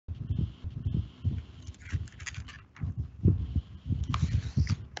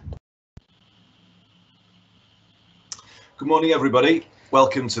Good morning, everybody.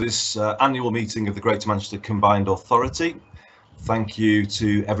 Welcome to this annual meeting of the Greater Manchester Combined Authority. Thank you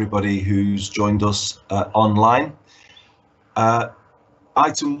to everybody who's joined us online.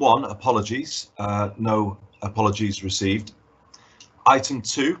 Item 1, apologies. No apologies received. Item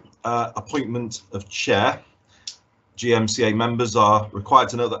 2, appointment of chair. GMCA members are required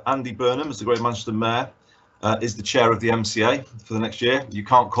to know that Andy Burnham, as the Greater Manchester Mayor, is the chair of the MCA for the next year. You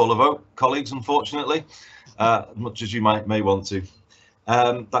can't call a vote, colleagues, unfortunately, much as you may want to.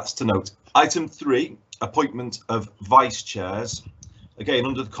 That's to note. Item 3, appointment of vice chairs. Again,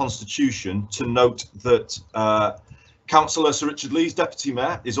 under the Constitution, to note that Councillor Sir Richard Lees, Deputy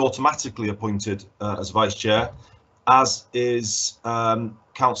Mayor, is automatically appointed as vice chair, as is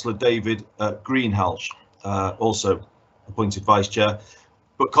Councillor David Greenhalgh, also appointed vice chair.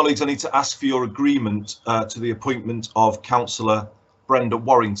 But colleagues, I need to ask for your agreement to the appointment of Councillor Brenda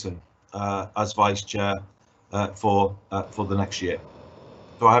Warrington as vice chair for the next year.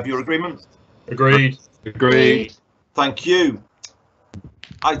 Do I have your agreement? Agreed. Agreed. Thank you.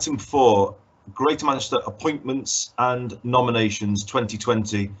 Item 4, Greater Manchester appointments and nominations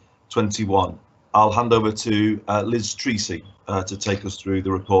 2020-21. I'll hand over to Liz Treacy to take us through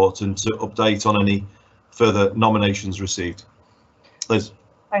the report and to update on any further nominations received. Liz.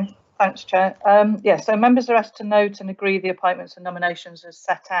 Thanks, Chair. So members are asked to note and agree the appointments and nominations as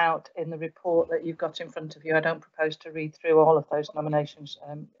set out in the report that you've got in front of you. I don't propose to read through all of those nominations.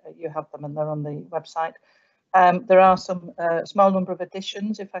 You have them and they're on the website. There are some small number of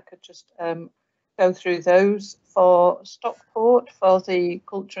additions, if I could just go through those. For Stockport, for the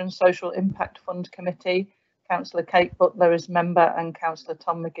Culture and Social Impact Fund Committee, Councillor Kate Butler as member and Councillor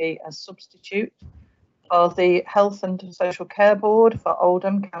Tom McGee as substitute. For the Health and Social Care Board for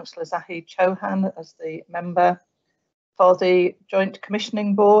Oldham, Councillor Zahid Chauhan as the member. For the Joint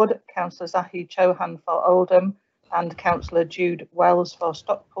Commissioning Board, Councillor Zahid Chauhan for Oldham and Councillor Jude Wells for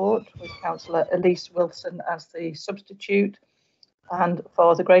Stockport, with Councillor Elise Wilson as the substitute. And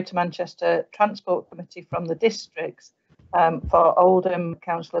for the Greater Manchester Transport Committee from the districts, for Oldham,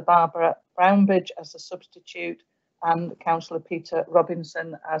 Councillor Barbara Brownbridge as the substitute, and Councillor Peter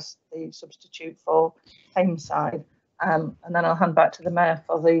Robinson as the substitute for Tameside. And then I'll hand back to the Mayor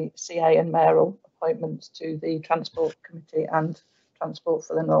for the CA and mayoral appointments to the Transport Committee and Transport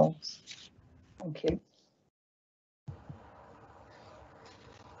for the North. Thank you.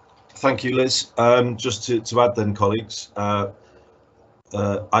 Thank you, Liz. Just to add then, colleagues, item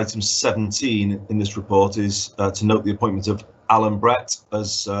 17 in this report is to note the appointment of Alan Brett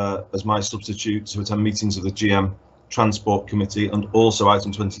as my substitute to attend meetings of the GM Transport Committee, and also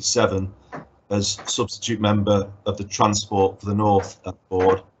item 27 as substitute member of the Transport for the North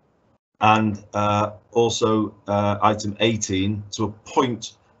Board, and also item 18 to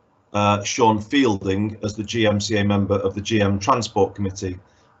appoint Sean Fielding as the GMCA member of the GM Transport Committee,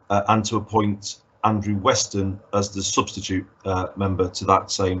 and to appoint Andrew Weston as the substitute member to that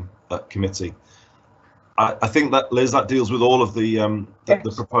same committee. I think that, Liz, that deals with all of the yes.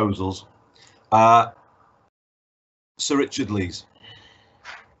 the proposals. Sir Richard Lees.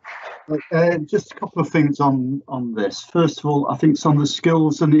 Just a couple of things on this. First of all, I think it's on the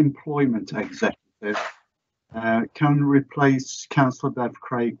Skills and Employment Executive. Can replace Councillor Bev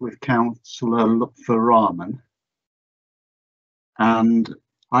Craig with Councillor Lutfer Rahman. And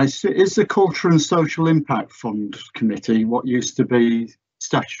I see, is the Culture and Social Impact Fund Committee what used to be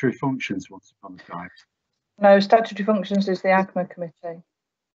statutory functions once upon a time? No, statutory functions is the AGMA committee.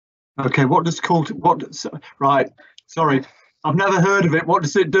 Okay, what does right? Sorry, I've never heard of it. What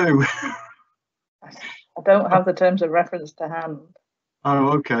does it do? I don't have the terms of reference to hand. Oh,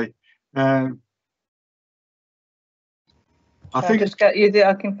 okay. I think just get you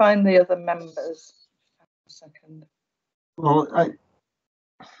I can find the other members. A second. Well,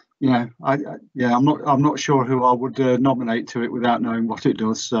 I'm not sure who I would nominate to it without knowing what it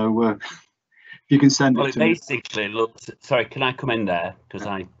does. So if you can send it to me. Basically looks. Sorry, can I come in there? Because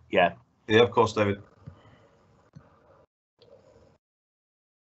yeah, of course, David.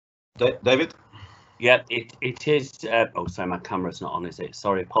 David? Yeah, it is. Oh, sorry, my camera's not on, is it?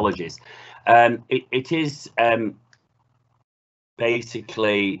 Sorry, apologies. It is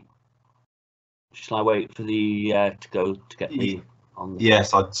basically. Shall I wait for the to go to get the on?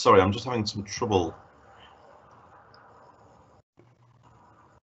 Yes, sorry, I'm just having some trouble.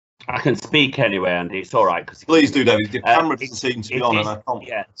 I can speak anyway, Andy. It's all right. Please do, David. Your camera doesn't seem to be on, and I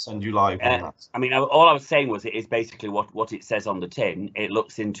can't send you live. I mean, all I was saying was it is basically what it says on the tin. It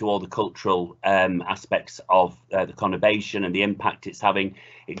looks into all the cultural aspects of the conurbation and the impact it's having.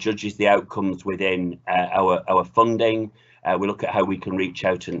 It judges the outcomes within our funding. we look at how we can reach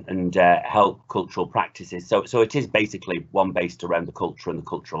out and help cultural practices. So it is basically one based around the culture and the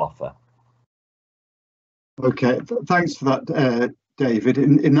cultural offer. Okay, thanks for that, David.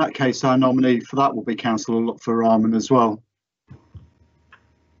 In that case, our nominee for that will be Councillor Lutfer-Rahman as well.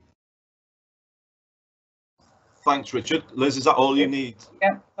 Thanks, Richard. Liz, is that all you need?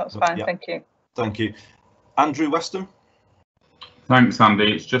 Yeah, that's fine. Yeah. Thank you. Thank you. Andrew Weston? Thanks,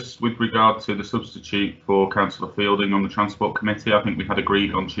 Andy. It's just with regard to the substitute for Councillor Fielding on the Transport Committee. I think we had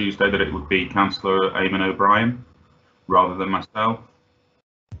agreed on Tuesday that it would be Councillor Eamon O'Brien rather than myself.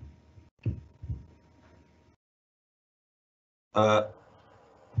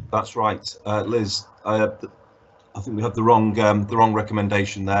 That's right, Liz. I think we have the wrong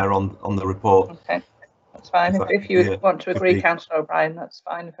recommendation there on the report. Okay, that's fine. If you want to agree, Councillor O'Brien, that's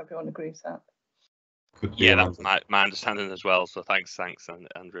fine. If everyone agrees that. Yeah, that's my understanding as well. So thanks,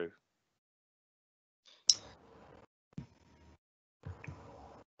 Andrew.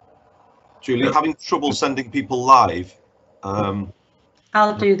 Julie, having trouble sending people live.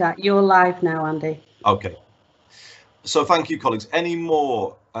 I'll do that. You're live now, Andy. Okay. So thank you, colleagues. Any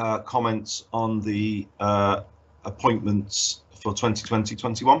more comments on the appointments for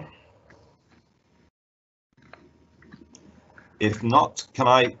 2020-21? If not, can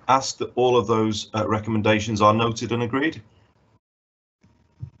I ask that all of those recommendations are noted and agreed?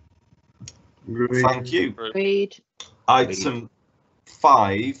 Agreed. Thank you. Agreed. Item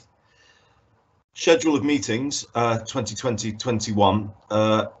 5, schedule of meetings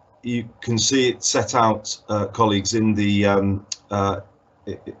 2020-21. You can see it set out, colleagues, in the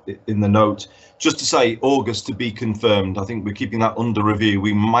note. Just to say, August to be confirmed. I think we're keeping that under review.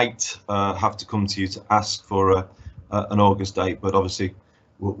 We might have to come to you to ask for an August date, but obviously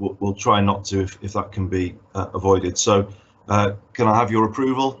we'll try not to if that can be avoided. So can I have your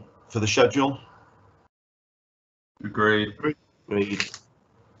approval for the schedule? Agreed. Agreed.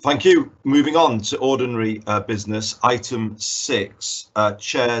 Thank you. Moving on to ordinary business, item 6,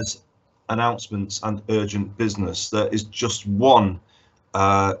 chair's announcements and urgent business. There is just one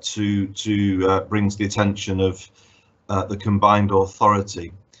to bring to the attention of the combined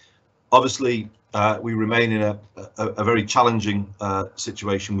authority. Obviously, we remain in a very challenging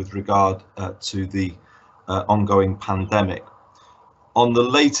situation with regard to the ongoing pandemic. On the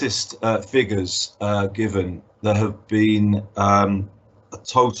latest figures given, there have been a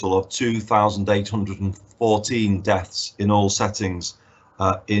total of 2,814 deaths in all settings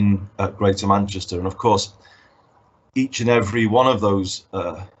in Greater Manchester, and of course each and every one of those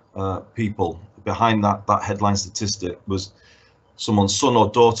people behind that headline statistic was someone's son or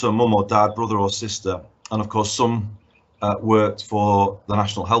daughter, mum or dad, brother or sister, and of course some worked for the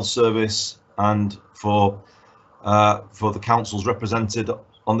National Health Service and for the councils represented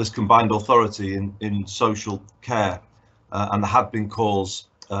on this combined authority in social care, and there had been calls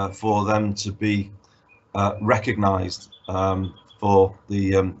for them to be recognised for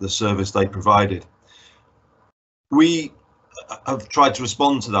the service they provided. We have tried to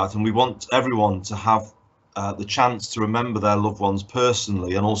respond to that, and we want everyone to have the chance to remember their loved ones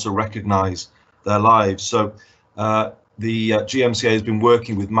personally and also recognise their lives. So the GMCA has been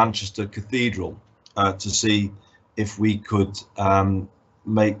working with Manchester Cathedral to see if we could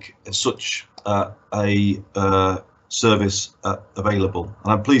make such a service available.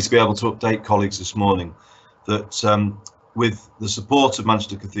 And I'm pleased to be able to update colleagues this morning that with the support of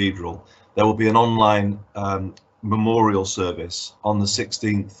Manchester Cathedral, there will be an online memorial service on the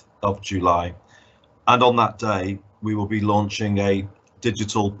 16th of July. And on that day, we will be launching a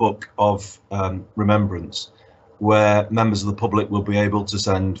digital book of remembrance, where members of the public will be able to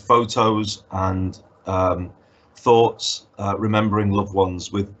send photos and thoughts remembering loved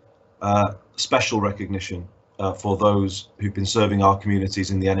ones, with special recognition for those who've been serving our communities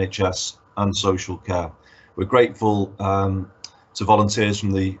in the NHS and social care. We're grateful to volunteers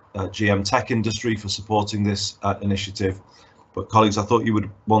from the GM tech industry for supporting this initiative. But colleagues, I thought you would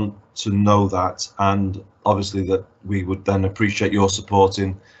want to know that, and obviously that we would then appreciate your support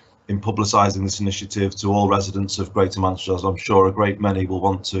in publicising this initiative to all residents of Greater Manchester, as I'm sure a great many will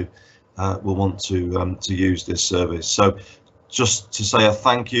want to use this service. So just to say a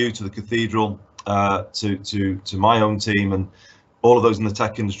thank you to the Cathedral, to my own team and all of those in the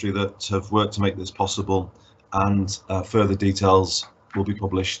tech industry that have worked to make this possible, and further details will be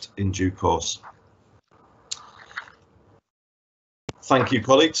published in due course. Thank you,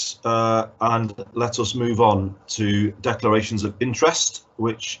 colleagues, and let us move on to declarations of interest,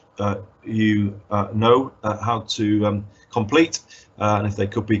 which you know how to complete, and if they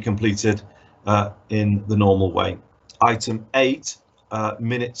could be completed in the normal way. Item 8,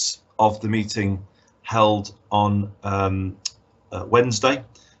 minutes of the meeting held on Wednesday.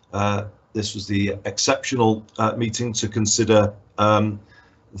 This was the exceptional meeting to consider the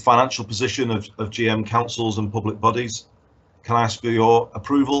financial position of GM councils and public bodies. Can I ask for your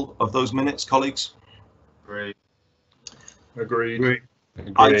approval of those minutes, colleagues? Agreed. Agreed.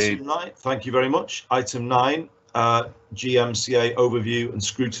 Item 9, thank you very much. Item 9, GMCA overview and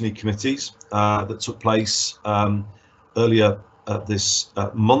scrutiny committees that took place earlier this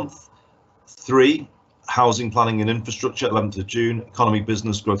month. 3, housing, planning and infrastructure, 11th of June, economy,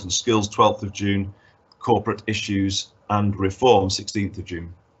 business, growth and skills, 12th of June, corporate issues and reform, 16th of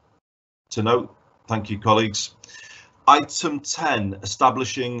June. To note, thank you, colleagues. Item 10,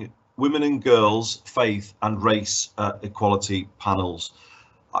 establishing women and girls, faith and race equality panels.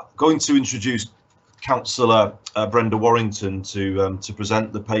 I'm going to introduce Councillor Brenda Warrington to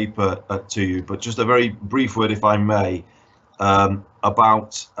present the paper to you, but just a very brief word, if I may,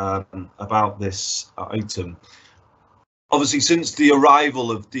 about this item. Obviously, since the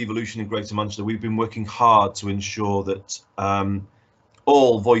arrival of devolution in Greater Manchester, we've been working hard to ensure that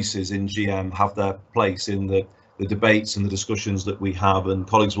all voices in GM have their place in the debates and the discussions that we have. And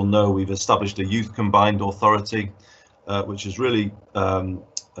colleagues will know we've established a youth combined authority, which has really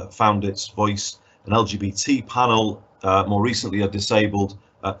found its voice, an LGBT panel, more recently a disabled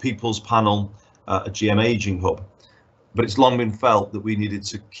people's panel, a GM ageing hub. But it's long been felt that we needed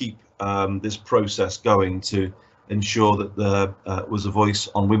to keep this process going to ensure that there was a voice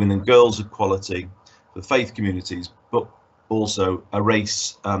on women and girls equality, the faith communities, but also a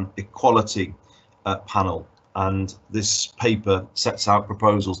race equality panel. And this paper sets out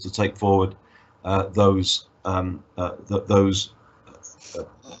proposals to take forward those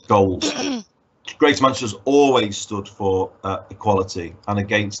goals. Greater Manchester has always stood for equality and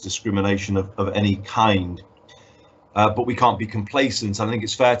against discrimination of any kind. But we can't be complacent. I think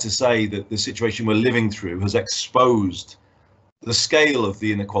it's fair to say that the situation we're living through has exposed the scale of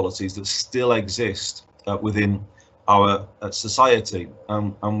the inequalities that still exist within our society.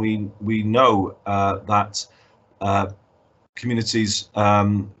 And we know that communities,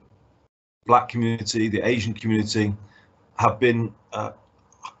 Black community, the Asian community, have been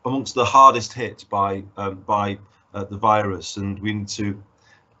amongst the hardest hit by the virus, and we need to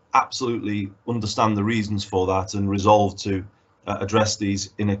absolutely understand the reasons for that and resolve to address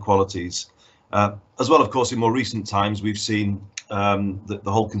these inequalities. As well, of course, in more recent times, we've seen the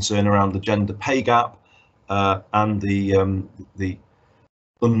whole concern around the gender pay gap and the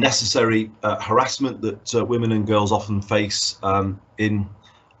unnecessary harassment that women and girls often face in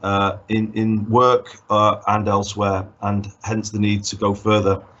work and elsewhere, and hence the need to go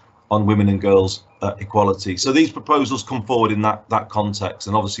further on women and girls equality. So these proposals come forward in that context,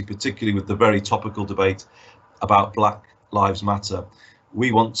 and obviously particularly with the very topical debate about Black Lives Matter.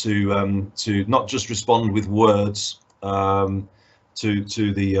 We want to not just respond with words to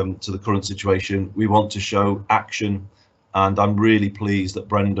the current situation. We want to show action, and I'm really pleased that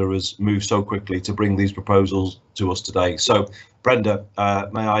Brenda has moved so quickly to bring these proposals to us today. So Brenda,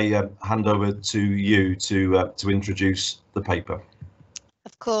 may I hand over to you to introduce the paper?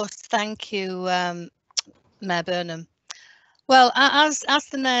 Of course, thank you, Mayor Burnham. Well, as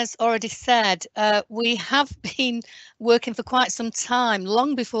the Mayor's already said, we have been working for quite some time,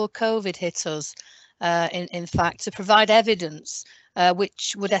 long before COVID hit us, in fact, to provide evidence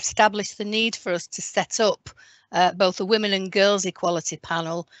which would establish the need for us to set up both a women and girls equality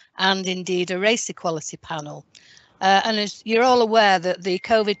panel and indeed a race equality panel. And as you're all aware, that the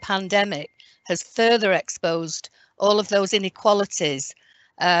COVID pandemic has further exposed all of those inequalities,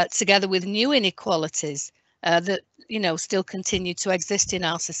 together with new inequalities that, still continue to exist in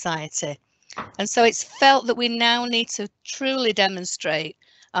our society. And so it's felt that we now need to truly demonstrate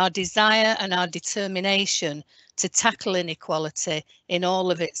our desire and our determination to tackle inequality in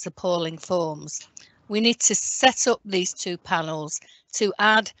all of its appalling forms. We need to set up these two panels to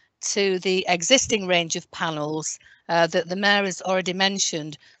add to the existing range of panels that the Mayor has already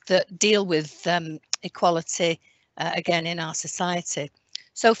mentioned that deal with equality again in our society.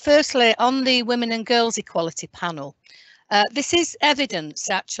 So firstly, on the Women and Girls Equality Panel, this is evidence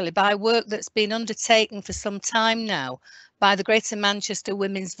actually by work that's been undertaken for some time now by the Greater Manchester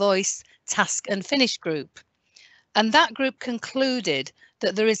Women's Voice Task and Finish Group. And that group concluded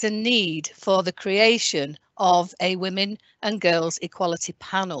that there is a need for the creation of a Women and Girls Equality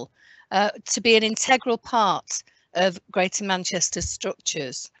Panel to be an integral part of Greater Manchester's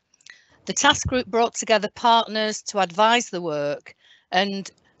structures. The task group brought together partners to advise the work,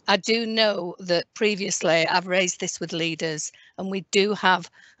 and I do know that previously I've raised this with leaders, and we do have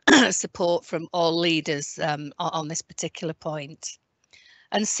support from all leaders on this particular point.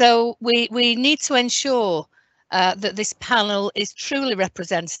 And so we need to ensure that this panel is truly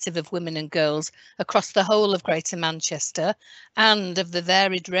representative of women and girls across the whole of Greater Manchester and of the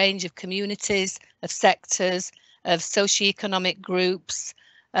varied range of communities, of sectors, of socio-economic groups,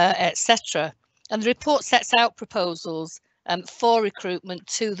 etc. And the report sets out proposals for recruitment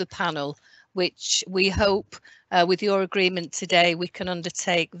to the panel, which we hope with your agreement today we can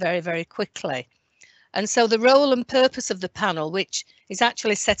undertake very, very quickly. And so the role and purpose of the panel, which is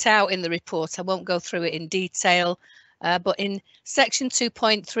actually set out in the report, I won't go through it in detail, but in section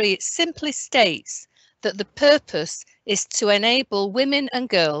 2.3 it simply states that the purpose is to enable women and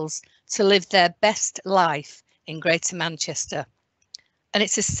girls to live their best life in Greater Manchester. And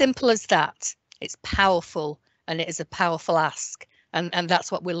it's as simple as that. It's powerful, and it is a powerful ask, and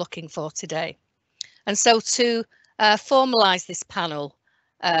that's what we're looking for today. And so to formalise this panel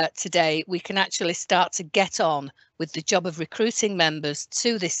today, we can actually start to get on with the job of recruiting members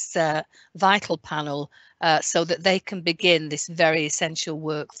to this vital panel so that they can begin this very essential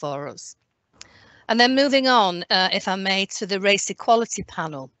work for us. And then moving on, if I may, to the race equality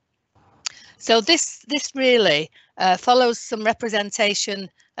panel. So this really follows some representation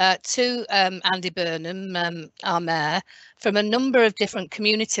to Andy Burnham, our mayor, from a number of different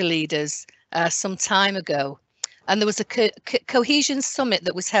community leaders some time ago. And there was a cohesion summit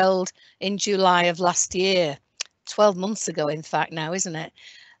that was held in July of last year, 12 months ago, in fact, now, isn't it?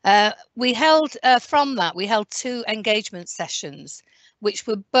 We held 2 engagement sessions, which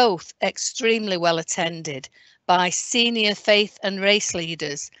were both extremely well attended by senior faith and race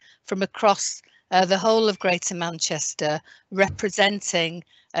leaders from across the whole of Greater Manchester, representing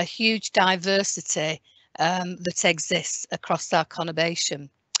a huge diversity that exists across our conurbation.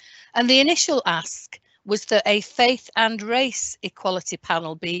 And the initial ask was that a faith and race equality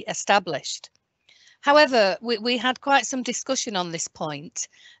panel be established. However, we had quite some discussion on this point,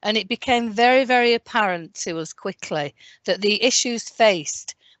 and it became very, very apparent to us quickly that the issues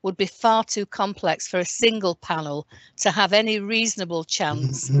faced would be far too complex for a single panel to have any reasonable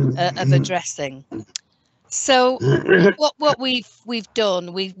chance of addressing. So what we've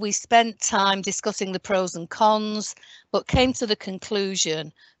done, we spent time discussing the pros and cons, but came to the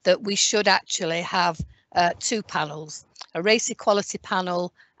conclusion that we should actually have 2 panels, a race equality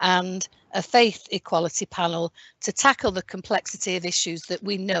panel and a faith equality panel, to tackle the complexity of issues that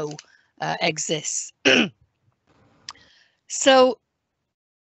we know exists. So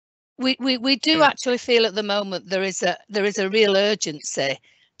we do actually feel at the moment there is a real urgency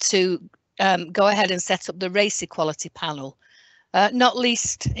to go ahead and set up the race equality panel, not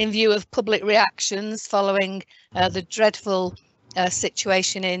least in view of public reactions following the dreadful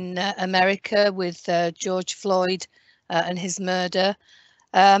situation in America with George Floyd and his murder.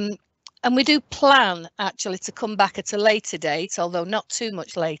 And we do plan actually to come back at a later date, although not too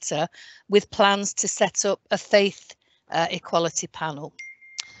much later, with plans to set up a faith equality panel.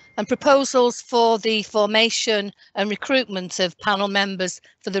 And proposals for the formation and recruitment of panel members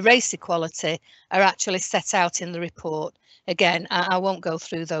for the race equality are actually set out in the report. Again, I won't go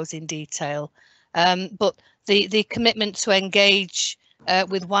through those in detail, but the commitment to engage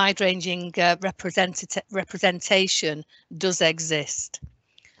with wide-ranging representation does exist.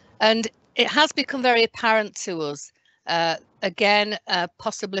 And it has become very apparent to us, again,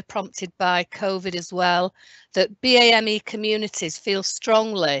 possibly prompted by COVID as well, that BAME communities feel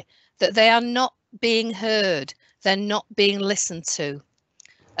strongly that they are not being heard, they're not being listened to.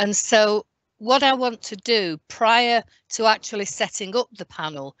 And so what I want to do prior to actually setting up the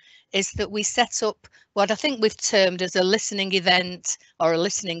panel is that we set up what I think we've termed as a listening event or a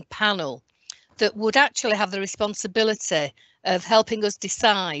listening panel that would actually have the responsibility of helping us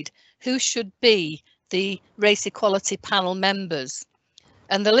decide who should be the race equality panel members.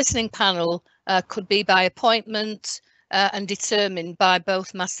 And the listening panel could be by appointment and determined by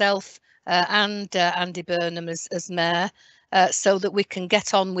both myself and Andy Burnham as mayor, so that we can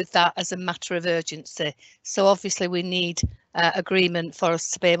get on with that as a matter of urgency. So obviously we need agreement for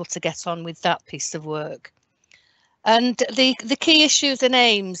us to be able to get on with that piece of work. And the key issues and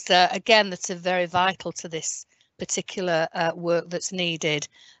aims, again, that are very vital to this particular work that's needed.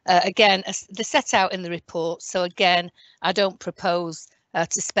 Again, they're set out in the report. So again, I don't propose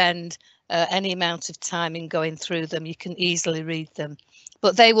to spend any amount of time in going through them. You can easily read them,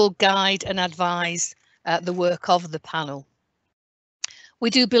 but they will guide and advise the work of the panel. We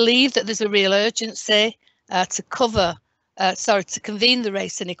do believe that there's a real urgency to convene the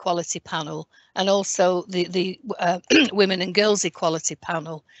race and equality panel, and also the women and girls equality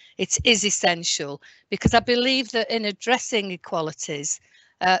panel. It is essential because I believe that in addressing equalities,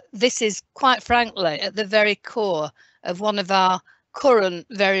 this is quite frankly at the very core of one of our current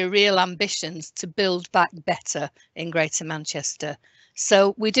very real ambitions to build back better in Greater Manchester.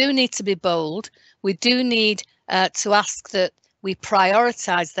 So we do need to be bold. We do need to ask that we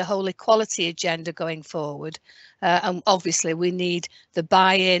prioritise the whole equality agenda going forward. And obviously we need the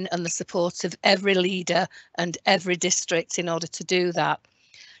buy-in and the support of every leader and every district in order to do that.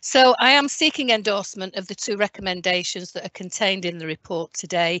 So I am seeking endorsement of the 2 recommendations that are contained in the report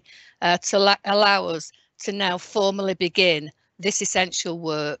today to allow us to now formally begin this essential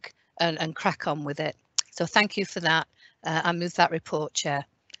work and crack on with it. So thank you for that. I move that report, Chair.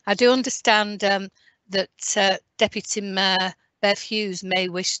 I do understand that Deputy Mayor Bev Hughes may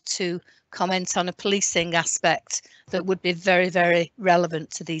wish to comment on a policing aspect that would be very, very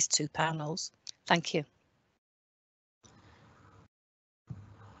relevant to these 2 panels. Thank you.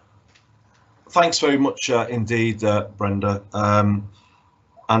 Thanks very much indeed, Brenda.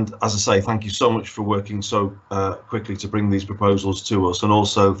 And as I say, thank you so much for working so quickly to bring these proposals to us. And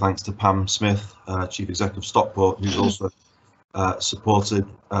also thanks to Pam Smith, Chief Executive of Stockport, who's also supported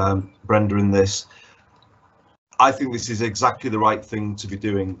Brenda in this. I think this is exactly the right thing to be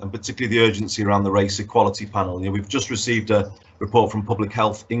doing, and particularly the urgency around the race equality panel. You know, we've just received a report from Public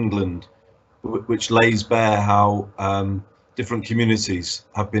Health England, which lays bare how different communities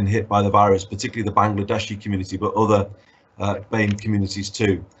have been hit by the virus, particularly the Bangladeshi community, but other BAME communities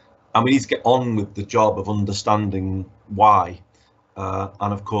too. And we need to get on with the job of understanding why,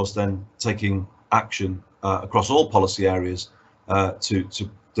 and of course then taking action across all policy areas to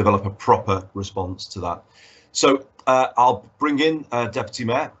develop a proper response to that. So I'll bring in Deputy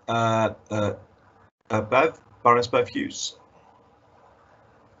Mayor Baroness Bev Hughes.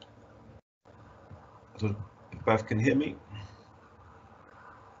 I don't know if Bev can hear me.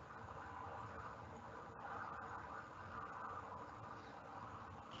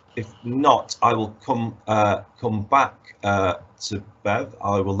 If not, I will come back to Bev.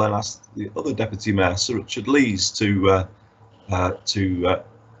 I will then ask the other Deputy Mayor, Sir Richard Lees, to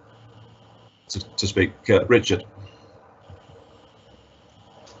speak. Richard.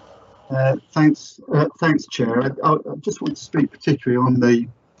 Thanks, Chair. I just want to speak particularly on the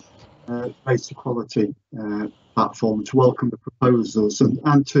race equality platform, to welcome the proposals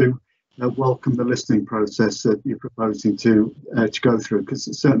and to welcome the listening process that you're proposing to go through, because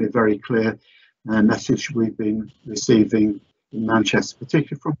it's certainly a very clear message we've been receiving in Manchester,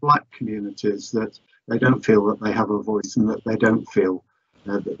 particularly from black communities, that they don't feel that they have a voice and that they don't feel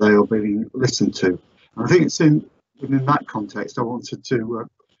that they are being listened to. And I think it's within that context I wanted to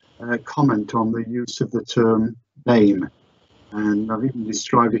comment on the use of the term BAME, and I've even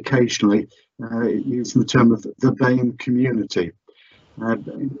described occasionally using the term of the BAME community.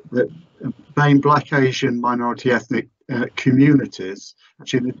 The BAME, Black, Asian, minority ethnic communities,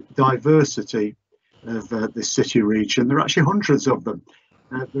 actually the diversity of this city region, there are actually hundreds of them.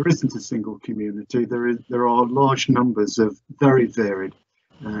 There isn't a single community. There are large numbers of very varied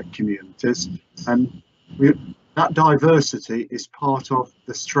communities, and that diversity is part of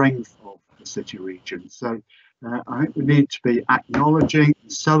the strength of the city region. So I think we need to be acknowledging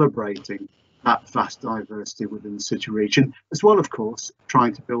and celebrating that vast diversity within the city region, as well, of course,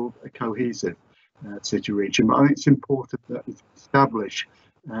 trying to build a cohesive city region. But I think it's important that we establish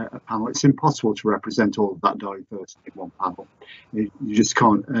a panel. It's impossible to represent all of that diversity in one panel. You just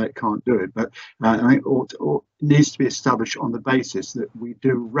can't do it. But I think it needs to be established on the basis that we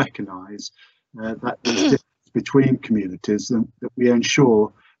do recognise that there's difference between communities, and that we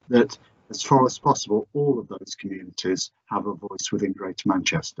ensure that, as far as possible, all of those communities have a voice within Greater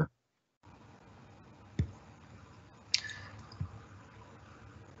Manchester.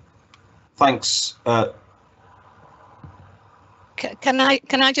 Thanks. Can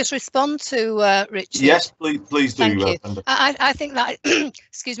I just respond to Richard? Yes, please do. Thank you. I think that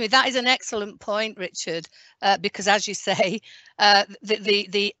excuse me, that is an excellent point, Richard, because as you say,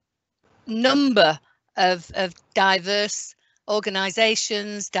 the number of diverse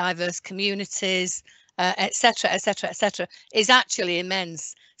organisations, diverse communities, etc., etc., etc., is actually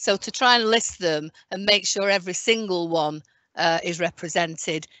immense. So to try and list them and make sure every single one is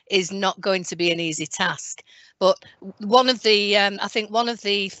represented is not going to be an easy task. But one of the, I think one of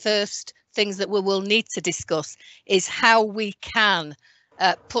the first things that we will need to discuss is how we can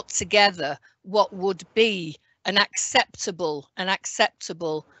put together what would be an acceptable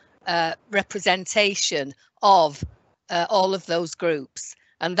representation of all of those groups,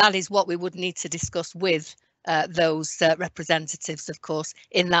 and that is what we would need to discuss with those representatives, of course,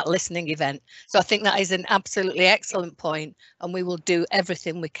 in that listening event. So I think that is an absolutely excellent point, and we will do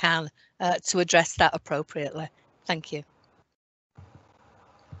everything we can to address that appropriately. Thank you.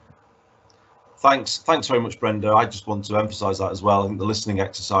 Thanks very much, Brenda. I just want to emphasise that as well. I think the listening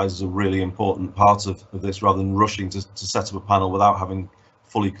exercise is a really important part of this, rather than rushing to set up a panel without having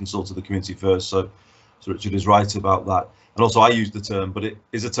fully consulted the community first. So Richard is right about that. And also, I use the term, but it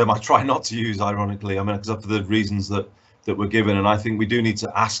is a term I try not to use, ironically. I mean, because for the reasons that we're given, and I think we do need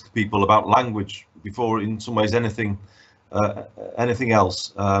to ask people about language before, in some ways, anything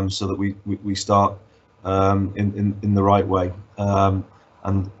else, so that we start in the right way. And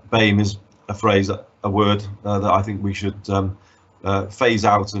BAME is a phrase, a word that I think we should phase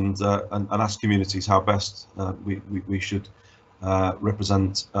out and ask communities how best we should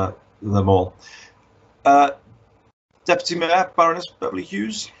represent them all. Deputy Mayor Baroness Beverly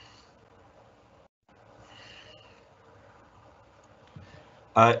Hughes.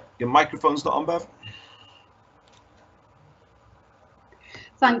 Your microphone's not on, Bev.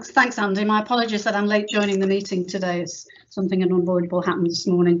 Thanks, Andy. My apologies that I'm late joining the meeting today. It's something unavoidable happened this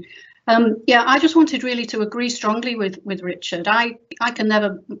morning. Yeah, I just wanted really to agree strongly with Richard. I can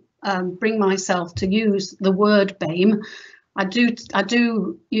never bring myself to use the word BAME. I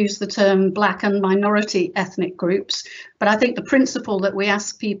do use the term black and minority ethnic groups, but I think the principle that we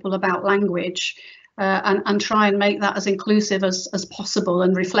ask people about language and try and make that as inclusive as possible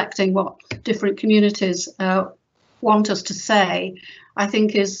and reflecting what different communities want us to say, I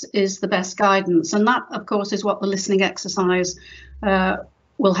think is the best guidance. And that, of course, is what the listening exercise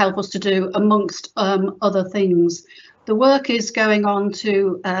will help us to do, amongst other things. The work is going on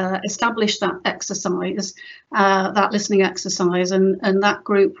to establish that exercise, that listening exercise, and that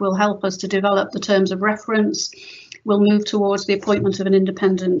group will help us to develop the terms of reference. We'll move towards the appointment of an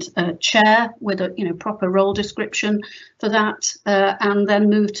independent chair with a proper role description for that, and then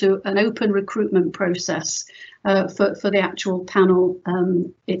move to an open recruitment process for the actual panel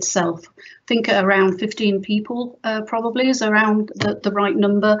itself. I think around 15 people probably is around the right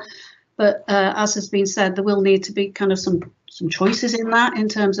number. But as has been said, there will need to be kind of some choices in that, in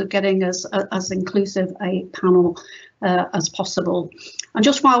terms of getting as inclusive a panel as possible. And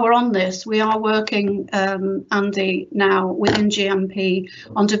just while we're on this, we are working, Andy, now within GMP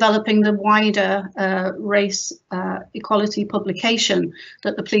on developing the wider race equality publication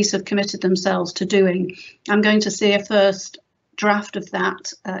that the police have committed themselves to doing. I'm going to see a first draft of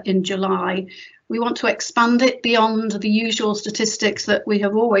that in July. We want to expand it beyond the usual statistics that we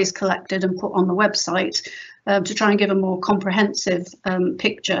have always collected and put on the website to try and give a more comprehensive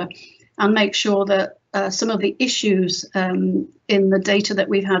picture, and make sure that some of the issues in the data that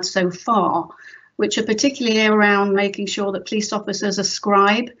we've had so far, which are particularly around making sure that police officers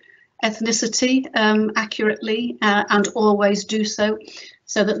ascribe ethnicity accurately and always do so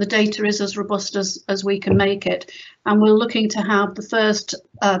that the data is as robust as we can make it. And we're looking to have the first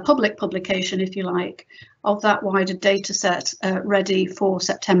public publication, if you like, of that wider data set ready for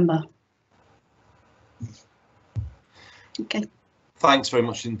September. Okay. Thanks very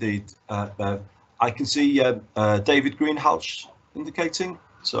much indeed, Bev. I can see David Greenhalgh indicating.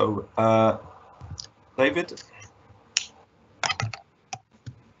 So, David.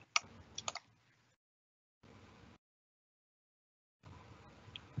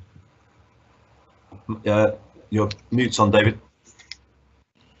 Your mute's on, David.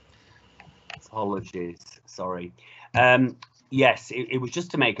 Apologies, sorry. Yes, it was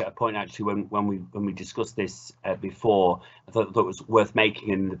just to make a point actually when we discussed this before. I thought it was worth making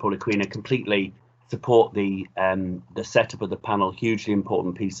in the public arena. Completely support the setup of the panel. Hugely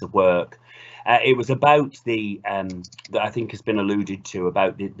important piece of work. It was about that I think has been alluded to,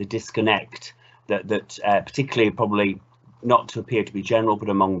 about the disconnect that particularly, probably not to appear to be general, but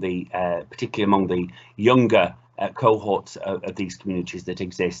particularly among the younger cohorts of these communities that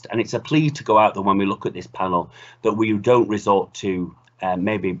exist. And it's a plea to go out there when we look at this panel that we don't resort to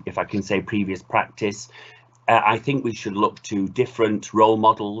maybe, if I can say, previous practice. I think we should look to different role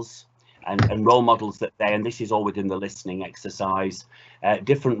models and role models and this is all within the listening exercise,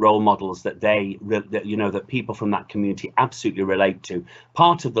 different role models that that people from that community absolutely relate to.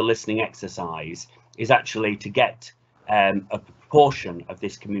 Part of the listening exercise is actually to get a proportion of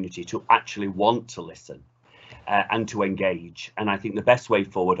this community to actually want to listen and to engage. And I think the best way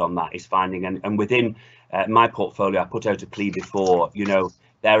forward on that is finding, and within my portfolio, I put out a plea before,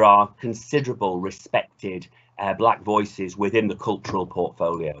 there are considerable respected black voices within the cultural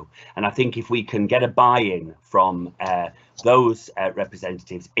portfolio. And I think if we can get a buy-in from those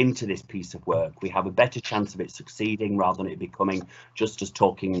representatives into this piece of work, we have a better chance of it succeeding rather than it becoming just us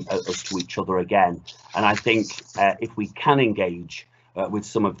talking us to each other again. And I think if we can engage with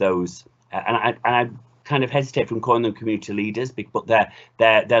some of those, and kind of hesitate from calling them community leaders, but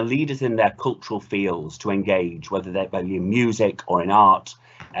they're leaders in their cultural fields to engage, whether they're in music or in art.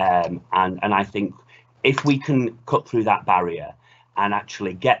 And I think if we can cut through that barrier and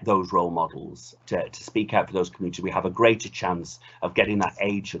actually get those role models to speak out for those communities, we have a greater chance of getting that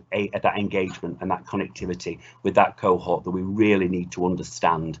that engagement and that connectivity with that cohort that we really need to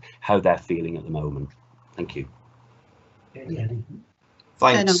understand how they're feeling at the moment. Thank you.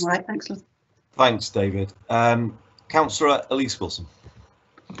 Thanks. Right, thanks. Thanks, David. Councillor Elise Wilson.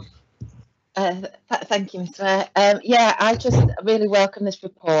 Thank you, Mr. Mayor. Yeah, I just really welcome this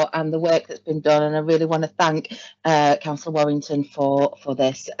report and the work that's been done, and I really want to thank Councillor Warrington for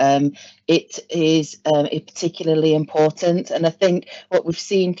this. It is particularly important, and I think what we've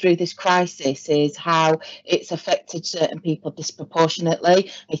seen through this crisis is how it's affected certain people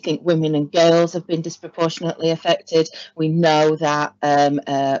disproportionately. I think women and girls have been disproportionately affected. We know that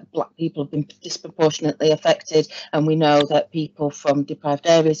black people have been disproportionately affected, and we know that people from deprived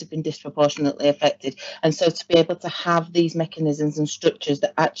areas have been disproportionately affected. And so to be able to have these mechanisms and structures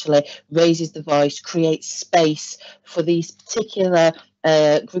that actually raises the voice, creates space for these particular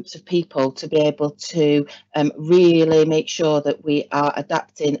groups of people to be able to really make sure that we are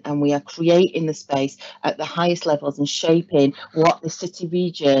adapting and we are creating the space at the highest levels and shaping what the city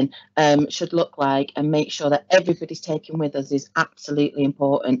region should look like, and make sure that everybody's taken with us is absolutely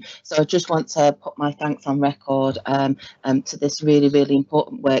important. So I just want to put my thanks on record to this really, really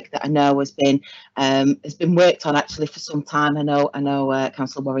important work that I know has been worked on actually for some time. I know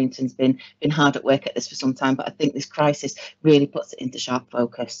Councillor Warrington's been hard at work at this for some time, but I think this crisis really puts it into sharp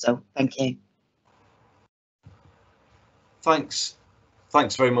focus. So thank you. Thanks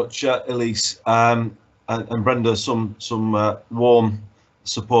very much, Elise, and Brenda. Some warm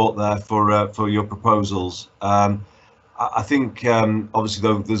support there for your proposals. I think obviously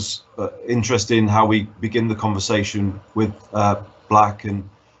though there's interest in how we begin the conversation with Black and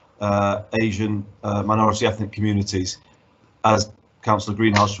Asian minority ethnic communities, as Councillor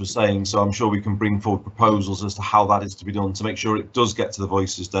Greenhouse was saying, so I'm sure we can bring forward proposals as to how that is to be done to make sure it does get to the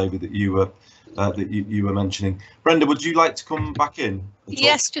voices, David, that you were mentioning. Brenda, would you like to come back in?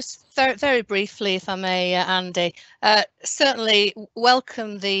 Yes, just very briefly, if I may, Andy. Certainly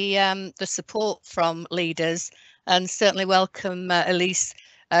welcome the support from leaders, and certainly welcome, Elise,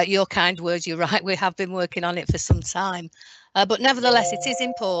 your kind words. You're right, we have been working on it for some time, but nevertheless it is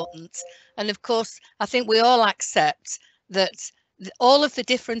important. And of course I think we all accept that all of the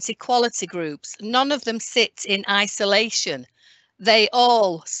different equality groups, none of them sit in isolation. They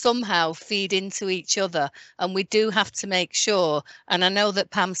all somehow feed into each other, and we do have to make sure, and I know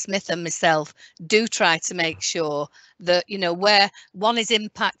that Pam Smith and myself do try to make sure that, you know, where one is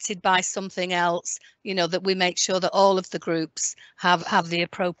impacted by something else, you know, that we make sure that all of the groups have the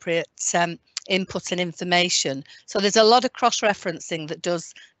appropriate input and information. So there's a lot of cross-referencing that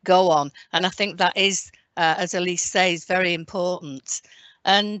does go on, and I think that is, as Elise says, very important.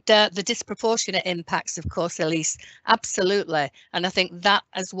 And the disproportionate impacts, of course, Elise, absolutely. And I think that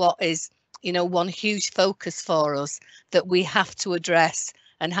is what is, you know, one huge focus for us that we have to address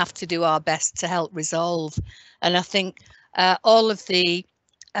and have to do our best to help resolve. And I think all of the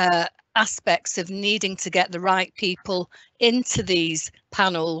aspects of needing to get the right people into these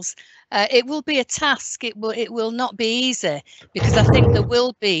panels, it will be a task. It will not be easy, because I think there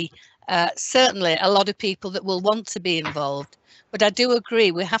will be certainly a lot of people that will want to be involved. But I do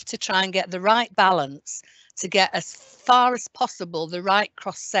agree we have to try and get the right balance to get as far as possible the right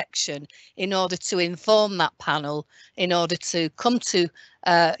cross section in order to inform that panel, in order to come to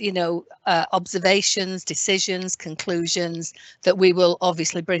observations, decisions, conclusions that we will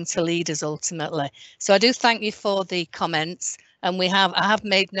obviously bring to leaders ultimately. So I do thank you for the comments, and I have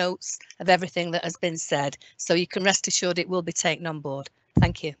made notes of everything that has been said, so you can rest assured it will be taken on board.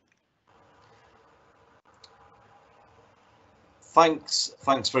 Thank you. Thanks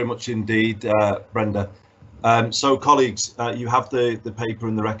very much indeed, Brenda. So colleagues, you have the paper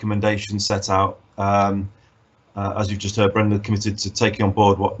and the recommendations set out. As you've just heard, Brenda committed to taking on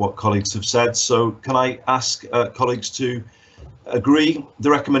board what colleagues have said. So can I ask colleagues to agree the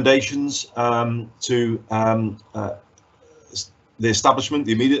recommendations to the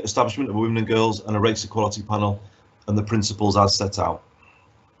immediate establishment of a women and girls and a race equality panel, and the principles as set out?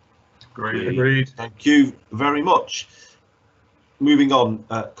 Agreed. Thank you very much. Moving on,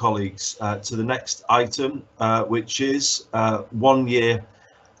 colleagues, to the next item, which is 1 year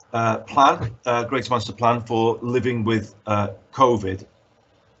plan, Greater Manchester plan for living with COVID.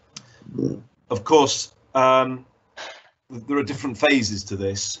 Of course, there are different phases to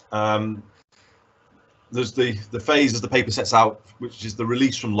this. there's the phase, as the paper sets out, which is the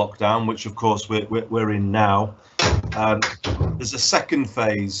release from lockdown, which of course we're in now. There's a second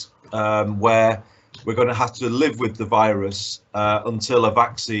phase where we're going to have to live with the virus until a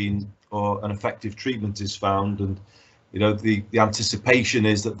vaccine or an effective treatment is found, and the anticipation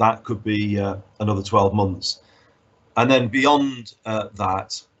is that that could be another 12 months. And then beyond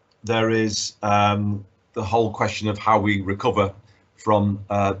that, there is the whole question of how we recover from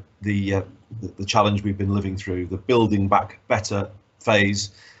the challenge we've been living through, the building back better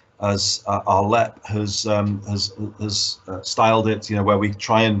phase, as our LEP has styled it, where we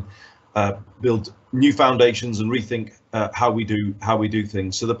try and build new foundations and rethink how we do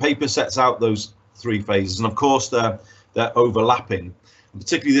things. So the paper sets out those three phases, and of course they're overlapping, and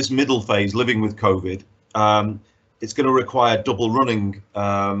particularly this middle phase, living with COVID. It's going to require double running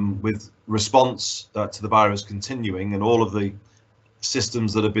with response to the virus continuing, and all of the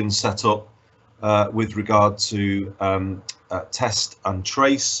systems that have been set up with regard to test and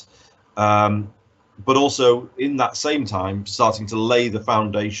trace, but also in that same time starting to lay the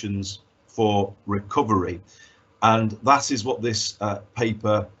foundations for recovery. And that is what this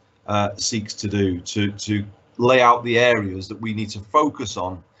paper seeks to do, to lay out the areas that we need to focus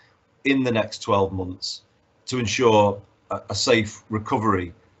on in the next 12 months to ensure a safe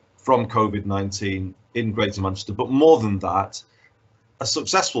recovery from COVID-19 in Greater Manchester, but more than that, a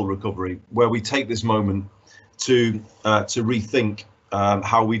successful recovery where we take this moment to rethink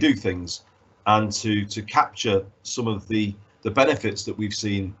how we do things and to capture some of the benefits that we've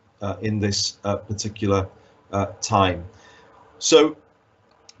seen in this particular time. So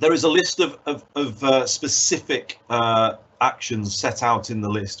there is a list of specific actions set out in the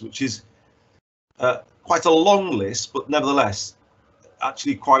list, which is quite a long list, but nevertheless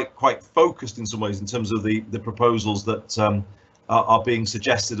actually quite focused in some ways in terms of the proposals that are being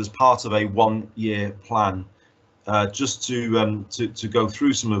suggested as part of a one-year plan. Just to go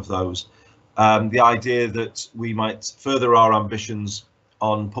through some of those, the idea that we might further our ambitions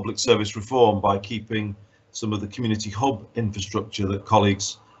on public service reform by keeping some of the community hub infrastructure that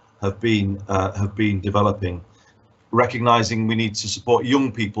colleagues have been developing, recognising we need to support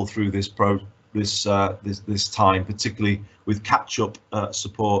young people through this time, particularly with catch-up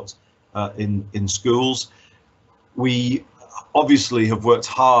support in schools. We obviously have worked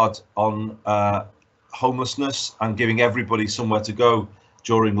hard on homelessness and giving everybody somewhere to go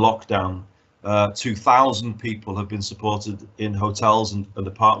during lockdown. 2,000 people have been supported in hotels and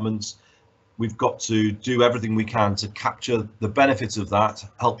apartments. We've got to do everything we can to capture the benefits of that,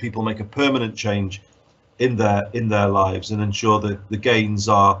 help people make a permanent change in their lives, and ensure that the gains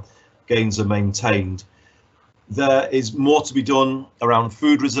are maintained. There is more to be done around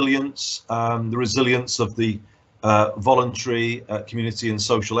food resilience, the resilience of the voluntary community and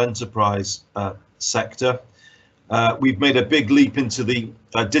social enterprise sector. We've made a big leap into the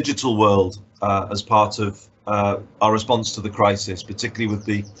digital world as part of our response to the crisis, particularly with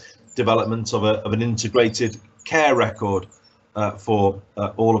the development of an integrated care record for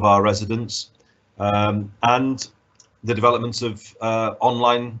all of our residents, and the development of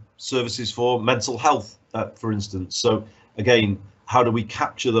online services for mental health, for instance. So again, how do we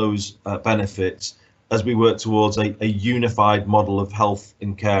capture those benefits as we work towards a unified model of health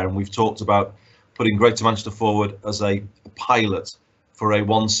in care? And we've talked about putting Greater Manchester forward as a pilot for a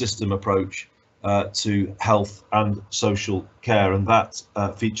one system approach to health and social care, and that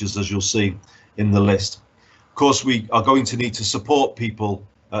features, as you'll see, in the list. Of course, we are going to need to support people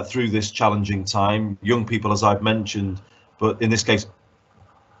through this challenging time, young people, as I've mentioned, but in this case,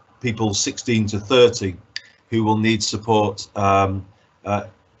 people 16 to 30 who will need support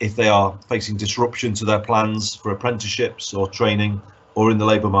if they are facing disruption to their plans for apprenticeships or training or in the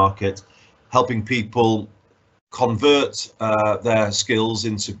labour market, helping people convert their skills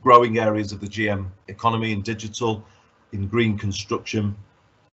into growing areas of the GM economy, in digital, in green construction,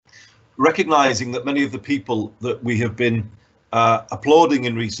 recognising that many of the people that we have been applauding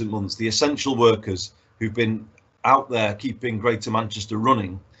in recent months, the essential workers who've been out there keeping Greater Manchester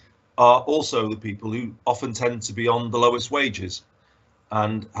running, are also the people who often tend to be on the lowest wages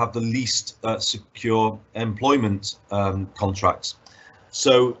and have the least secure employment contracts.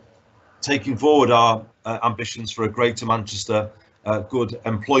 So taking forward our ambitions for a Greater Manchester good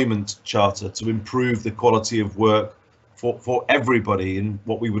employment charter to improve the quality of work for everybody in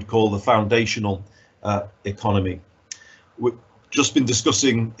what we would call the foundational economy. We've just been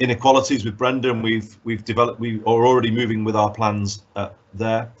discussing inequalities with Brenda, and we are already moving with our plans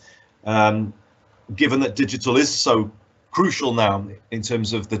there. Given that digital is so crucial now in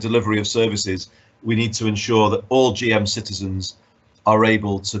terms of the delivery of services, we need to ensure that all GM citizens are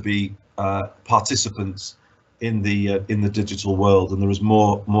able to be participants in the digital world, and there is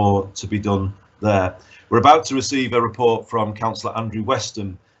more to be done there. We're about to receive a report from Councillor Andrew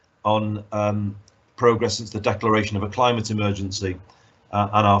Weston on progress since the declaration of a climate emergency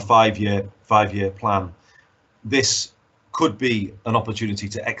and our five-year plan. This could be an opportunity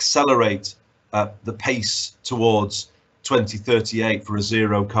to accelerate the pace towards 2038 for a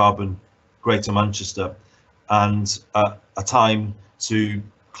zero carbon Greater Manchester, and a time to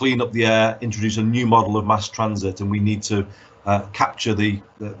clean up the air, introduce a new model of mass transit, and we need to capture the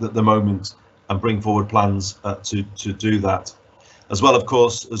moment and bring forward plans to do that, as well, of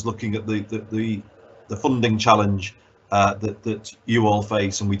course, as looking at the funding challenge that you all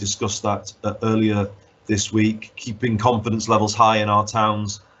face, and we discussed that earlier this week. Keeping confidence levels high in our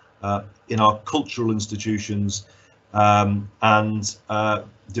towns, in our cultural institutions, and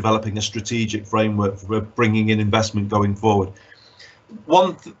developing a strategic framework for bringing in investment going forward.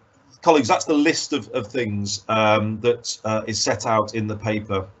 Colleagues, that's the list of things that is set out in the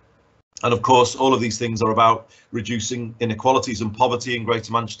paper. And of course, all of these things are about reducing inequalities and poverty in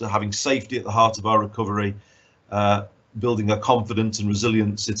Greater Manchester, having safety at the heart of our recovery, building a confident and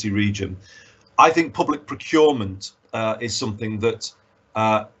resilient city region. I think public procurement is something that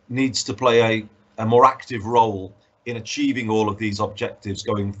needs to play a more active role in achieving all of these objectives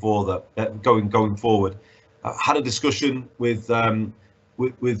going forward. Had a discussion with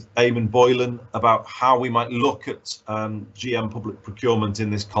Eamon Boylan about how we might look at GM public procurement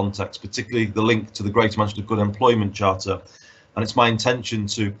in this context, particularly the link to the Greater Manchester Good Employment Charter. And it's my intention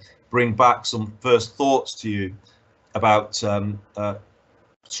to bring back some first thoughts to you about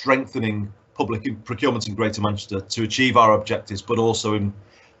strengthening public procurement in Greater Manchester to achieve our objectives, but also in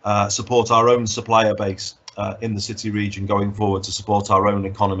support our own supplier base in the city region going forward to support our own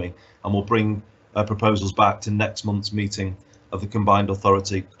economy. And we'll bring proposals back to next month's meeting of the combined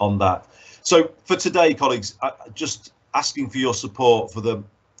authority on that. So for today, colleagues, just asking for your support for the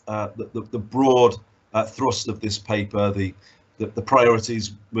broad thrust of this paper, the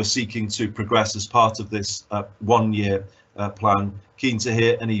priorities we're seeking to progress as part of this one-year plan. Keen to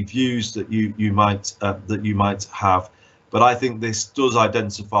hear any views that you might have, but I think this does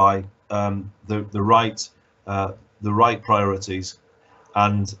identify the right priorities,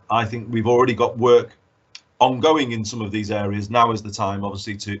 and I think we've already got work ongoing in some of these areas. Now is the time,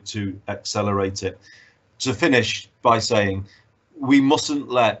 obviously, to accelerate it. To finish by saying we mustn't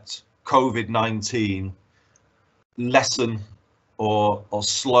let COVID-19 lessen or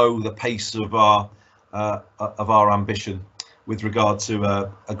slow the pace of our ambition with regard to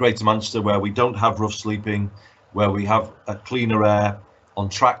a Greater Manchester where we don't have rough sleeping, where we have a cleaner air, on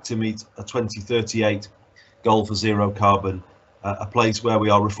track to meet a 2038 goal for zero carbon, a place where we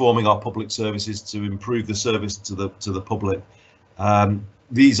are reforming our public services to improve the service to the public.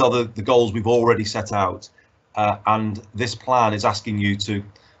 These are the goals we've already set out, and this plan is asking you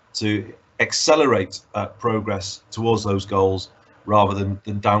to accelerate progress towards those goals rather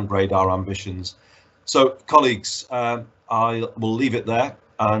than downgrade our ambitions. So, colleagues, I will leave it there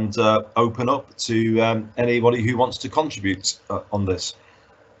and open up to anybody who wants to contribute on this.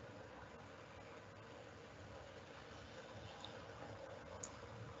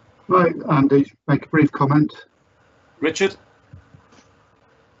 Right, Andy, make a brief comment. Richard?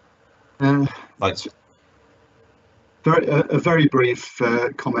 Thanks. A very brief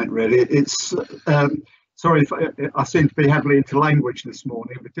comment, really. It's sorry if I seem to be heavily into language this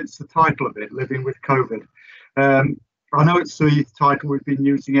morning, but it's the title of it, Living with COVID. I know it's the title we've been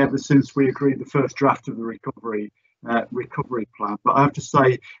using ever since we agreed the first draft of the recovery plan, but I have to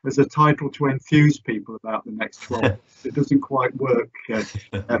say, as a title to enthuse people about the next 12 months, it doesn't quite work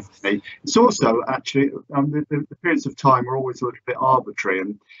for me. It's also actually the periods of time are always a little bit arbitrary,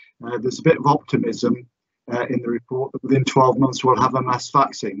 and there's a bit of optimism in the report that within 12 months we'll have a mass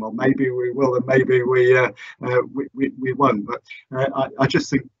vaccine. Well, maybe we will, and maybe we won't. But I just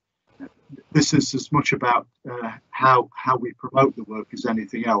think this is as much about how we promote the work as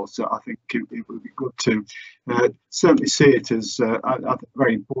anything else. So I think it would be good to certainly see it as a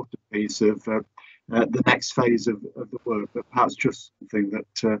very important piece of the next phase of the work, but perhaps just something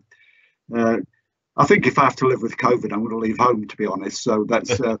that I think if I have to live with COVID, I'm going to leave home, to be honest. So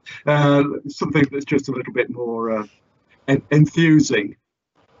that's something that's just a little bit more enthusing.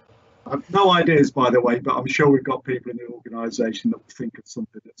 I've no ideas, by the way, but I'm sure we've got people in the organisation that will think of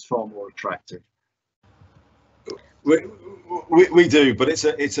something that's far more attractive. We do, but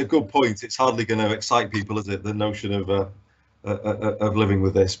it's a good point. It's hardly going to excite people, is it? The notion of living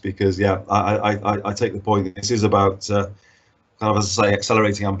with this, because yeah, I take the point. This is about kind of, as I say,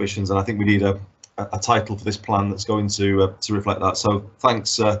 accelerating ambitions, and I think we need a a title for this plan that's going to reflect that. So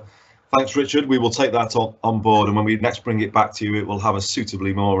thanks, Richard. We will take that on board, and when we next bring it back to you, it will have a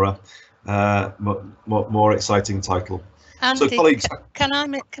suitably more exciting title. Andy, so, colleagues, can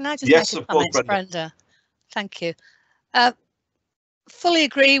I just yes, make a of course, comment, Brenda? Thank you. Fully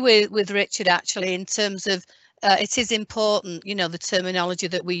agree with Richard, actually, in terms of it is important, you know, the terminology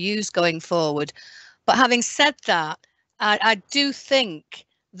that we use going forward. But having said that, I do think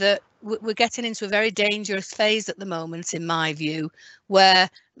that we're getting into a very dangerous phase at the moment, in my view, where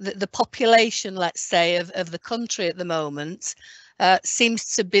the population, let's say, of the country at the moment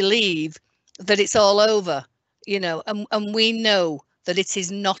seems to believe that it's all over, you know, and we know that it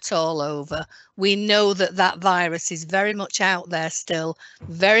is not all over. We know that that virus is very much out there still,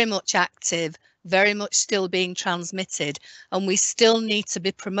 very much active, very much still being transmitted, and we still need to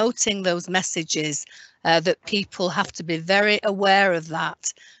be promoting those messages that people have to be very aware of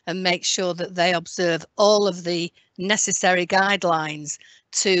that and make sure that they observe all of the necessary guidelines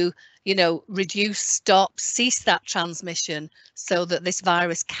to, you know, reduce, stop, cease that transmission so that this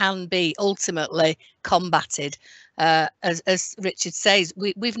virus can be ultimately combated. As Richard says,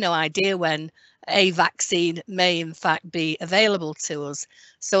 we've no idea when a vaccine may in fact be available to us.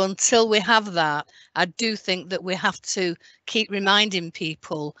 So until we have that, I do think that we have to keep reminding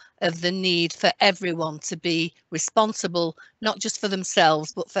people of the need for everyone to be responsible, not just for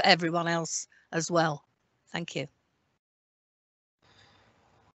themselves, but for everyone else as well. Thank you.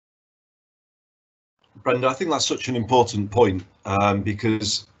 Brenda, I think that's such an important point,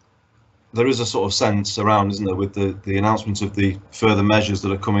 because there is a sort of sense around, isn't there, with the announcement of the further measures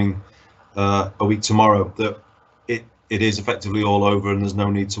that are coming a week tomorrow, that it is effectively all over and there's no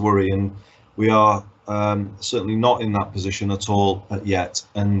need to worry. And we are certainly not in that position at all yet.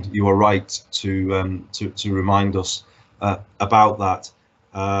 And you are right to remind us about that.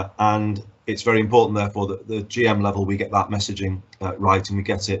 And it's very important, therefore, that the GM level we get that messaging right and we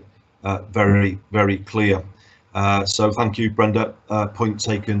get it very, very clear. So thank you, Brenda. Point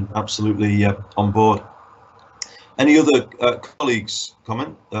taken, absolutely on board. Any other colleagues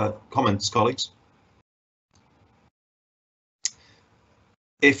comments, colleagues?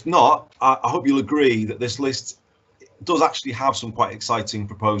 If not, I hope you'll agree that this list does actually have some quite exciting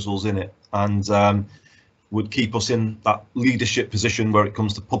proposals in it, and would keep us in that leadership position where it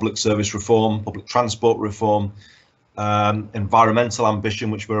comes to public service reform, public transport reform, environmental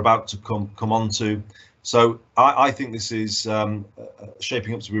ambition, which we're about to come on to. So I think this is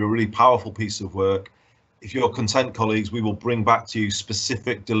shaping up to be a really powerful piece of work. If you're content, colleagues, we will bring back to you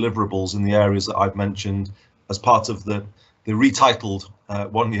specific deliverables in the areas that I've mentioned as part of the retitled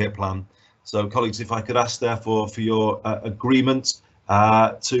one-year plan. So, colleagues, if I could ask, therefore, for your agreement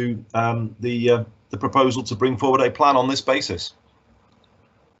to the proposal to bring forward a plan on this basis.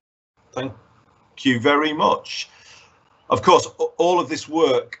 Thank you very much. Of course, all of this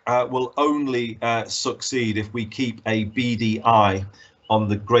work will only succeed if we keep a beady eye on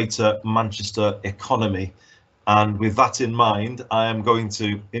the Greater Manchester economy. And with that in mind, I am going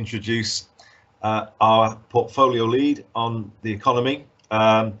to introduce our portfolio lead on the economy,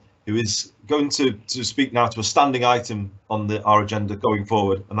 who is going to speak now to a standing item on our agenda going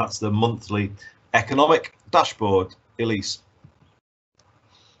forward, and that's the monthly economic dashboard. Elise.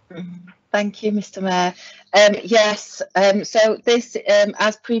 Thank you, Mr. Mayor. Yes, so this,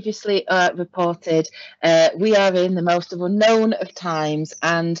 as previously reported, we are in the most unknown of times,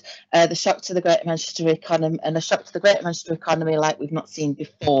 and the shock to the Greater Manchester economy, like we've not seen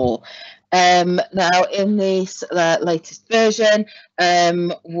before. Now, in this latest version,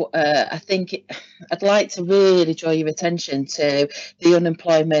 I think I'd like to really draw your attention to the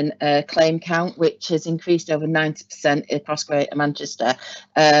unemployment claim count, which has increased over 90% across Greater Manchester.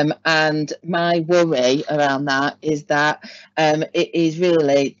 And my worry around that is that it is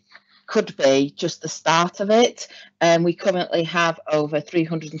really could be just the start of it. We currently have over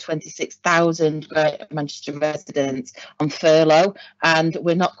 326,000 Greater Manchester residents on furlough, and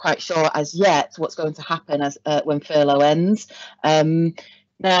we're not quite sure as yet what's going to happen as when furlough ends.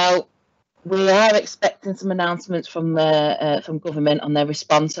 Now, we are expecting some announcements from government on their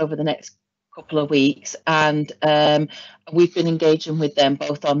response over the next couple of weeks, and we've been engaging with them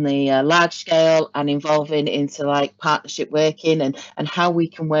both on the large scale and involving into like partnership working and how we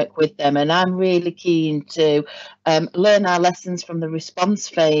can work with them. And I'm really keen to learn our lessons from the response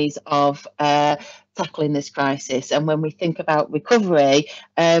phase of tackling this crisis. And when we think about recovery,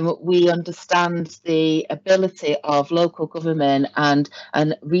 we understand the ability of local government and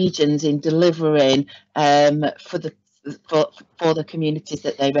regions in delivering for the communities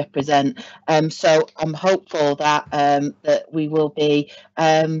that they represent. So I'm hopeful that that we will be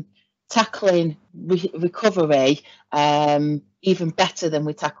tackling recovery even better than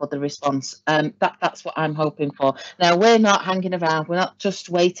we tackled the response. That's what I'm hoping for. Now, we're not hanging around. We're not just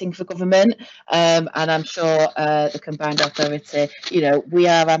waiting for government. And I'm sure the combined authority, you know, we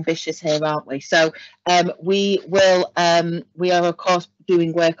are ambitious here, aren't we? So we are, of course,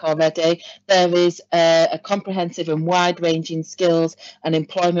 doing work already. There is a comprehensive and wide-ranging skills and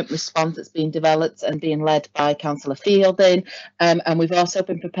employment response that's being developed and being led by Councillor Fielding. And we've also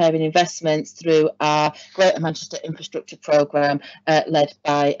been preparing investments through our Greater Manchester Infrastructure Programme led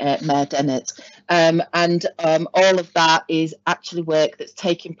by Mayor Dennett. And all of that is actually work that's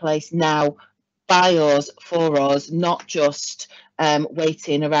taking place now by us, for us, not just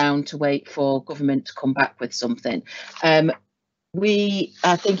waiting around to wait for government to come back with something.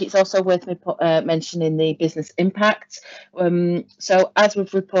 I think it's also worth me mentioning the business impact. So as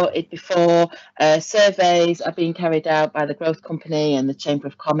we've reported before, surveys are being carried out by the Growth Company and the Chamber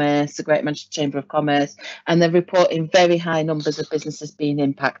of Commerce, the Greater Manchester Chamber of Commerce, and they're reporting very high numbers of businesses being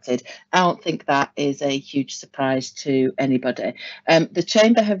impacted. I don't think that is a huge surprise to anybody. The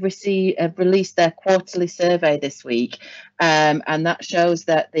Chamber have released their quarterly survey this week, and that shows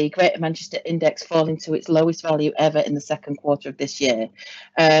that the Greater Manchester Index falling to its lowest value ever in the second quarter of this year.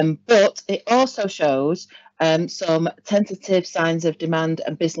 But it also shows some tentative signs of demand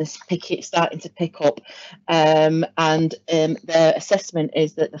and business starting to pick up. And their assessment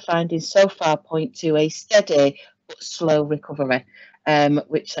is that the findings so far point to a steady but slow recovery.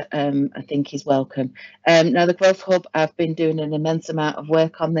 Which I think is welcome. Now, the Growth Hub have been doing an immense amount of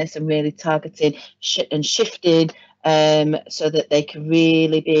work on this and really targeting and shifting so that they can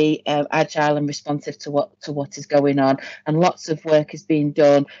really be agile and responsive to what is going on. And lots of work is being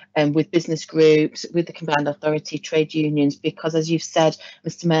done with business groups, with the combined authority, trade unions, because, as you've said,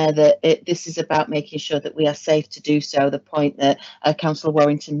 Mr. Mayor, that this is about making sure that we are safe to do so. The point that Councillor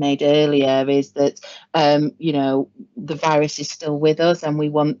Warrington made earlier is that you know, the virus is still with us, and we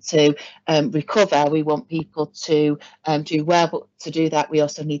want to recover. We want people to do well, but to do that, we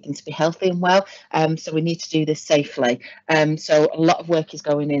also need them to be healthy and well. So we need to do this safely. So a lot of work is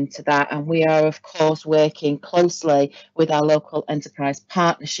going into that, and we are, of course, working closely with our local enterprise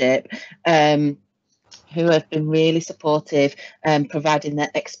partnership, who have been really supportive, providing their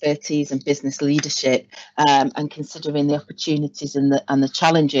expertise and business leadership, and considering the opportunities and the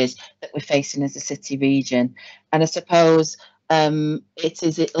challenges that we're facing as a city region. And I suppose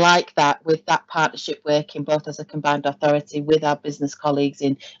it like that, with that partnership working both as a combined authority with our business colleagues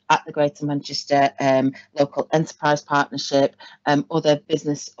at the Greater Manchester Local Enterprise Partnership, other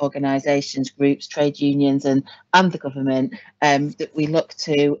business organisations, groups, trade unions and the government, that we look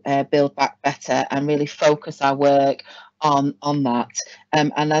to build back better and really focus our work on that.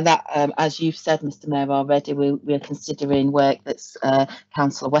 And that, as you've said, Mr. Mayor, already, we're considering work that's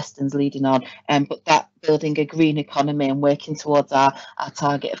Councillor Weston's leading on, but that building a green economy and working towards our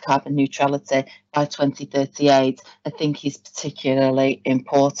target of carbon neutrality by 2038, I think is particularly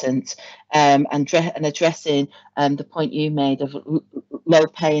important, and addressing the point you made of low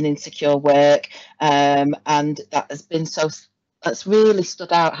pay and insecure work, and that has been that's really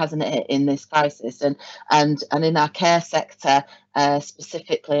stood out, hasn't it, in this crisis, and in our care sector,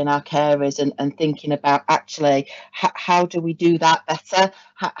 specifically in our carers, and thinking about actually how do we do that better?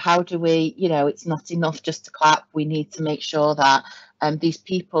 How do we, you know, it's not enough just to clap. We need to make sure that these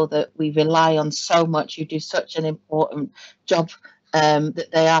people that we rely on so much, who do such an important job, that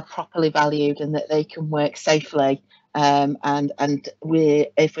they are properly valued and that they can work safely. And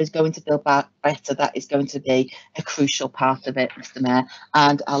if we're going to build back better, that is going to be a crucial part of it, Mr. Mayor.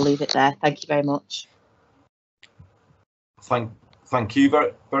 And I'll leave it there. Thank you very much. Thank you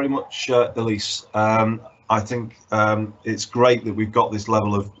very much, Elise. I think it's great that we've got this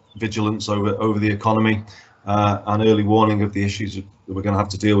level of vigilance over the economy, and early warning of the issues that we're going to have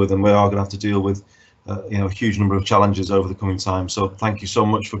to deal with, and we are going to have to deal with you know, a huge number of challenges over the coming time. So thank you so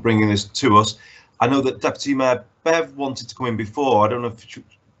much for bringing this to us. I know that Deputy Mayor Bev wanted to come in before. I don't know if she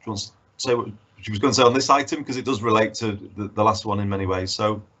wants to say what she was going to say on this item, because it does relate to the last one in many ways.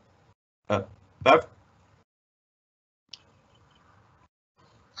 So, Bev?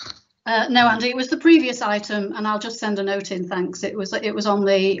 No, Andy, it was the previous item, and I'll just send a note in, thanks. It was on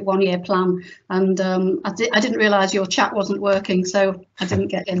the one-year plan, and I didn't realise your chat wasn't working, so I didn't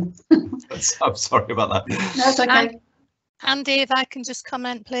get in. I'm sorry about that. That's okay. Andy, if I can just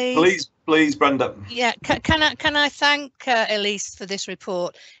comment, please. Please, Brenda. Yeah, can I thank Elise for this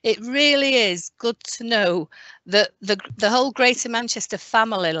report? It really is good to know that the whole Greater Manchester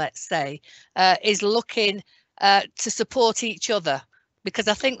family, let's say, is looking to support each other, because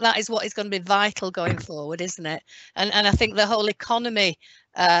I think that is what is going to be vital going forward, isn't it? And I think the whole economy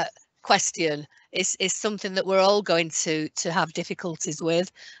question is something that we're all going to have difficulties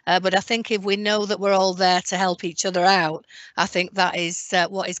with. But I think if we know that we're all there to help each other out, I think that is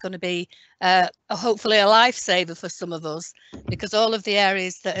what is going to be hopefully a lifesaver for some of us, because all of the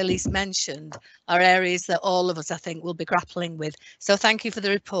areas that Elise mentioned are areas that all of us, I think, will be grappling with. So thank you for the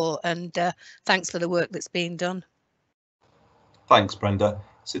report, and thanks for the work that's being done. Thanks, Brenda.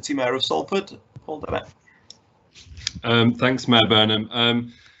 City Mayor of Salford, Paul Dennett. Thanks, Mayor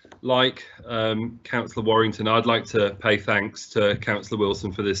Burnham. Like Councillor Warrington, I'd like to pay thanks to Councillor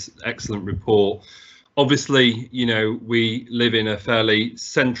Wilson for this excellent report. Obviously, you know, we live in a fairly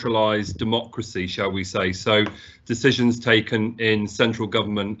centralised democracy, shall we say, so decisions taken in central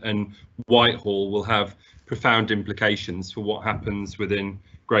government and Whitehall will have profound implications for what happens within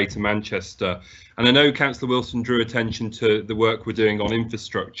Greater Manchester. And I know Councillor Wilson drew attention to the work we're doing on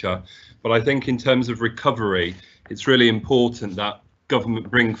infrastructure, but I think in terms of recovery, it's really important that government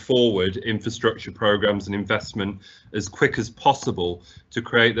bring forward infrastructure programmes and investment as quick as possible to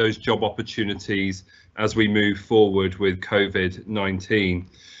create those job opportunities as we move forward with COVID-19.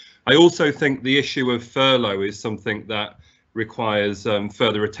 I also think the issue of furlough is something that requires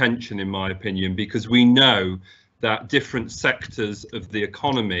further attention, in my opinion, because we know that different sectors of the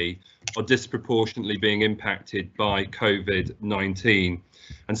economy are disproportionately being impacted by COVID-19.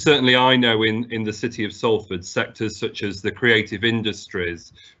 And certainly I know in the city of Salford, sectors such as the creative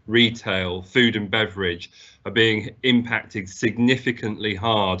industries, retail, food and beverage are being impacted significantly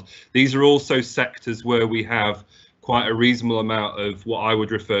hard. These are also sectors where we have quite a reasonable amount of what I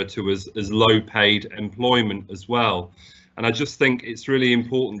would refer to as low paid employment as well. And I just think it's really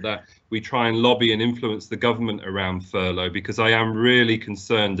important that we try and lobby and influence the government around furlough, because I am really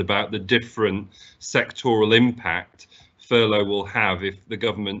concerned about the different sectoral impact furlough will have if the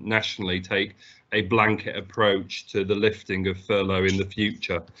government nationally take a blanket approach to the lifting of furlough in the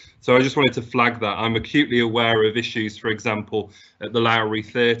future. So I just wanted to flag that. I'm acutely aware of issues, for example, at the Lowry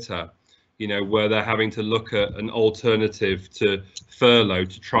Theatre, you know, where they're having to look at an alternative to furlough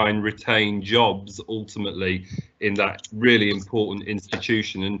to try and retain jobs ultimately in that really important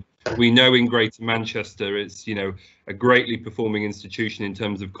institution. And we know in Greater Manchester it's, you know, a greatly performing institution in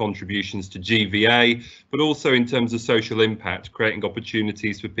terms of contributions to GVA, but also in terms of social impact, creating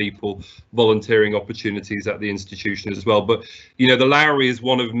opportunities for people, volunteering opportunities at the institution as well. But, you know, the Lowry is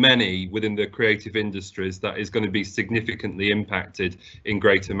one of many within the creative industries that is going to be significantly impacted in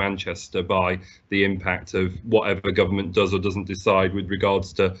Greater Manchester by the impact of whatever government does or doesn't decide with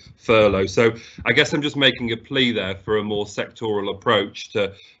regards to furlough. So I guess I'm just making a plea there for a more sectoral approach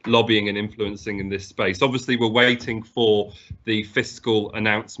to lobbying and influencing in this space. Obviously, we're waiting for the fiscal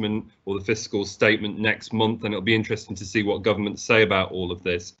announcement or the fiscal statement next month, and it'll be interesting to see what governments say about all of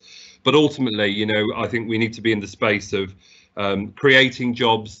this. But ultimately, you know, I think we need to be in the space of creating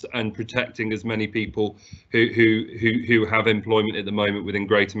jobs and protecting as many people who have employment at the moment within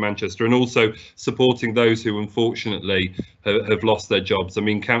Greater Manchester, and also supporting those who unfortunately have lost their jobs. I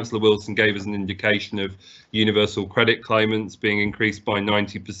mean, Councillor Wilson gave us an indication of universal credit claimants being increased by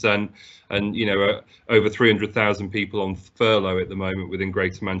 90%, and, you know, over 300,000 people on furlough at the moment within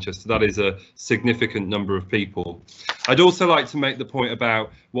Greater Manchester. That is a significant number of people. I'd also like to make the point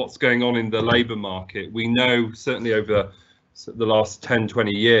about what's going on in the labour market. We know certainly over the last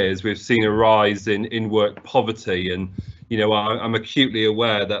 10-20 years we've seen a rise in work poverty, and, you know, I'm acutely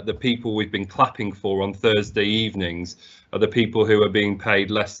aware that the people we've been clapping for on Thursday evenings are the people who are being paid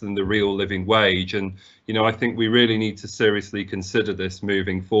less than the real living wage. And, you know, I think we really need to seriously consider this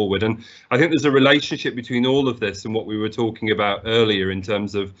moving forward. And I think there's a relationship between all of this and what we were talking about earlier in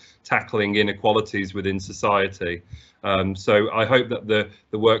terms of tackling inequalities within society. So I hope that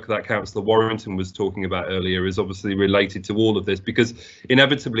the work that Councillor Warrington was talking about earlier is obviously related to all of this, because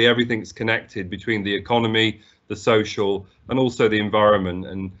inevitably everything's connected between the economy, the social, and also the environment.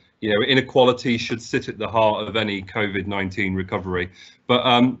 And, you know, inequality should sit at the heart of any COVID-19 recovery. But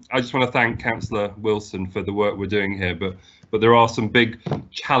I just want to thank Councillor Wilson for the work we're doing here. But there are some big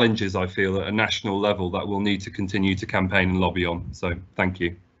challenges, I feel, at a national level that we'll need to continue to campaign and lobby on. So thank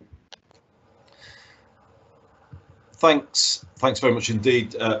you. Thanks very much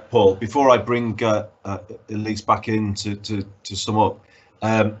indeed, Paul. Before I bring Elise back in to sum up,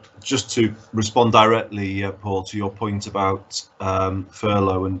 just to respond directly, Paul, to your point about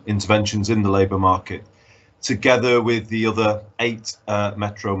furlough and interventions in the labour market, together with the other 8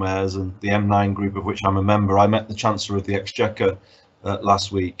 Metro mayors and the M9 group, of which I'm a member, I met the Chancellor of the Exchequer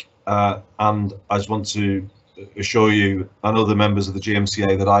last week, and I just want to assure you and other members of the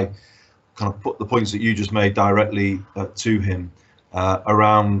GMCA that I kind of put the points that you just made directly to him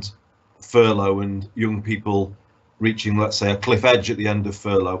around furlough and young people reaching, let's say, a cliff edge at the end of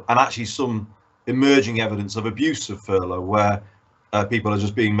furlough, and actually some emerging evidence of abuse of furlough, where people are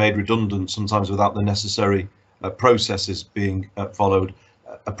just being made redundant, sometimes without the necessary processes being followed.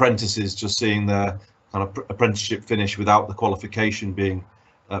 Apprentices just seeing their kind of apprenticeship finish without the qualification being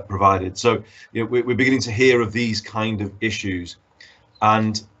provided. So we're beginning to hear of these kind of issues,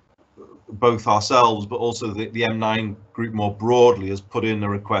 and both ourselves but also the M9 group more broadly has put in a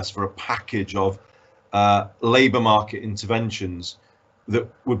request for a package of labour market interventions that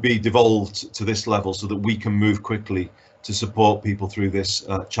would be devolved to this level so that we can move quickly to support people through this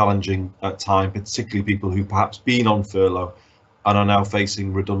challenging time, particularly people who perhaps been on furlough and are now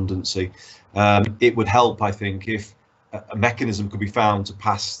facing redundancy. It would help, I think, if a mechanism could be found to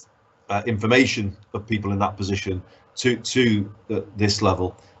pass information of people in that position to this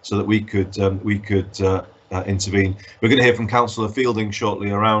level, so that we could intervene. We're going to hear from Councillor Fielding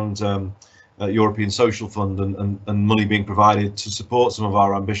shortly around European Social Fund and money being provided to support some of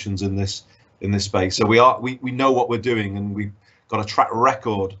our ambitions in this space. So we know what we're doing, and we've got a track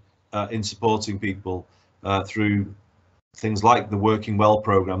record in supporting people through things like the Working Well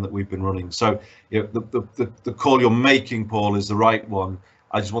programme that we've been running. So the call you're making, Paul, is the right one.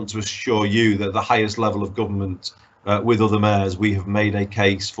 I just want to assure you that the highest level of government, with other mayors, we have made a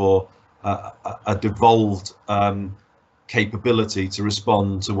case for a devolved capability to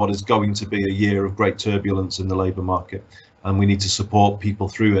respond to what is going to be a year of great turbulence in the labour market, and we need to support people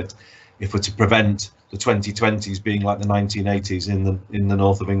through it if we're to prevent the 2020s being like the 1980s in the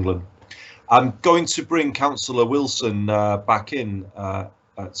north of England. I'm going to bring Councillor Wilson back in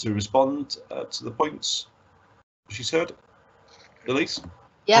to respond to the points she's heard. Elise?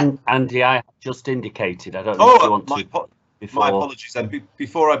 Yeah. Andy, I just indicated. I don't know if you want to. My apologies. Then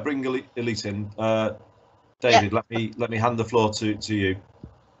before I bring Elise in, David, let me hand the floor to you.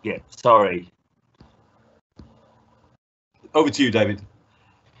 Yeah. Sorry. Over to you, David.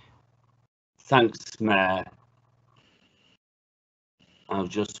 Thanks, Mayor. I'll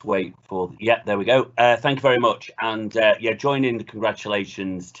just wait for. Yeah, there we go. Thank you very much. And yeah, join in the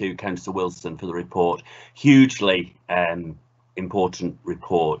congratulations to Councillor Wilson for the report. Hugely important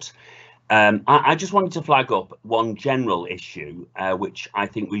report. I just wanted to flag up one general issue, which I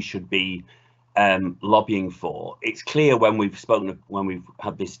think we should be lobbying for. It's clear when we've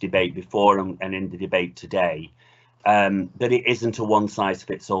had this debate before and in the debate today, that it isn't a one size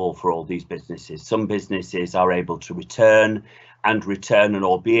fits all for all these businesses. Some businesses are able to return, and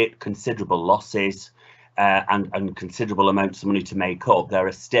albeit considerable losses and considerable amounts of money to make up, there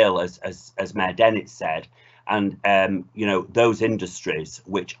are still, as Mayor Dennett said, and you know, those industries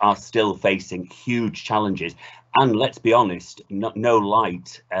which are still facing huge challenges, and let's be honest, no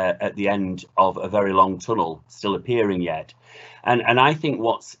light at the end of a very long tunnel still appearing yet. And I think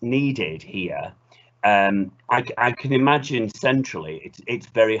what's needed here, I can imagine centrally it's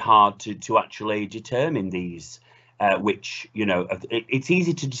very hard to actually determine these, which, you know, it's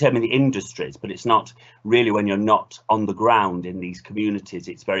easy to determine the industries, but it's not really when you're not on the ground in these communities.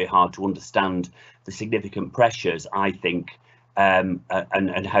 It's very hard to understand the significant pressures, I think, and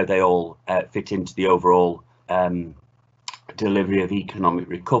how they all fit into the overall delivery of economic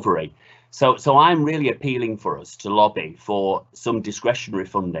recovery. So I'm really appealing for us to lobby for some discretionary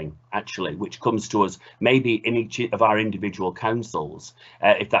funding, actually, which comes to us maybe in each of our individual councils.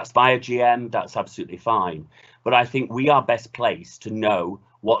 If that's via GM, that's absolutely fine. But I think we are best placed to know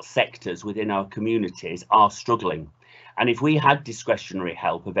what sectors within our communities are struggling. And if we had discretionary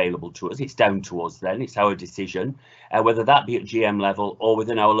help available to us, it's down to us then, it's our decision, whether that be at GM level or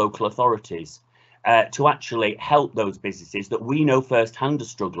within our local authorities. To actually help those businesses that we know firsthand are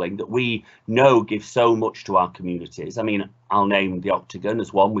struggling, that we know give so much to our communities. I mean, I'll name the Octagon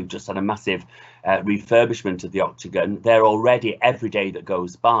as one. We've just had a massive refurbishment of the Octagon. They're already, every day that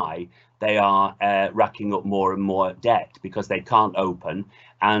goes by, they are racking up more and more debt because they can't open.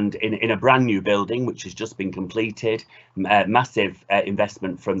 And in a brand new building, which has just been completed, massive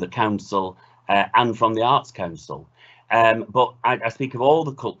investment from the council and from the Arts Council. But I speak of all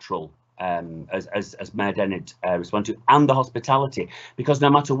the cultural, as Mayor Dennett responded to, and the hospitality, because no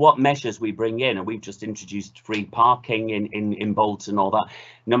matter what measures we bring in, and we've just introduced free parking in Bolton, all that,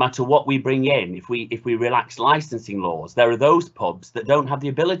 no matter what we bring in, if we relax licensing laws, there are those pubs that don't have the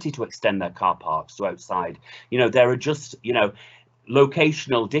ability to extend their car parks to outside. You know, there are just, you know,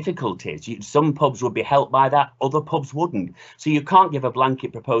 locational difficulties. Some pubs would be helped by that, other pubs wouldn't. So you can't give a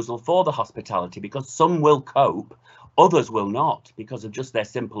blanket proposal for the hospitality because some will cope, Others will not, because of just their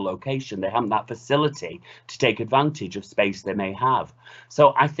simple location. They haven't that facility to take advantage of space they may have.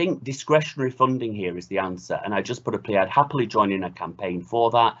 So I think discretionary funding here is the answer. And I just put a plea, I'd happily join in a campaign for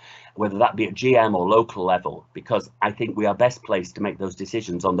that, whether that be at GM or local level, because I think we are best placed to make those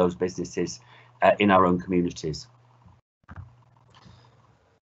decisions on those businesses in our own communities.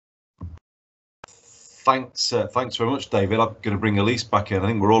 Thanks very much, David. I'm going to bring Elise back in. I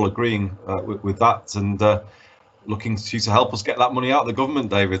think we're all agreeing with that, and looking to you to help us get that money out of the government,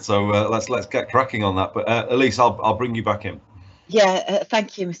 David. So let's get cracking on that. But Elise, I'll bring you back in. Yeah,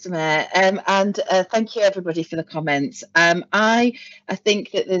 thank you, Mr. Mayor, and thank you everybody for the comments. I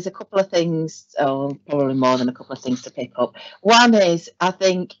think that there's a couple of things, or probably more than a couple of things to pick up. One is, I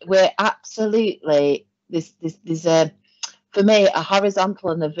think we're absolutely there's a, for me, a horizontal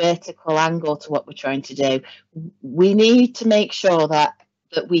and a vertical angle to what we're trying to do. We need to make sure that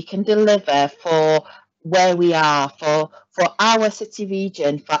we can deliver for where we are, for our city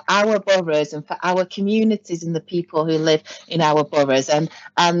region, for our boroughs, and for our communities and the people who live in our boroughs. And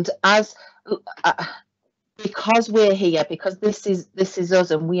as because we're here, because this is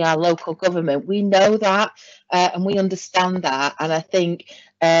us and we are local government, we know that and we understand that. And I think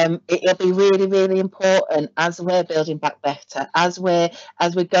it'll be really, really important as we're building back better, as we're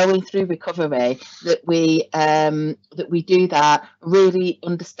going through recovery, that we do that, really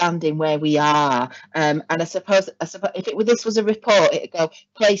understanding where we are. And I suppose if this was a report, it'd go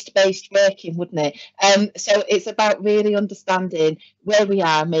place-based working, wouldn't it? So it's about really understanding where we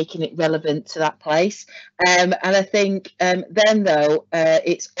are, making it relevant to that place. And I think then though,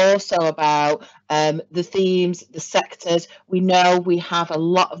 it's also about the themes, the sectors. We know we have a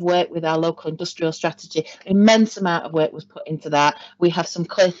lot of work with our local industrial strategy. Immense amount of work was put into that. We have some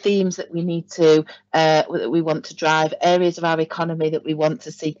clear themes that we need to that we want to drive, areas of our economy that we want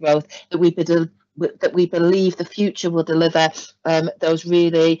to see growth, that we believe the future will deliver those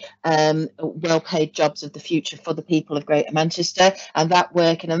really well-paid jobs of the future for the people of Greater Manchester, and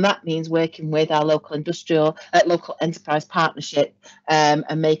that means working with our local local enterprise partnership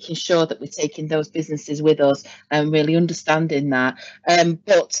and making sure that we're taking those businesses with us and really understanding that.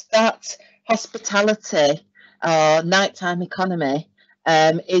 But that hospitality or nighttime economy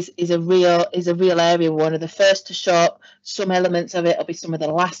is a real area. We're one of the first to shut. Some elements of it will be some of the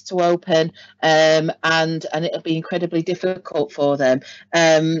last to open, and it'll be incredibly difficult for them.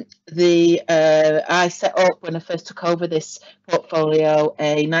 I set up, when I first took over this portfolio,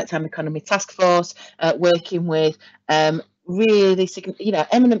 a nighttime economy task force, working with really,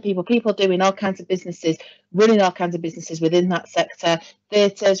 eminent people doing all kinds of businesses, running all kinds of businesses within that sector: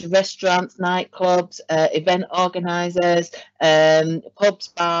 theatres, restaurants, nightclubs, event organisers, pubs,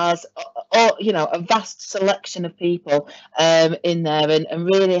 bars, or a vast selection of people in there, and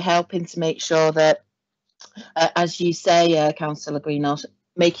really helping to make sure that, as you say, Councillor Greenhalgh,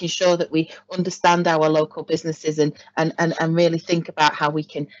 making sure that we understand our local businesses and really think about how we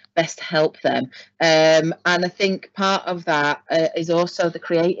can best help them. And I think part of that is also the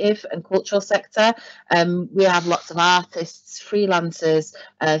creative and cultural sector. We have lots of artists, freelancers,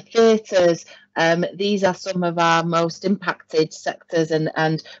 theatres. These are some of our most impacted sectors,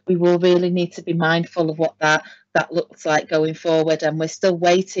 and we will really need to be mindful of what that looks like going forward. And we're still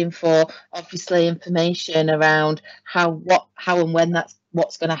waiting for, obviously, information around how and when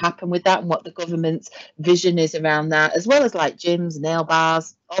what's going to happen with that, and what the government's vision is around that, as well as like gyms, nail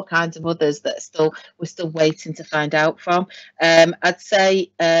bars, all kinds of others that we're still waiting to find out from. I'd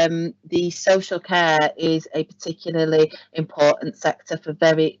say the social care is a particularly important sector for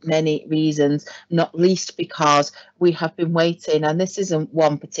very many reasons, not least because we have been waiting, and this isn't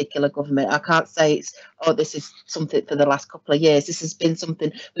one particular government. I can't say this is something for the last couple of years. This has been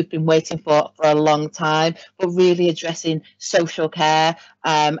something we've been waiting for a long time, but really addressing social care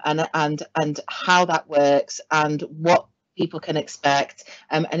and how that works and what people can expect,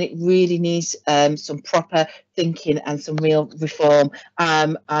 and it really needs some proper thinking and some real reform,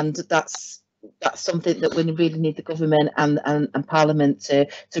 and that's something that we really need the government and Parliament to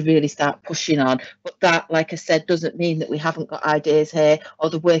really start pushing on. But that, like I said, doesn't mean that we haven't got ideas here,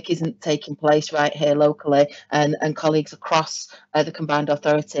 or the work isn't taking place right here locally, and colleagues across the combined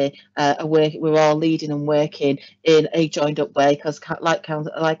authority we're all leading and working in a joined up way, because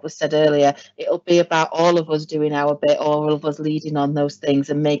like was said earlier, it'll be about all of us doing our bit, all of us leading on those things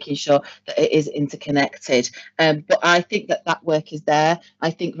and making sure that it is interconnected. But I think that work is there.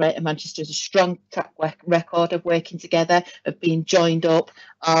 I think Greater Manchester is a strong strong track record of working together, of being joined up,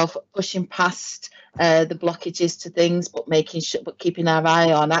 of pushing past the blockages to things, but keeping our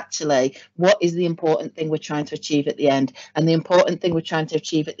eye on actually what is the important thing we're trying to achieve at the end. And the important thing we're trying to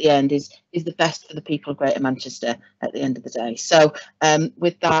achieve at the end is the best for the people of Greater Manchester at the end of the day. So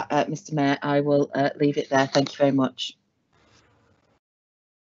with that, Mr. Mayor, I will leave it there. Thank you very much.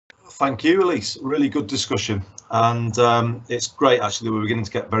 Thank you, Elise. Really good discussion, and it's great actually. We're beginning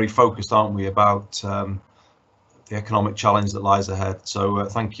to get very focused, aren't we, about the economic challenge that lies ahead. So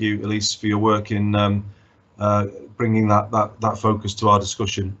thank you, Elise, for your work in bringing that focus to our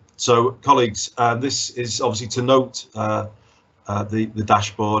discussion. So, colleagues, this is obviously to note the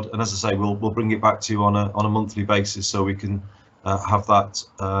dashboard, and as I say, we'll bring it back to you on a monthly basis, so we can have that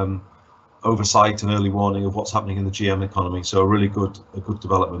oversight and early warning of what's happening in the GM economy. So a really good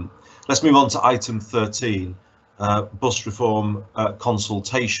development. Let's move on to item 13, bus reform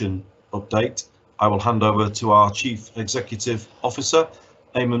consultation update. I will hand over to our Chief Executive Officer,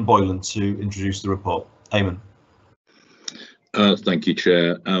 Eamon Boylan, to introduce the report. Eamon. Thank you,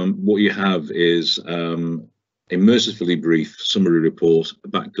 Chair. What you have is a mercifully brief summary report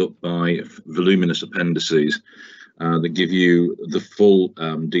backed up by voluminous appendices that give you the full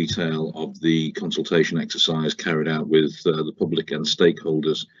detail of the consultation exercise carried out with the public and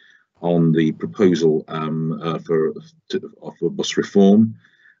stakeholders on the proposal for bus reform.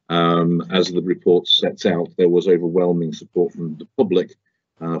 As the report sets out, there was overwhelming support from the public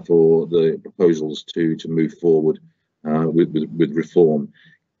for the proposals to move forward with reform.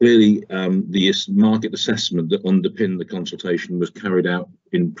 Clearly, the market assessment that underpinned the consultation was carried out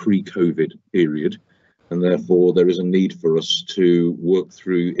in pre-COVID period, and therefore there is a need for us to work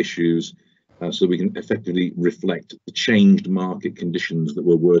through issues so we can effectively reflect the changed market conditions that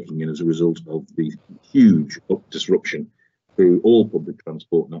we're working in as a result of the huge disruption through all public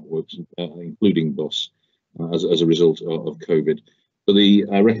transport networks, including bus, as a result of COVID. So the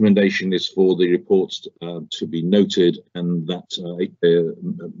recommendation is for the reports to be noted, and that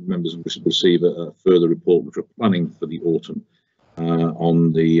members will receive a further report, which we're planning for the autumn,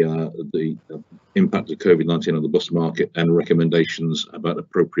 on the impact of COVID-19 on the bus market and recommendations about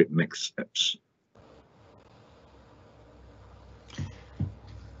appropriate next steps.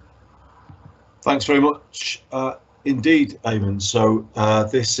 Thanks very much indeed, Eamon. So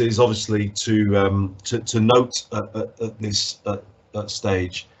this is obviously to note at this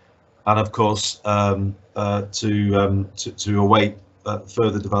stage, and of course to await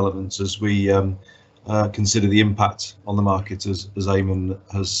further developments as we consider the impact on the market, as Eamon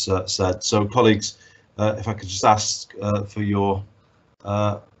has said. So, colleagues, if I could just ask for your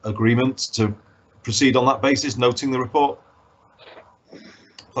agreement to proceed on that basis, noting the report.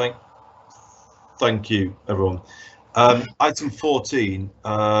 Thank you, everyone. Item 14,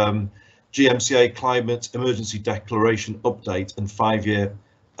 GMCA Climate Emergency Declaration Update and 5-year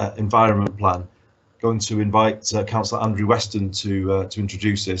Environment Plan. Going to invite Councillor Andrew Weston to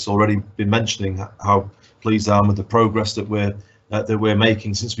introduce this. Already been mentioning how pleased I am with the progress that we're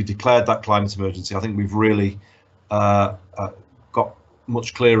making since we declared that climate emergency. I think we've really got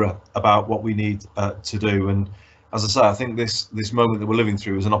much clearer about what we need to do. And as I say, I think this moment that we're living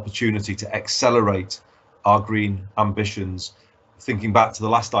through is an opportunity to accelerate our green ambitions. Thinking back to the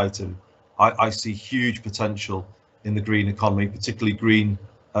last item, I see huge potential in the green economy, particularly green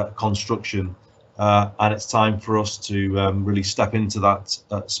construction. And it's time for us to really step into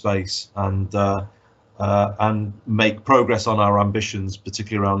that space and make progress on our ambitions,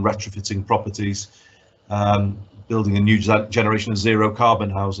 particularly around retrofitting properties, building a new generation of zero carbon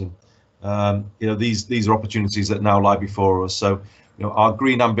housing. These are opportunities that now lie before us. So, our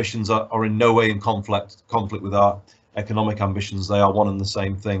green ambitions are in no way in conflict with our economic ambitions. They are one and the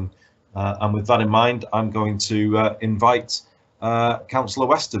same thing. And with that in mind, I'm going to invite Councillor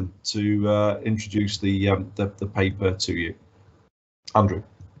Weston to introduce the paper to you. Andrew.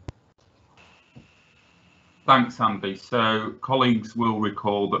 Thanks, Andy. So colleagues will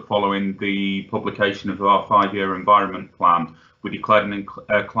recall that following the publication of our 5-year environment plan, we declared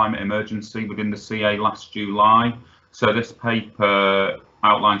a climate emergency within the CA last July. So this paper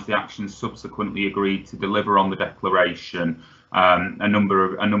outlines the actions subsequently agreed to deliver on the declaration, a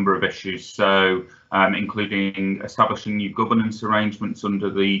number of issues. So including establishing new governance arrangements under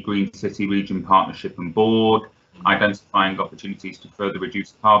the Green City Region Partnership and Board, identifying opportunities to further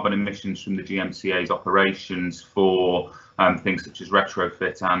reduce carbon emissions from the GMCA's operations for things such as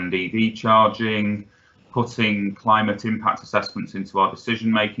retrofit and EV charging, putting climate impact assessments into our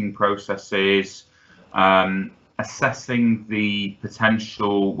decision-making processes, assessing the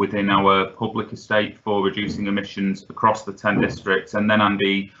potential within our public estate for reducing emissions across the 10 districts, and then,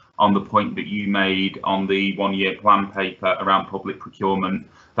 Andy, on the point that you made on the one-year plan paper around public procurement.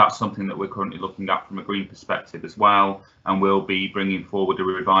 That's something that we're currently looking at from a green perspective as well, and we'll be bringing forward a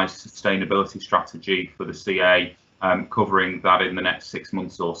revised sustainability strategy for the CA, covering that in the next 6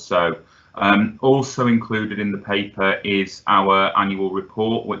 months or so. Also included in the paper is our annual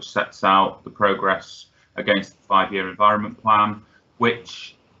report, which sets out the progress against the 5-year environment plan,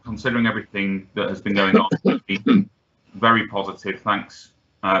 which, considering everything that has been going on, has been very positive, thanks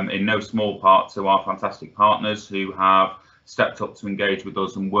in no small part to our fantastic partners who have stepped up to engage with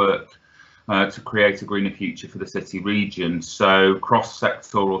us and work to create a greener future for the city region. So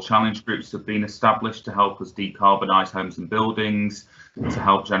cross-sectoral challenge groups have been established to help us decarbonise homes and buildings, to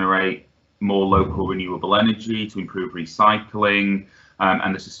help generate more local renewable energy, to improve recycling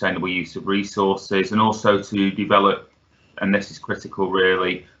and the sustainable use of resources, and also to develop, and this is critical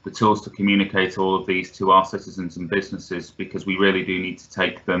really, the tools to communicate all of these to our citizens and businesses, because we really do need to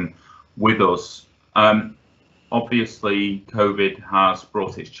take them with us. Obviously, COVID has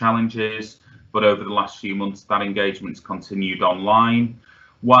brought its challenges, but over the last few months that engagement's continued online.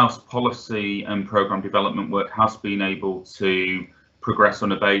 Whilst policy and programme development work has been able to progress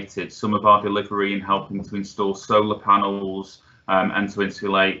unabated, some of our delivery in helping to install solar panels and to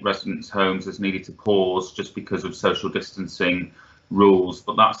insulate residents' homes has needed to pause just because of social distancing rules.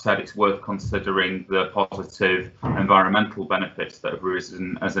 But that said, it's worth considering the positive environmental benefits that have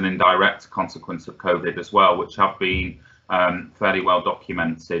arisen as an indirect consequence of COVID as well, which have been fairly well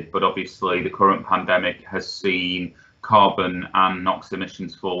documented. But obviously the current pandemic has seen carbon and NOx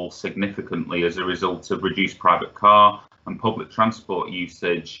emissions fall significantly as a result of reduced private car and public transport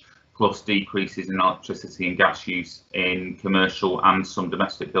usage, plus decreases in electricity and gas use in commercial and some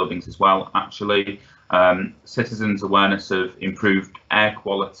domestic buildings as well, actually. Citizens' awareness of improved air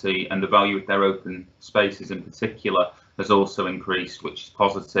quality and the value of their open spaces in particular has also increased, which is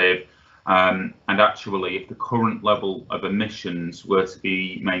positive. And actually, if the current level of emissions were to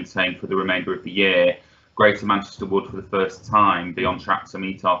be maintained for the remainder of the year, Greater Manchester would for the first time be on track to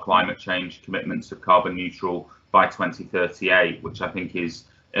meet our climate change commitments of carbon neutral by 2038, which I think is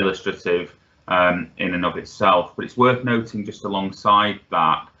illustrative in and of itself. But it's worth noting just alongside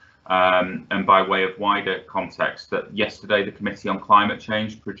that, and by way of wider context, that yesterday the Committee on Climate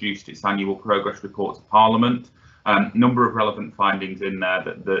Change produced its annual progress report to Parliament. Number of relevant findings in there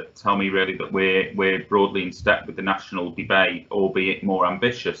that tell me really that we're broadly in step with the national debate, albeit more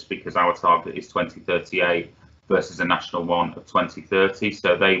ambitious, because our target is 2038 versus a national one of 2030.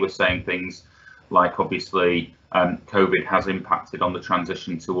 So they were saying things like, obviously, COVID has impacted on the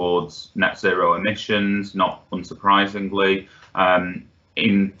transition towards net zero emissions, not unsurprisingly.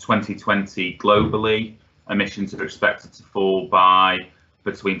 In 2020 globally, emissions are expected to fall by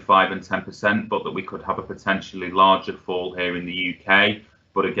between 5 and 10%, but that we could have a potentially larger fall here in the UK.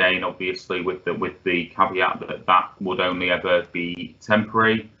 But again, obviously, with the caveat that that would only ever be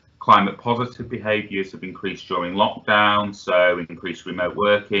temporary. Climate positive behaviours have increased during lockdown, so increased remote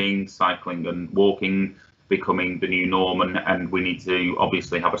working, cycling and walking becoming the new norm, and we need to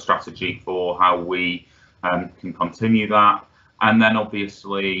obviously have a strategy for how we can continue that. And then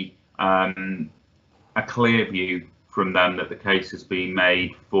obviously a clear view from them that the case has been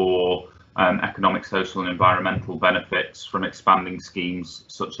made for economic, social and environmental benefits from expanding schemes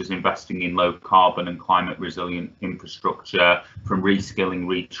such as investing in low carbon and climate resilient infrastructure, from reskilling,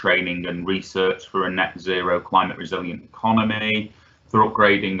 retraining and research for a net zero climate resilient economy, for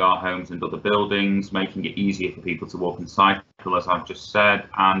upgrading our homes and other buildings, making it easier for people to walk and cycle, as I've just said,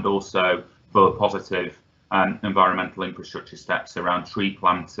 and also for positive environmental infrastructure steps around tree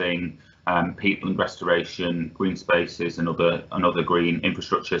planting, peatland restoration, green spaces and other green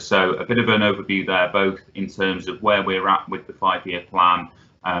infrastructure. So a bit of an overview there, both in terms of where we're at with the 5-year plan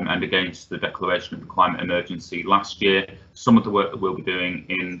and against the declaration of the climate emergency last year, some of the work that we'll be doing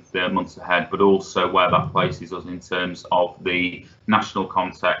in the months ahead, but also where that places us in terms of the national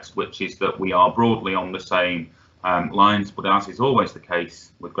context, which is that we are broadly on the same lines, but as is always the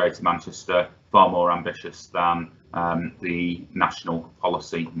case with Greater Manchester, far more ambitious than the national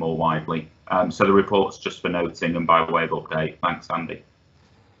policy more widely. So the report's just for noting and by way of update. Thanks, Andy.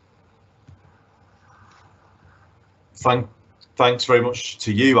 Thanks very much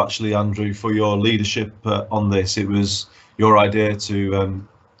to you, actually, Andrew, for your leadership on this. It was your idea to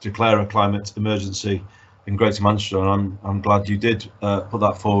declare a climate emergency in Greater Manchester, and I'm glad you did put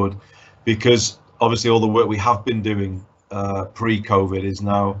that forward, because obviously all the work we have been doing pre-COVID is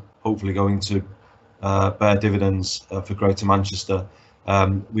now hopefully going to bear dividends for Greater Manchester.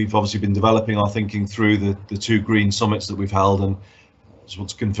 We've obviously been developing our thinking through the 2 green summits that we've held, and just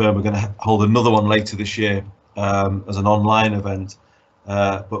want to confirm we're going to hold another one later this year as an online event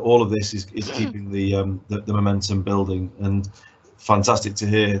but all of this is keeping the momentum building, and fantastic to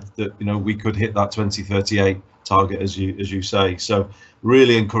hear that we could hit that 2038 target as you say. So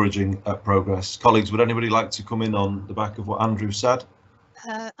really encouraging progress. Colleagues, would anybody like to come in on the back of what Andrew said?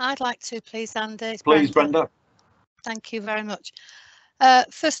 I'd like to, please, Andy. It's Please, Brenda. Thank you very much.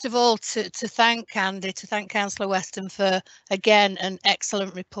 First of all, to thank Andy, to thank Councillor Weston for, again, an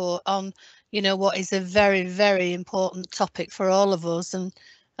excellent report on, what is a very, very important topic for all of us and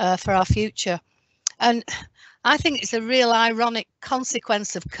for our future. And I think it's a real ironic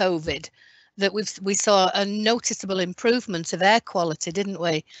consequence of COVID that we saw a noticeable improvement of air quality, didn't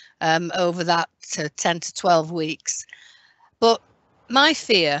we, over that 10 to 12 weeks. But my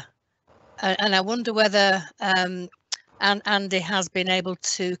fear, and I wonder whether Andy has been able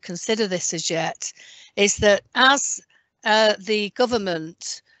to consider this as yet, is that as the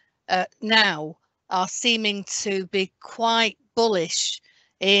government now are seeming to be quite bullish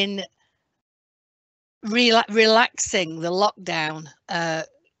in relaxing the lockdown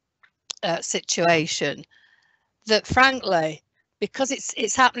situation, that frankly, because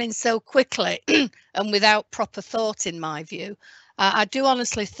it's happening so quickly and without proper thought, in my view, I do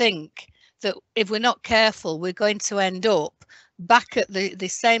honestly think that if we're not careful, we're going to end up back at the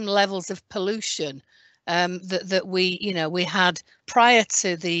same levels of pollution that we had prior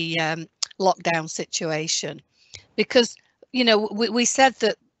to the lockdown situation. Because we said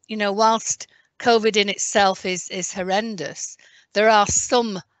that whilst COVID in itself is horrendous, there are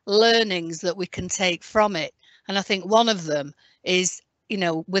some learnings that we can take from it, and I think one of them is,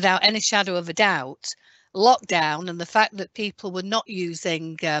 without any shadow of a doubt, lockdown and the fact that people were not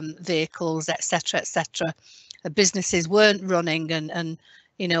using vehicles, etc., businesses weren't running, and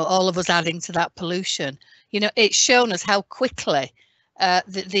all of us adding to that pollution. It's shown us how quickly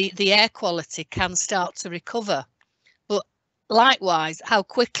the air quality can start to recover, but likewise how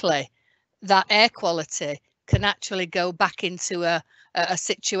quickly that air quality can actually go back into a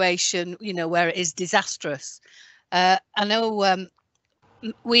situation where it is disastrous. I know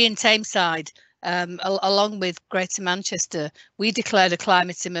we in Tameside, along with Greater Manchester, we declared a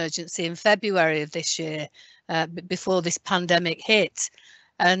climate emergency in February of this year, before this pandemic hit,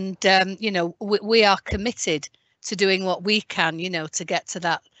 and we are committed to doing what we can to get to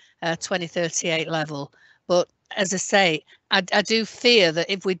that 2038 level. But as I say, I do fear that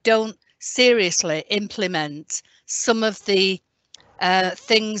if we don't seriously implement some of the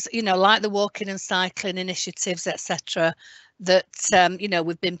things, like the walking and cycling initiatives, etc., that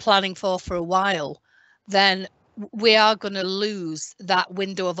we've been planning for a while, then we are going to lose that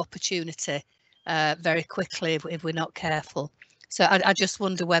window of opportunity very quickly if we're not careful. So I just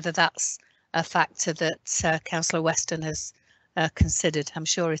wonder whether that's a factor that Councillor Weston has considered. I'm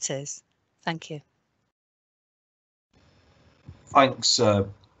sure it is. Thank you. Thanks,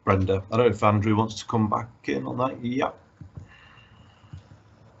 Brenda. I don't know if Andrew wants to come back in on that.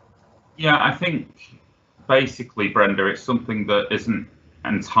 Yeah, I think basically, Brenda, it's something that isn't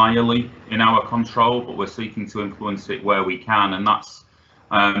entirely in our control, but we're seeking to influence it where we can, and that's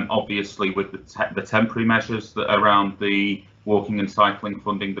obviously with the temporary measures that are around the walking and cycling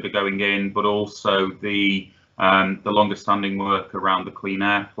funding that are going in, but also the longer standing work around the clean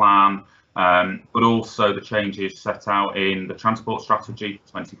air plan, but also the changes set out in the transport strategy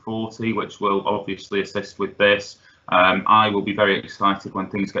for 2040, which will obviously assist with this. I will be very excited when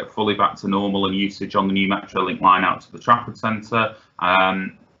things get fully back to normal and usage on the new Metrolink line out to the Trafford Centre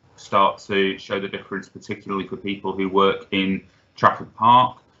start to show the difference, particularly for people who work in Trafford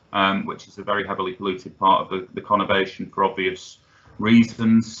Park, which is a very heavily polluted part of the conurbation for obvious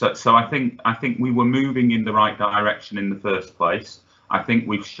reasons. So I think we were moving in the right direction in the first place. I think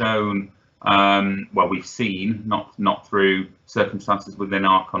we've shown, well, we've seen, not through circumstances within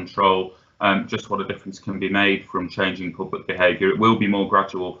our control, just what a difference can be made from changing public behaviour. It will be more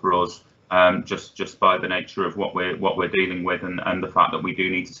gradual for us, just by the nature of what we're dealing with and the fact that we do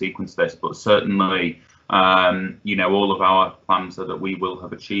need to sequence this. But certainly, all of our plans are that we will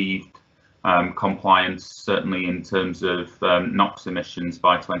have achieved compliance, certainly in terms of NOx emissions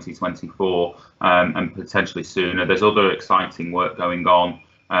by 2024, and potentially sooner. There's other exciting work going on,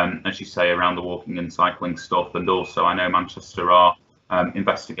 as you say, around the walking and cycling stuff, and also I know Manchester are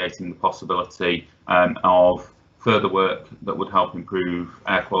investigating the possibility of further work that would help improve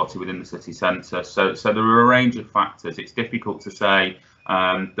air quality within the city centre. So there are a range of factors. It's difficult to say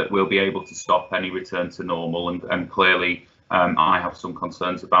that we'll be able to stop any return to normal, and clearly I have some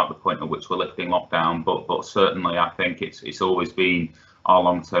concerns about the point at which we're lifting lockdown, but certainly I think it's always been our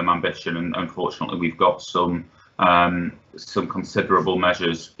long-term ambition, and unfortunately we've got some some considerable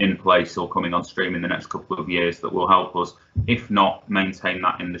measures in place or coming on stream in the next couple of years that will help us, if not maintain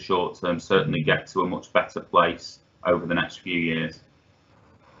that in the short term, certainly get to a much better place over the next few years.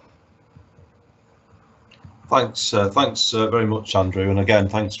 Thanks very much, Andrew, and again,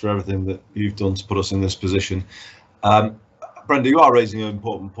 thanks for everything that you've done to put us in this position. Brenda, you are raising an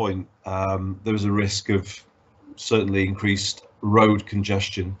important point. There is a risk of certainly increased road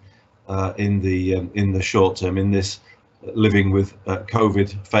congestion in the short term, in this living with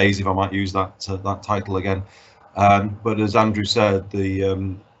COVID phase, if I might use that title again. But as Andrew said,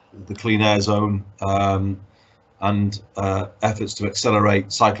 the clean air zone and efforts to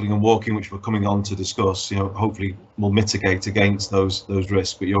accelerate cycling and walking, which we're coming on to discuss, hopefully will mitigate against those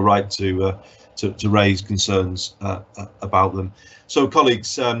risks. But you're right to raise concerns about them. So,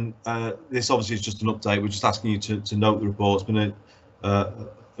 colleagues, this obviously is just an update. We're just asking you to note the report. It's been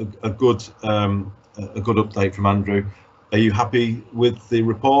a good update from Andrew. Are you happy with the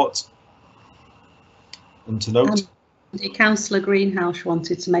report? And to note, Councillor Greenhouse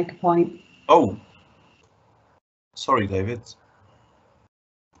wanted to make a point. Oh. Sorry, David.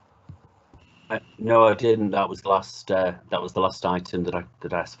 No, I didn't. That was the last. That was the last item that I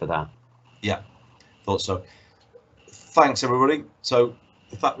asked for that. Yeah, thought so. Thanks, everybody. So,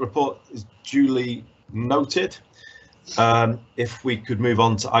 if that report is duly noted, if we could move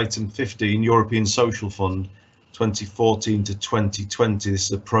on to item 15, European Social Fund, 2014 to 2020. This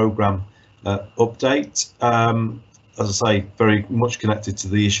is a programme update. As I say, very much connected to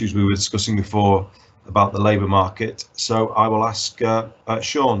the issues we were discussing before about the labour market. So I will ask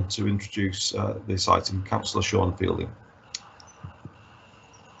Sean to introduce this item. Councillor Sean Fielding.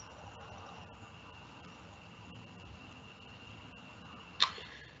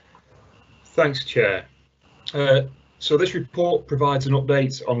 Thanks, Chair. So this report provides an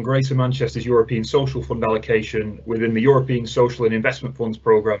update on Greater Manchester's European Social Fund allocation within the European Social and Investment Funds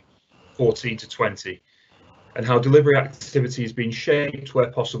programme 14 to 20, and how delivery activity is being shaped where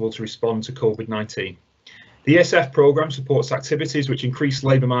possible to respond to COVID-19. The ESF programme supports activities which increase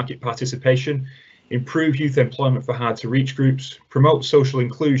labour market participation, improve youth employment for hard to reach groups, promote social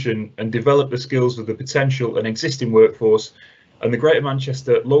inclusion and develop the skills of the potential and existing workforce. And the Greater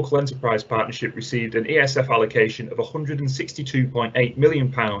Manchester Local Enterprise Partnership received an ESF allocation of £162.8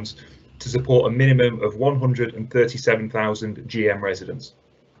 million to support a minimum of 137,000 GM residents.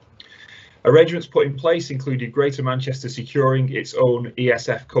 Arrangements put in place included Greater Manchester securing its own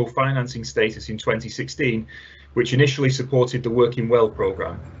ESF co-financing status in 2016, which initially supported the Working Well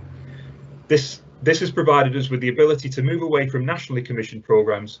programme. This has provided us with the ability to move away from nationally commissioned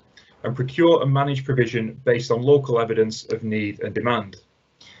programmes and procure and manage provision based on local evidence of need and demand.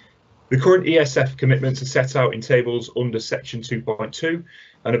 The current ESF commitments are set out in tables under section 2.2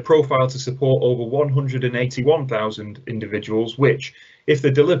 and a profile to support over 181,000 individuals, which, if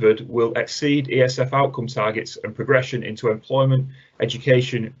they're delivered, will exceed ESF outcome targets and progression into employment,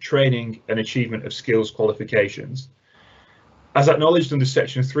 education, training and achievement of skills qualifications. As acknowledged under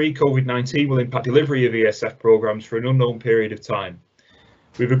section 3, COVID-19 will impact delivery of ESF programmes for an unknown period of time.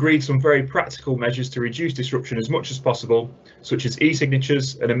 We've agreed some very practical measures to reduce disruption as much as possible, such as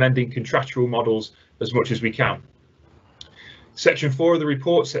e-signatures and amending contractual models as much as we can. Section 4 of the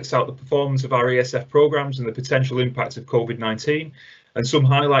report sets out the performance of our ESF programmes and the potential impact of COVID-19, and some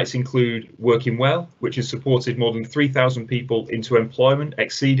highlights include Working Well, which has supported more than 3,000 people into employment,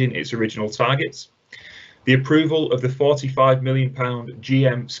 exceeding its original targets. The approval of the £45 million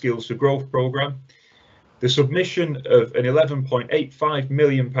GM Skills for Growth programme. The submission of an £11.85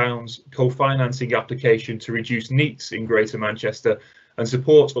 million co-financing application to reduce NEETs in Greater Manchester and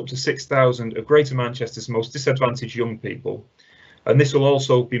support up to 6,000 of Greater Manchester's most disadvantaged young people. And this will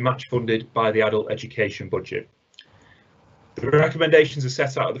also be match funded by the adult education budget. The recommendations are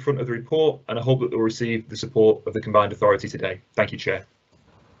set out at the front of the report, and I hope that they'll receive the support of the combined authority today. Thank you, Chair.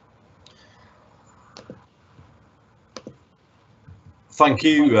 Thank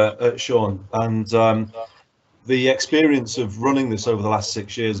you, Sean. And the experience of running this over the last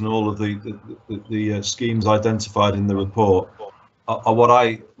 6 years and all of the schemes identified in the report are what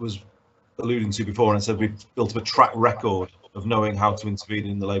I was alluding to before, and I said we've built up a track record of knowing how to intervene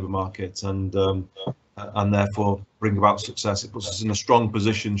in the labour market and therefore bring about success. It puts us in a strong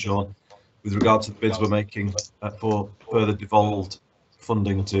position, Sean, with regard to the bids we're making for further devolved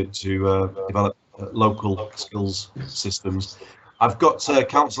funding to develop local skills systems. I've got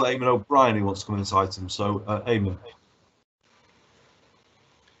Councillor Eamon O'Brien who wants to come in this item. So, Eamon.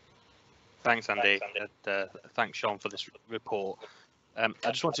 Thanks, Andy. Thanks, Sean, for this report.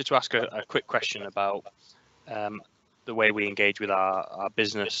 I just wanted to ask a quick question about the way we engage with our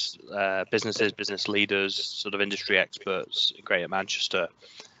businesses, business leaders, sort of industry experts in Greater Manchester,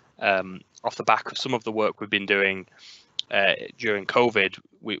 off the back of some of the work we've been doing during COVID,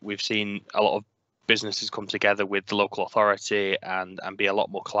 we've seen a lot of businesses come together with the local authority and be a lot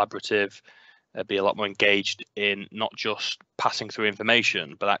more collaborative, be a lot more engaged in not just passing through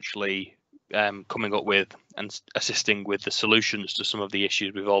information, but actually coming up with and assisting with the solutions to some of the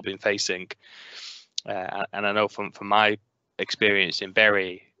issues we've all been facing. And I know from my experience in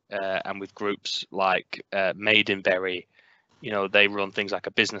Bury and with groups like Made in Bury, you know, they run things like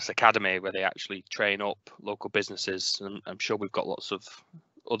a business academy where they actually train up local businesses, and I'm sure we've got lots of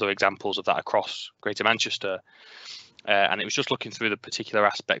other examples of that across Greater Manchester. And it was just looking through the particular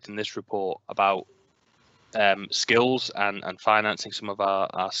aspect in this report about skills and financing some of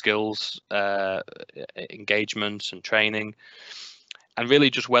our skills engagement and training, and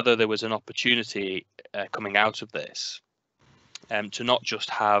really just whether there was an opportunity coming out of this to not just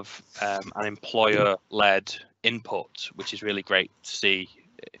have an employer-led input, which is really great to see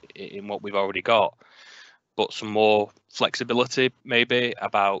in what we've already got, but some more flexibility maybe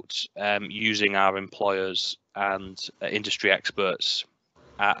about using our employers and industry experts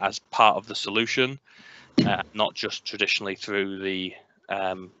as part of the solution, not just traditionally through the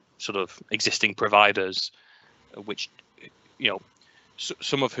sort of existing providers, which, you know,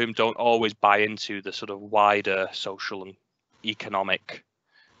 some of whom don't always buy into the sort of wider social and economic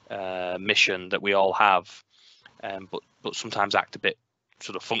mission that we all have, but sometimes act a bit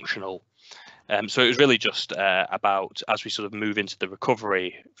sort of functional. So it was really just about, as we sort of move into the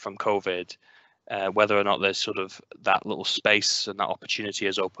recovery from COVID, whether or not there's sort of that little space and that opportunity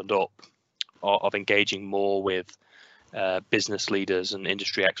has opened up of engaging more with business leaders and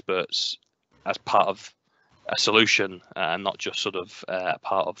industry experts as part of a solution, and not just sort of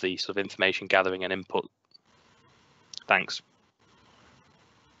part of the sort of information gathering and input. Thanks.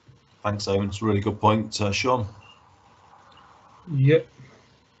 Thanks, Eamon. It's a really good point. Sean? Yep.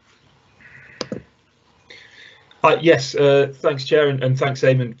 Yes, thanks, Chair, and thanks,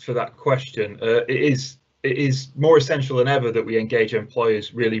 Eamon, for that question. It is more essential than ever that we engage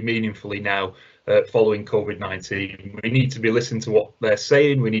employers really meaningfully now, following COVID-19. We need to be listening to what they're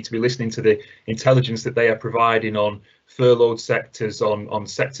saying. We need to be listening to the intelligence that they are providing on furloughed sectors, on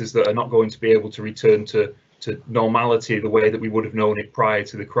sectors that are not going to be able to return to normality the way that we would have known it prior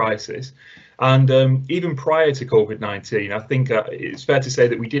to the crisis. And even prior to COVID-19, I think it's fair to say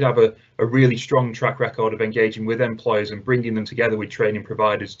that we did have a really strong track record of engaging with employers and bringing them together with training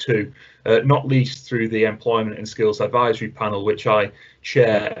providers too, not least through the Employment and Skills Advisory Panel, which I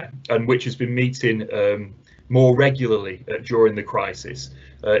chair, and which has been meeting more regularly during the crisis.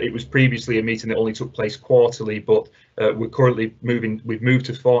 It was previously a meeting that only took place quarterly, but we're currently we've moved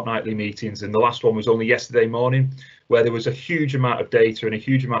to fortnightly meetings, and the last one was only yesterday morning, where there was a huge amount of data and a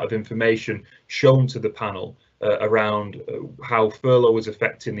huge amount of information shown to the panel around how furlough was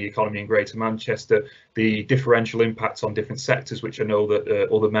affecting the economy in Greater Manchester, the differential impacts on different sectors, which I know that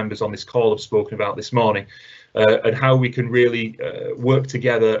other members on this call have spoken about this morning, and how we can really work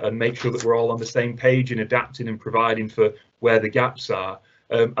together and make sure that we're all on the same page in adapting and providing for where the gaps are.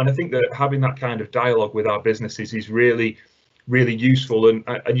 And I think that having that kind of dialogue with our businesses is really, really useful, and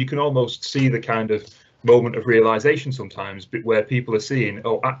you can almost see the kind of moment of realization sometimes, but where people are seeing,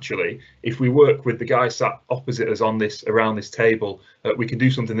 oh, actually, if we work with the guy sat opposite us on this around this table, we can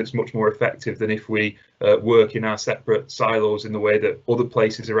do something that's much more effective than if we work in our separate silos in the way that other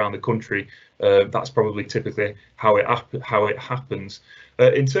places around the country. That's probably typically how it happens.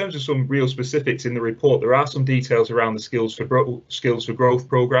 In terms of some real specifics in the report, there are some details around the Skills for Growth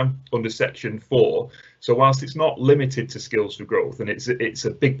programme under section 4. So whilst it's not limited to Skills for Growth, and it's a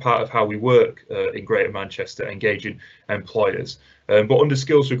big part of how we work in Greater Manchester, engaging employers, but under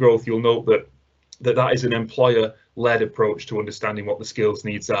Skills for Growth, you'll note that is an employer-led approach to understanding what the skills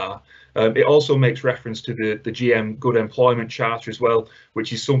needs are. It also makes reference to the GM Good Employment Charter as well,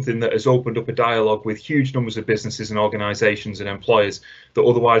 which is something that has opened up a dialogue with huge numbers of businesses and organisations and employers that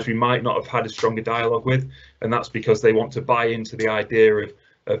otherwise we might not have had a stronger dialogue with, and that's because they want to buy into the idea of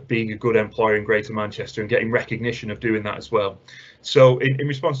being a good employer in Greater Manchester and getting recognition of doing that as well. So in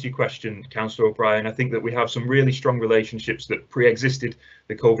response to your question, Councillor O'Brien, I think that we have some really strong relationships that pre-existed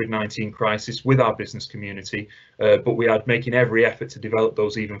the COVID-19 crisis with our business community, but we are making every effort to develop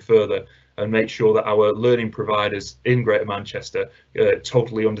those even further and make sure that our learning providers in Greater Manchester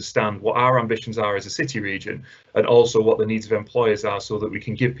totally understand what our ambitions are as a city region, and also what the needs of employers are, so that we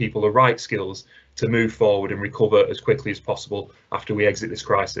can give people the right skills to move forward and recover as quickly as possible after we exit this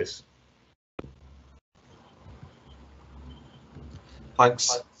crisis.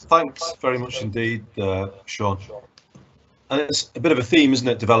 Thanks very much indeed, Sean. and it's a bit of a theme, isn't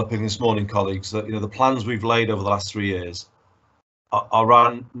it, developing this morning, colleagues, that the plans we've laid over the last 3 years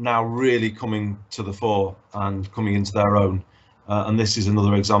are now really coming to the fore and coming into their own, and this is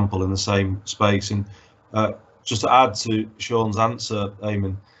another example in the same space. And just to add to Sean's answer,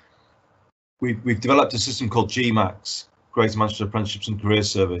 Eamon, we've developed a system called GMAX, Greater Manchester Apprenticeships and Career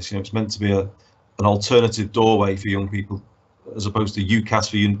Service. It's meant to be an alternative doorway for young people, as opposed to UCAS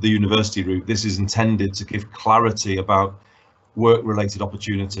for the university route. This is intended to give clarity about work-related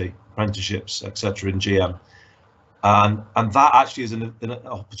opportunity, apprenticeships, etc. in GM, and that actually is an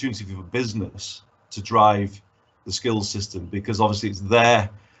opportunity for business to drive the skills system, because obviously it's their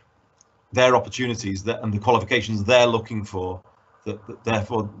opportunities and the qualifications they're looking for that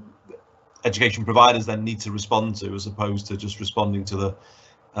therefore education providers then need to respond to, as opposed to just responding to the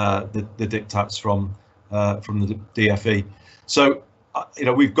diktats from the DFE. So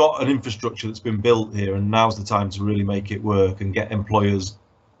we've got an infrastructure that's been built here, and now's the time to really make it work and get employers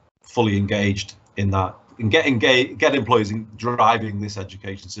fully engaged in that, and get employers in driving this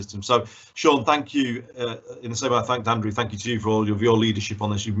education system. So Sean, thank you. In the same way I thanked Andrew, thank you to you for all of your leadership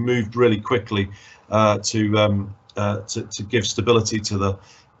on this. You've moved really quickly to give stability to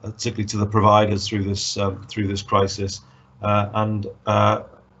particularly to the providers through this crisis, and the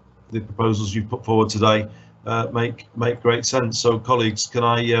proposals you've put forward today make great sense. So colleagues, can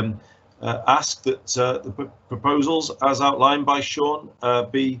I ask that the proposals as outlined by Sean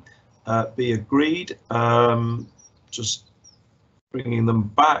be agreed? Just bringing them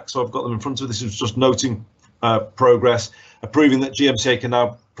back, so I've got them in front of me. This is just noting progress, approving that GMCA can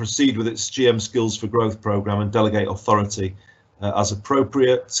now proceed with its GM Skills for Growth programme and delegate authority as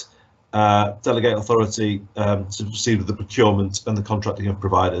appropriate. Delegate authority to proceed with the procurement and the contracting of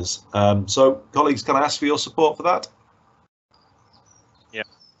providers. So colleagues, can I ask for your support for that? Yeah.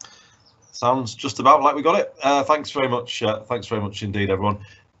 Sounds just about like we got it. Thanks very much. Thanks very much indeed, everyone.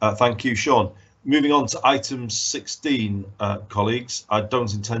 Thank you, Sean. Moving on to item 16, colleagues. I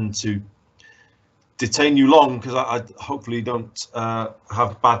don't intend to detain you long, because I hopefully don't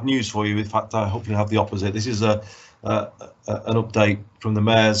have bad news for you. In fact, I hopefully have the opposite. This is an update from the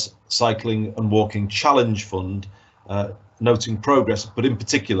Mayor's Cycling and Walking Challenge Fund, noting progress, but in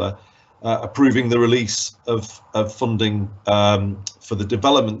particular approving the release of funding for the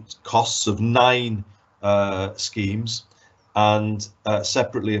development costs of 9 schemes, and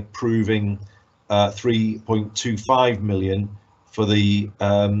separately approving 3.25 million for the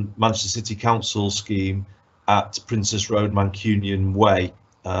Manchester City Council scheme at Princess Road, Mancunian Way.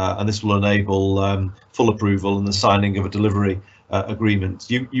 And this will enable full approval and the signing of a delivery agreement.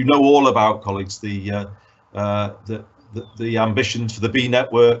 You know all about, colleagues, the ambitions for the B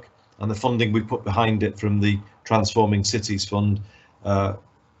network and the funding we put behind it from the Transforming Cities Fund.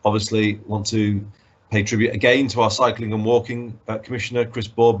 Obviously, want to pay tribute again to our Cycling and Walking Commissioner, Chris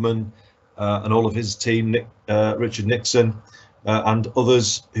Boardman, and all of his team, Richard Nixon, and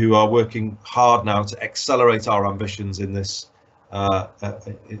others who are working hard now to accelerate our ambitions in this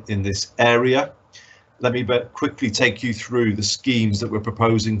area. Let me quickly take you through the schemes that we're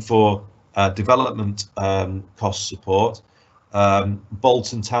proposing for development cost support.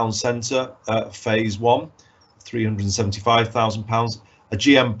 Bolton Town Centre, phase 1, £375,000. A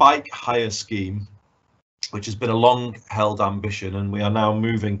GM bike hire scheme, which has been a long held ambition, and we are now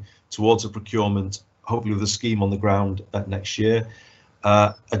moving towards a procurement, hopefully with a scheme on the ground next year.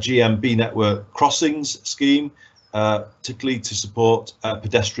 A GMB network crossings scheme, particularly to support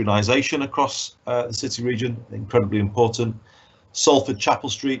pedestrianisation across the city region, incredibly important. Salford Chapel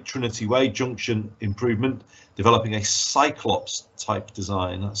Street, Trinity Way junction improvement, developing a Cyclops type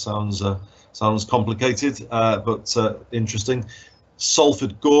design. That sounds complicated, but interesting.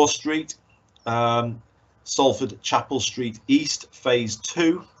 Salford Gore Street, Salford Chapel Street East, phase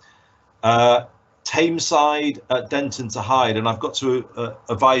 2. Tameside, Denton to Hyde, and I've got to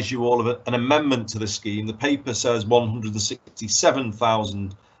advise you all of an amendment to the scheme. The paper says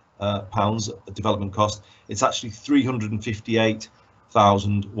 £167,000 development cost. It's actually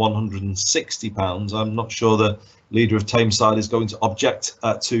 £358,160. I'm not sure the leader of Tameside is going to object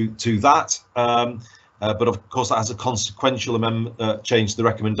to that, but of course that has a consequential amendment change to the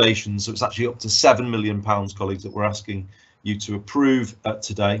recommendation, so it's actually up to £7 million, colleagues, that we're asking you to approve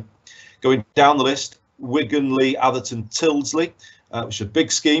today. Going down the list, Wigan, Lee, Atherton, Tildesley, which is a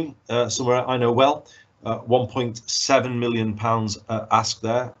big scheme, somewhere I know well. £1.7 million asked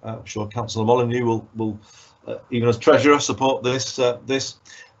there. I'm sure Councillor Molyneux will even as Treasurer, support this.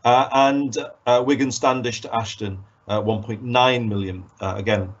 And Wigan, Standish to Ashton, 1.9 million.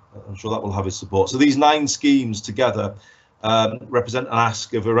 Again, I'm sure that will have his support. So these 9 schemes together represent an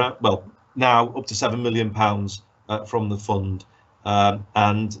ask of around, well, now up to £7 million from the fund,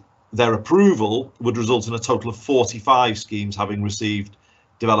 and their approval would result in a total of 45 schemes having received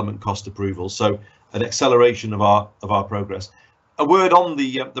development cost approval. So an acceleration of our progress. A word on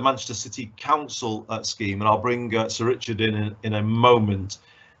the Manchester City Council scheme, and I'll bring Sir Richard in a moment.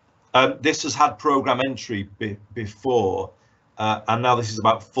 This has had programme entry before, and now this is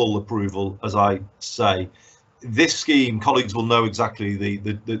about full approval, as I say. This scheme, colleagues will know exactly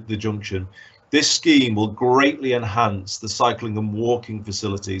the junction. This scheme will greatly enhance the cycling and walking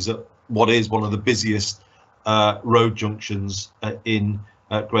facilities at what is one of the busiest road junctions in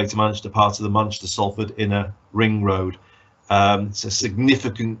Greater Manchester, part of the Manchester-Salford Inner Ring Road. It's a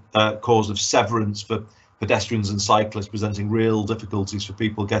significant cause of severance for pedestrians and cyclists, presenting real difficulties for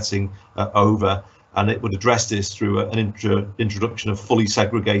people getting over, and it would address this through an introduction of fully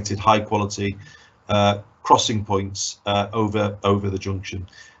segregated, high-quality crossing points over the junction.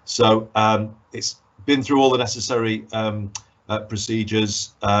 So it's been through all the necessary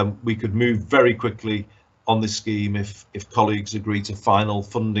procedures. We could move very quickly on this scheme if colleagues agree to final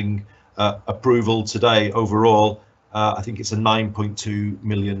funding approval today. Overall, I think it's a £9.2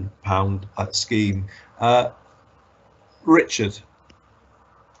 million scheme. Richard.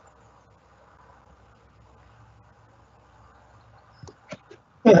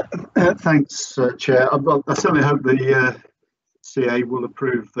 Thanks, Chair. I certainly hope the CA will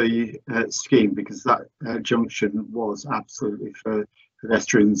approve the scheme, because that junction was absolutely, for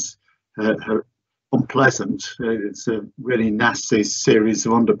pedestrians, unpleasant. It's a really nasty series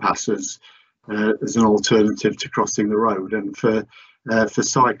of underpasses as an alternative to crossing the road, and for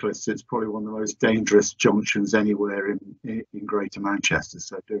cyclists, it's probably one of the most dangerous junctions anywhere in Greater Manchester.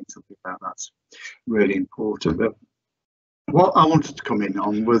 So doing something about that's really important. But what I wanted to come in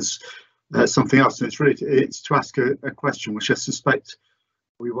on was something else, and it's to ask a question which I suspect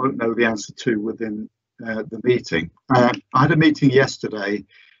we won't know the answer to within the meeting. I had a meeting yesterday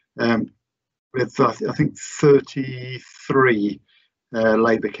with I think 33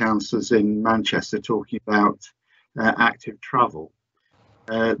 Labour councillors in Manchester talking about active travel.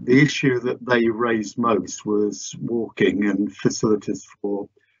 The issue that they raised most was walking and facilities for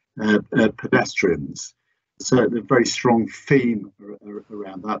pedestrians. So a very strong theme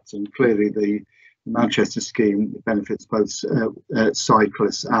around that, and clearly the Manchester scheme benefits both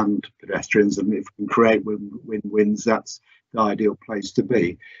cyclists and pedestrians, and if we can create win-wins, that's the ideal place to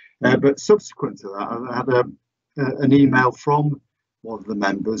be. But subsequent to that, I had an email from one of the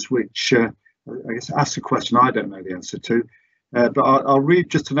members, which I guess asks a question I don't know the answer to, but I'll read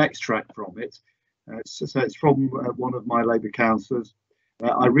just an extract from it. So it's from one of my Labour councillors.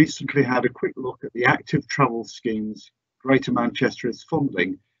 I recently had a quick look at the active travel schemes Greater Manchester is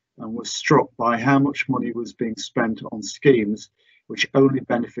funding, and was struck by how much money was being spent on schemes which only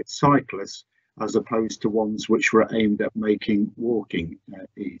benefit cyclists, as opposed to ones which were aimed at making walking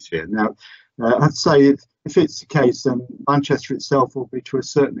easier. Now, I'd say if it's the case, then Manchester itself will be to a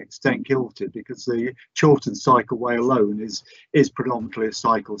certain extent guilty, because the Chawton Cycleway alone is predominantly a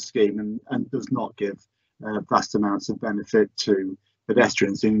cycle scheme and does not give vast amounts of benefit to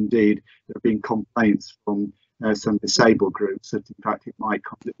pedestrians. Indeed, there have been complaints from some disabled groups that in fact it might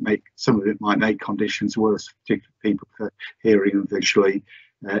make conditions worse, particularly people for hearing and visually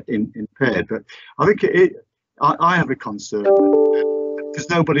impaired. But I think I have a concern because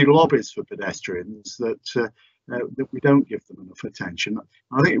nobody lobbies for pedestrians that we don't give them enough attention.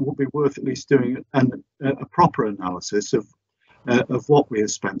 I think it would be worth at least doing a proper analysis of what we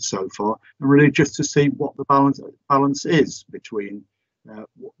have spent so far, and really just to see what the balance is between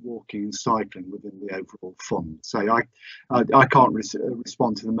walking and cycling within the overall fund. So I can't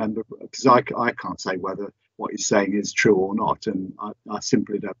respond to the member because I can't say whether what he's saying is true or not, and I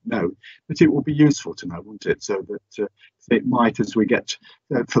simply don't know. But it will be useful to know, wouldn't it? So that it might, as we get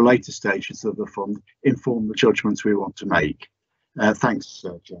for later stages of the fund, inform the judgments we want to make. Thanks,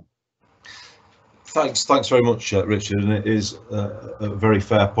 Chair. Thanks very much, Richard, and it is a very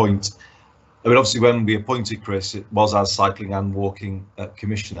fair point. I mean, obviously, when we appointed Chris, it was as cycling and walking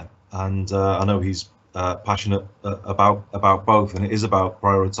commissioner, and I know he's passionate about both, and it is about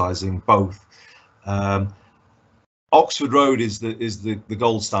prioritising both. Oxford Road is the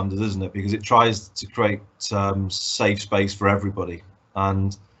gold standard, isn't it? Because it tries to create safe space for everybody,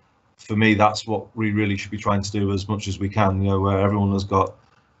 and for me, that's what we really should be trying to do as much as we can. You know, where everyone has got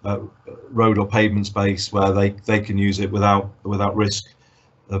road or pavement space where they can use it without risk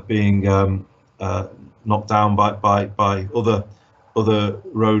of being knocked down by other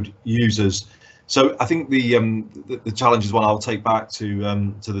road users. So I think the challenge is one I'll take back to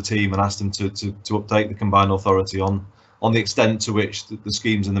the team and ask them to update the combined authority on the extent to which the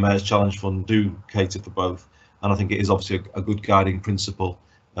schemes in the Mayor's Challenge Fund do cater for both, and I think it is obviously a good guiding principle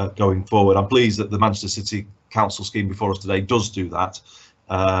going forward. I'm pleased that the Manchester City Council scheme before us today does do that,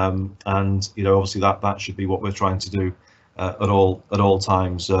 and you know, obviously that should be what we're trying to do at all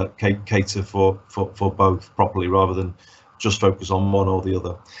times, cater for both properly rather than just focus on one or the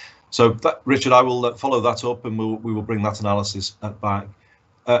other. So that, Richard, I will follow that up, and we will bring that analysis back.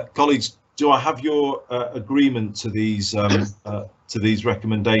 Colleagues, do I have your agreement to these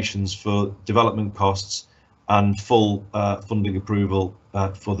recommendations for development costs and full funding approval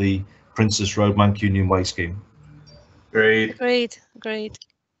for the Princess Road Mancunian Way scheme? Agreed. Agreed.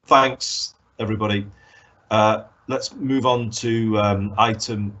 Thanks, everybody. Let's move on to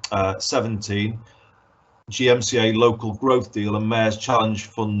item 17, GMCA local growth deal and Mayor's Challenge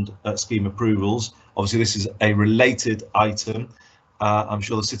Fund scheme approvals. Obviously, this is a related item. I'm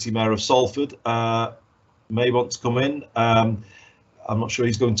sure the City Mayor of Salford may want to come in. I'm not sure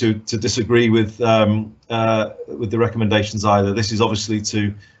he's going to disagree with the recommendations either. This is obviously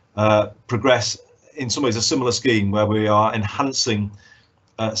to progress in some ways a similar scheme where we are enhancing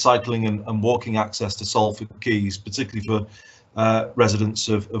cycling and walking access to Salford Quays, particularly for residents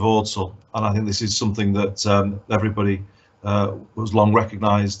of Ordsall. And I think this is something that everybody was long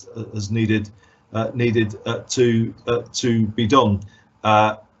recognised as needed to be done.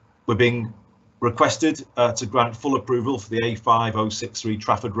 We're being requested to grant full approval for the A5063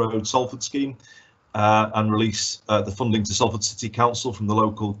 Trafford Road Salford scheme and release the funding to Salford City Council from the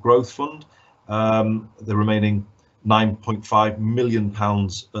local growth fund. The remaining £9.5 million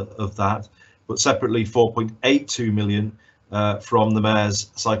of that, but separately 4.82 million from the Mayor's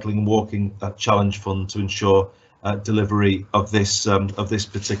Cycling and Walking Challenge Fund to ensure delivery of this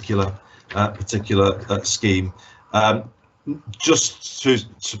particular scheme. Just to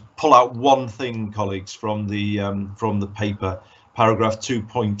pull out one thing, colleagues, from the paper, paragraph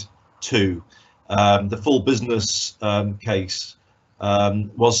 2.2, the full business case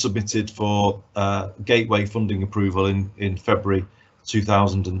was submitted for gateway funding approval in February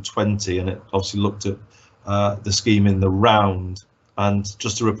 2020, and it obviously looked at the scheme in the round. And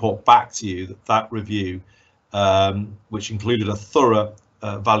just to report back to you that review, which included a thorough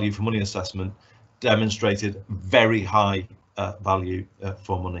value for money assessment, demonstrated very high value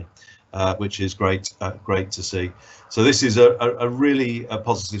for money, which is great to see. So this is a really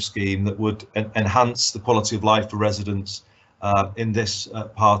positive scheme that would enhance the quality of life for residents in this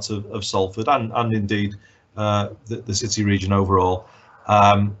part of Salford and indeed the city region overall.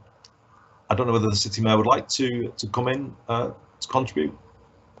 I don't know whether the City Mayor would like to come in to contribute.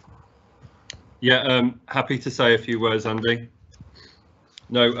 Yeah, happy to say a few words, Andy.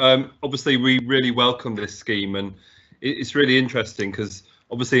 No, obviously we really welcome this scheme, and it's really interesting because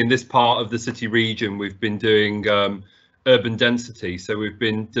obviously in this part of the city region we've been doing urban density, so we've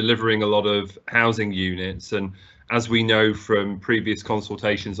been delivering a lot of housing units, and as we know from previous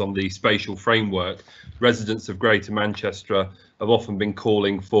consultations on the spatial framework, residents of Greater Manchester have often been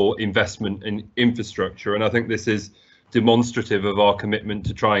calling for investment in infrastructure, and I think this is demonstrative of our commitment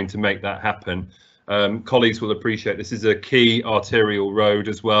to trying to make that happen. Colleagues will appreciate this is a key arterial road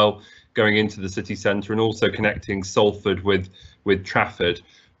as well, going into the city centre and also connecting Salford with Trafford.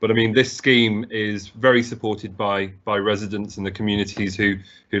 But I mean, this scheme is very supported by residents and the communities who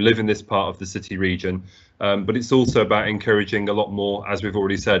live in this part of the city region. But it's also about encouraging a lot more, as we've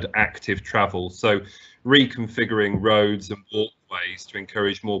already said, active travel. So reconfiguring roads and walkways to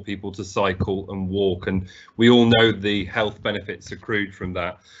encourage more people to cycle and walk. And we all know the health benefits accrued from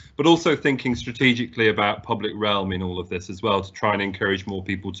that, but also thinking strategically about public realm in all of this as well, to try and encourage more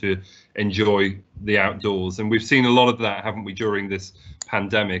people to enjoy the outdoors. And we've seen a lot of that, haven't we, during this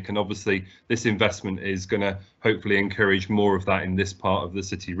pandemic, and obviously this investment is going to hopefully encourage more of that in this part of the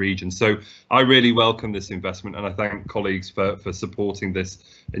city region. So I really welcome this investment, and I thank colleagues for supporting this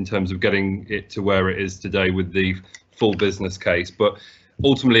in terms of getting it to where it is today with the full business case. But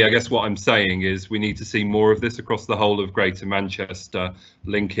ultimately, I guess what I'm saying is we need to see more of this across the whole of Greater Manchester,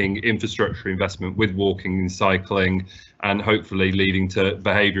 linking infrastructure investment with walking and cycling, and hopefully leading to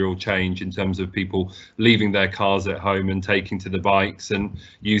behavioural change in terms of people leaving their cars at home and taking to the bikes and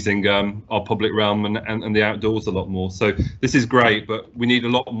using our public realm and the outdoors a lot more. So this is great, but we need a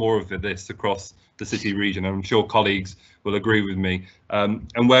lot more of this across the city region. I'm sure colleagues will agree with me.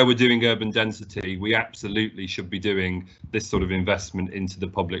 And where we're doing urban density, we absolutely should be doing this sort of investment into the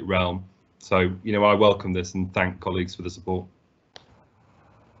public realm. So, you know, I welcome this and thank colleagues for the support.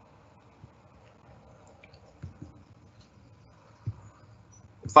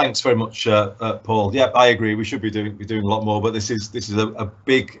 Thanks very much, Paul. Yeah, I agree. We should be doing a lot more, but this is a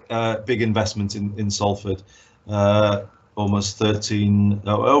big investment in Salford, almost over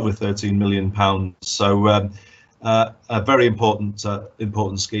 £13 million. So a very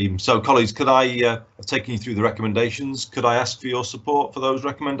important scheme. So, colleagues, could I have taken you through the recommendations? Could I ask for your support for those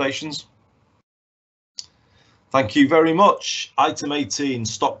recommendations? Thank you very much. Item 18,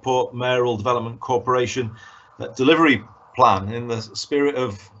 Stockport Mayoral Development Corporation delivery plan. In the spirit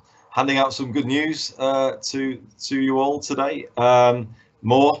of handing out some good news to you all today,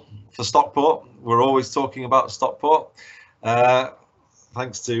 more for Stockport. We're always talking about Stockport.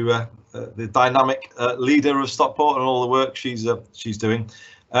 Thanks to the dynamic leader of Stockport and all the work she's doing.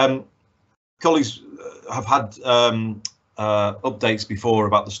 Colleagues have had updates before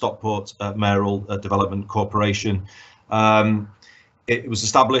about the Stockport Mayoral Development Corporation. It was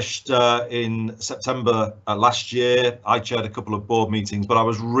established in September last year. I chaired a couple of board meetings, but I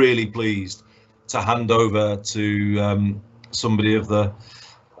was really pleased to hand over to somebody of the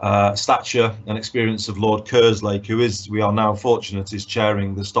stature and experience of Lord Kerslake, who is, we are now fortunate, is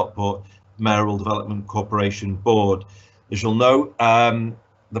chairing the Stockport Mayoral Development Corporation Board. As you'll know,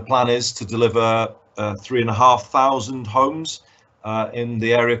 the plan is to deliver 3,500 homes in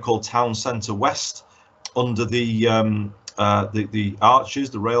the area called Town Centre West, under the arches,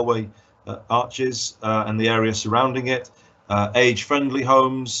 the railway arches, and the area surrounding it. Age-friendly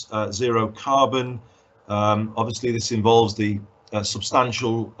homes, zero carbon. Obviously, this involves the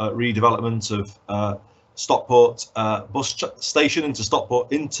substantial redevelopment of Stockport bus station into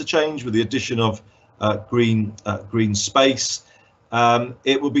Stockport interchange, with the addition of green space.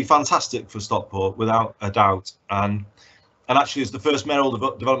 It will be fantastic for Stockport, without a doubt, and actually, as the first mayoral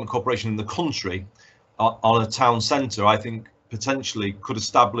development corporation in the country on a town centre, I think potentially could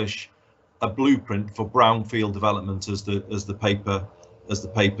establish a blueprint for brownfield development, as the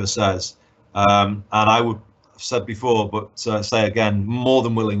paper says. And I would have said before, but say again, more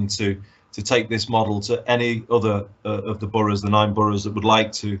than willing to take this model to any other of the boroughs, the 9 boroughs that would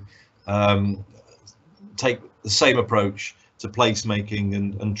like to take the same approach to placemaking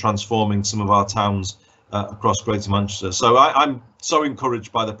and transforming some of our towns across Greater Manchester. So I'm so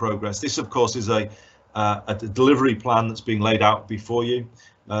encouraged by the progress. This, of course, is a delivery plan that's being laid out before you,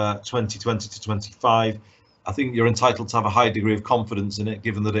 2020 to 25. I think you're entitled to have a high degree of confidence in it,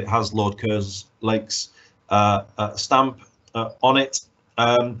 given that it has Lord Kerslake's stamp on it.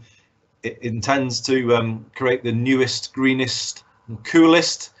 It intends to create the newest, greenest, and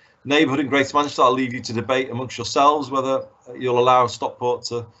coolest neighbourhood in Greater Manchester. I'll leave you to debate amongst yourselves whether you'll allow Stockport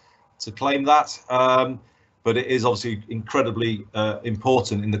to claim that. But it is obviously incredibly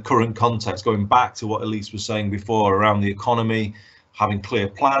important in the current context, going back to what Elise was saying before around the economy, having clear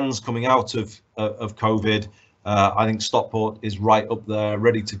plans coming out of COVID. I think Stockport is right up there,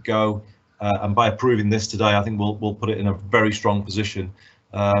 ready to go. And by approving this today, I think we'll put it in a very strong position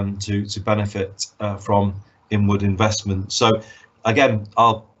to benefit from inward investment. So again,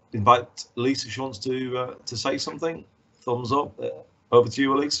 I'll invite Elise if she wants to say something. Thumbs up. Over to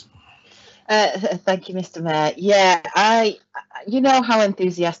you, Elise. Thank you, Mr. Mayor. Yeah, you know how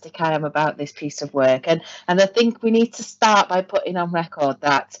enthusiastic I am about this piece of work, and I think we need to start by putting on record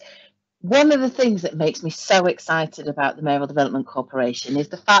that one of the things that makes me so excited about the Mayoral Development Corporation is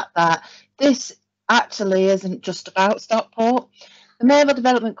the fact that this actually isn't just about Stockport. The Mayoral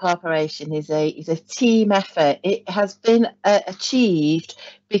Development Corporation is a team effort. It has been achieved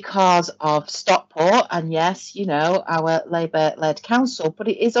because of Stockport and, yes, you know, our Labour-led council, but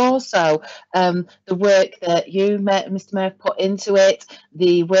it is also the work that you, Mr. Mayor, put into it,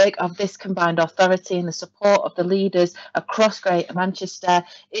 the work of this combined authority and the support of the leaders across Greater Manchester.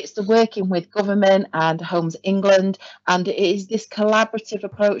 It's the working with government and Homes England, and it is this collaborative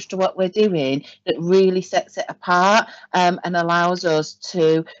approach to what we're doing that really sets it apart and allows us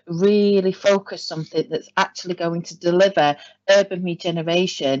to really focus something that's actually going to deliver urban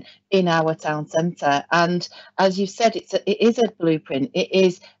regeneration in our town centre. And as you said, it is a blueprint. It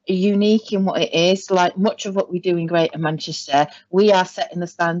is unique in what it is. Like much of what we do in Greater Manchester, we are setting the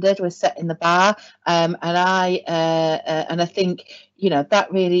standard, we're setting the bar, and I think, you know,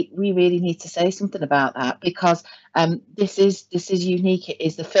 that we really need to say something about that, because this is unique. It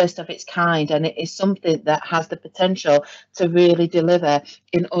is the first of its kind, and it is something that has the potential to really deliver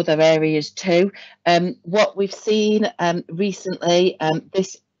in other areas too. What we've seen recently,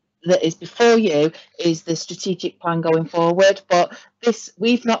 this that is before you is the strategic plan going forward, but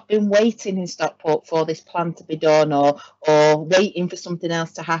we've not been waiting in Stockport for this plan to be done or waiting for something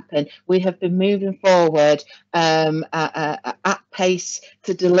else to happen. We have been moving forward at pace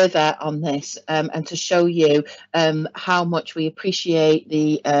to deliver on this and to show you how much we appreciate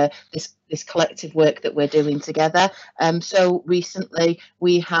this collective work that we're doing together. So recently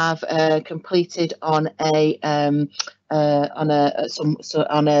we have completed on a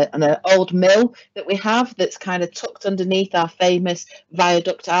an old mill that we have that's kind of tucked underneath our famous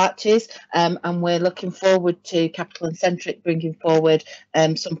viaduct arches, and we're looking forward to Capital and Centric bringing forward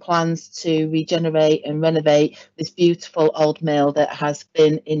some plans to regenerate and renovate this beautiful old mill that has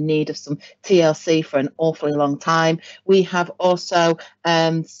been in need of some TLC for an awfully long time. We have also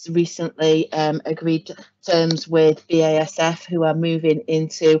recently agreed terms with BASF, who are moving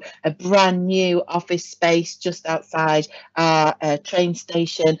into a brand new office space just outside our train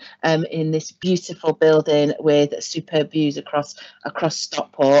station in this beautiful building with superb views across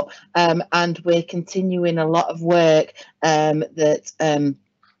Stockport, and we're continuing a lot of work that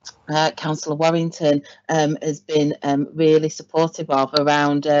Councillor Warrington has been really supportive of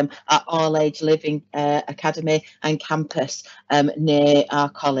around our All Age Living Academy and campus near our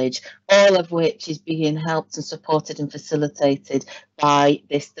college, all of which is being helped and supported and facilitated by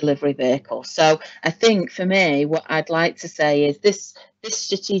this delivery vehicle. So I think for me, what I'd like to say is this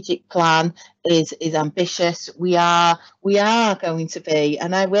strategic plan is ambitious. We are going to be,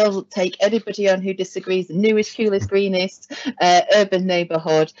 and I will take anybody on who disagrees, the newest, coolest, greenest urban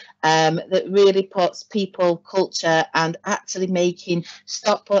neighbourhood that really puts people, culture, and actually making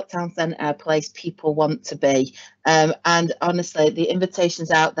Stockport Town Centre a place people want to be. And honestly, the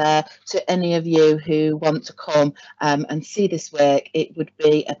invitation's out there to any of you who want to come and see this work. It would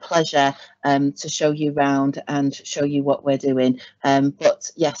be a pleasure to show you around and show you what we're doing.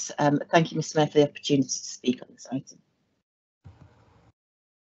 But yes, thank you, Mr. Mayor, for the opportunity to speak on this item.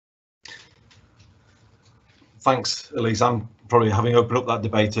 Thanks, Elise. I'm probably, having opened up that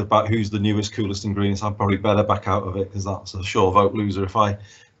debate about who's the newest, coolest and greenest, I'm probably better back out of it, because that's a sure vote loser if I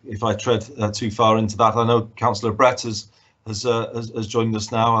tread too far into that. I know Councillor Brett has joined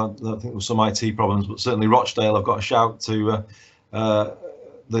us now. I think there were some IT problems, but certainly Rochdale, I've got a shout to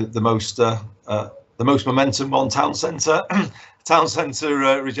the most momentum on town centre. Town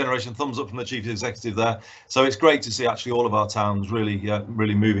centre regeneration, thumbs up from the chief executive there. So it's great to see actually all of our towns really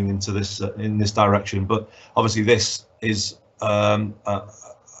moving into this in this direction. But obviously this is a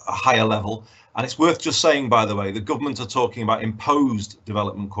higher level, and it's worth just saying, by the way, the government are talking about imposed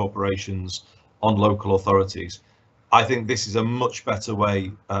development corporations on local authorities. I think this is a much better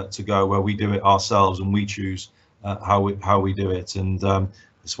way to go, where we do it ourselves and we choose how we do it. And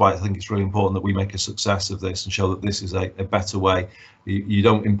that's why I think it's really important that we make a success of this and show that this is a better way. You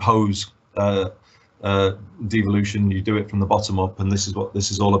don't impose devolution, you do it from the bottom up, and this is what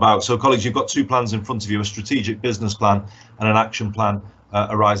this is all about. So colleagues, you've got two plans in front of you, a strategic business plan and an action plan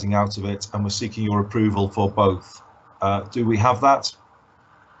arising out of it, and we're seeking your approval for both. Do we have that?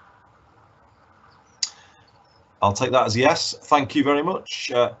 I'll take that as yes. Thank you very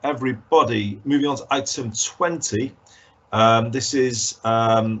much, everybody. Moving on to item 20. This is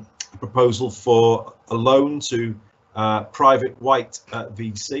a proposal for a loan to private white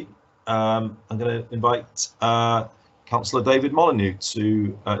VC. I'm going to invite Councillor David Molyneux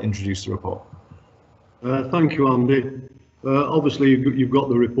to introduce the report. Thank you, Andy. Obviously, you've got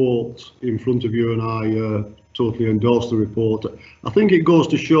the report in front of you, and I totally endorse the report. I think it goes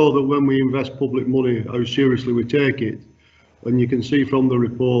to show that when we invest public money, how seriously we take it. And you can see from the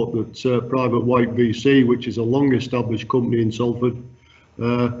report that Private White VC, which is a long-established company in Salford,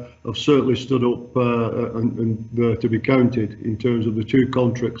 have certainly stood up and they're to be counted in terms of the two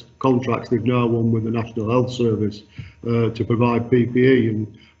contracts they've now won with the National Health Service to provide PPE.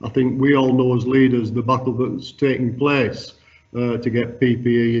 And I think we all know as leaders the battle that's taking place to get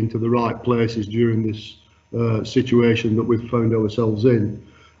PPE into the right places during this situation that we've found ourselves in.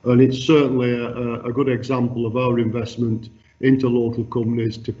 And it's certainly a good example of our investment into local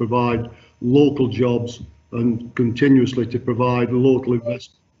companies to provide local jobs and continuously to provide local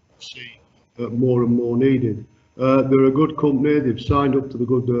investment more and more needed. They're a good company, they've signed up to the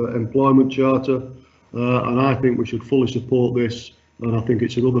good employment charter, and I think we should fully support this, and I think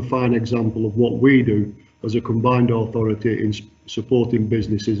it's another fine example of what we do as a combined authority in supporting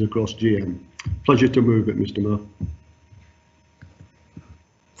businesses across GM. Pleasure to move it, Mr. Mayor.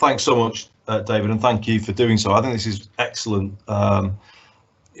 Thanks so much, David, and thank you for doing so. I think this is excellent.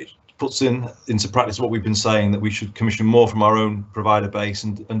 It puts into practice what we've been saying, that we should commission more from our own provider base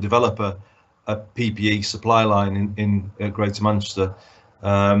and develop a PPE supply line in Greater Manchester.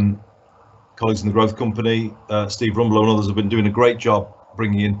 Colleagues in the Growth Company, Steve Rumbelow and others have been doing a great job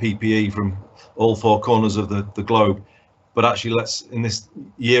bringing in PPE from all four corners of the globe. But actually, let's, in this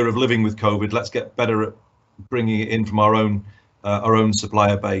year of living with COVID, let's get better at bringing it in from our own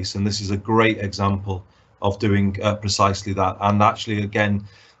supplier base, and this is a great example of doing precisely that. And actually, again,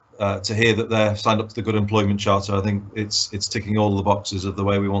 to hear that they're signed up to the Good Employment Charter, I think it's ticking all the boxes of the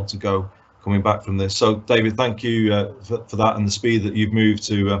way we want to go coming back from this. So David, thank you for that and the speed that you've moved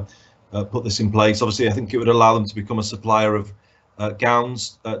to put this in place. Obviously, I think it would allow them to become a supplier of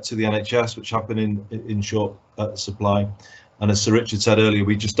gowns to the NHS, which have been in short supply. And as Sir Richard said earlier,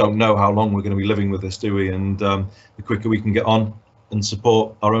 we just don't know how long we're going to be living with this, do we? And the quicker we can get on and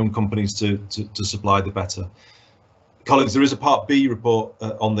support our own companies to supply, the better. Colleagues, there is a Part B report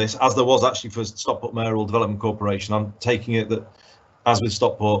on this, as there was actually for Stockport Mayoral Development Corporation. I'm taking it that, as with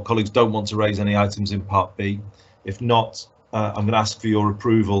Stockport, colleagues don't want to raise any items in Part B. If not, I'm going to ask for your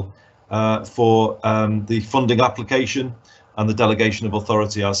approval for the funding application and the delegation of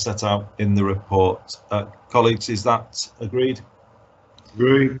authority as set out in the report. Colleagues, is that agreed?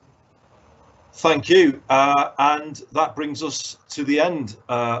 Agreed. Thank you. And that brings us to the end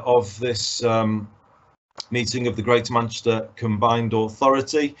of this meeting of the Greater Manchester Combined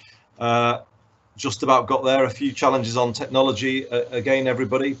Authority. Just about got there. A few challenges on technology again,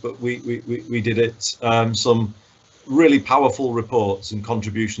 everybody, but we did it. Some really powerful reports and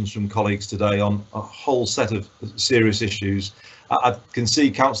contributions from colleagues today on a whole set of serious issues. I can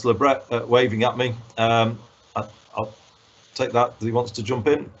see Councillor Brett waving at me. I'll take that. He wants to jump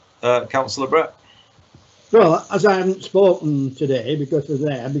in. Councillor Brett. Well, as I haven't spoken today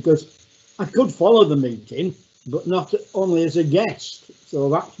because I could follow the meeting, but not only as a guest. So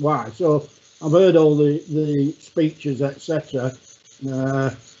that's why. So I've heard all the speeches, etc.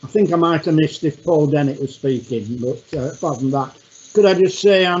 I think I might have missed if Paul Dennett was speaking, but apart from that, could I just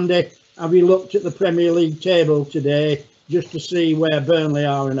say, Andy, have you looked at the Premier League table today just to see where Burnley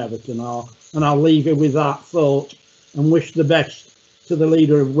are and Everton are? And I'll leave you with that thought and wish the best to the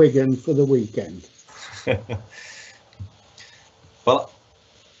leader of Wigan for the weekend. Well,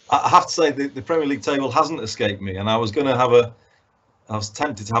 I have to say the Premier League table hasn't escaped me, and I was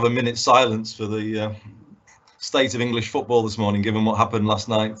tempted to have a minute's silence for the state of English football this morning, given what happened last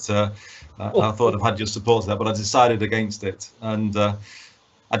night. I thought I've had your support to that, but I decided against it. And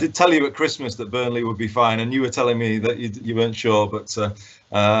I did tell you at Christmas that Burnley would be fine, and you were telling me that you weren't sure, but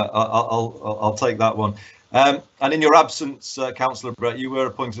I'll take that one. And in your absence, Councillor Brett, you were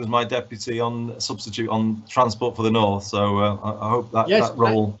appointed as my deputy on substitute on Transport for the North, so I hope that, yes, that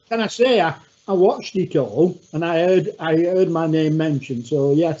role. Can I say I watched it all and I heard my name mentioned,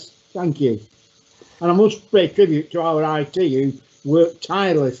 so yes, thank you. And I must pay tribute to our IT who worked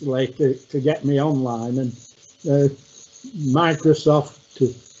tirelessly to get me online, and Microsoft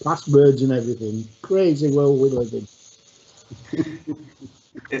to passwords and everything. Crazy world we live in.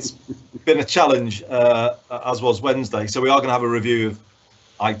 It's been a challenge, as was Wednesday, so we are going to have a review of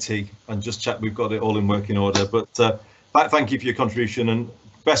IT and just check we've got it all in working order. But thank you for your contribution and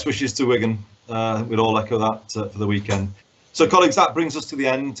best wishes to Wigan. We'll all echo that for the weekend. So colleagues, that brings us to the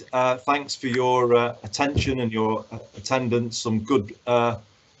end. Thanks for your attention and your attendance. Some good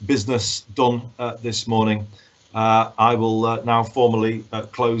business done this morning. I will now formally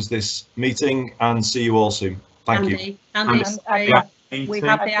close this meeting and see you all soon. Thank you. Andy, we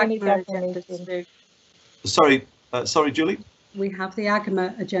have the AGMA agenda to do. Sorry, Julie. We have the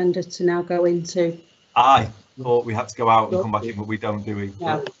AGMA agenda to now go into. I thought we had to go out and come back in, but we don't, do we?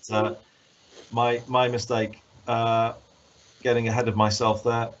 No. But, my mistake. Getting ahead of myself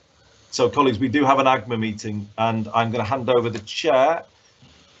there. So colleagues, we do have an AGMA meeting, and I'm going to hand over the chair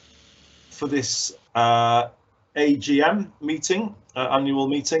for this AGM meeting, annual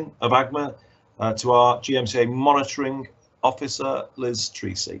meeting of AGMA, to our GMCA monitoring officer, Liz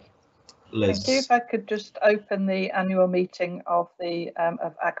Treacy. Liz. Thank you. If I could just open the annual meeting of the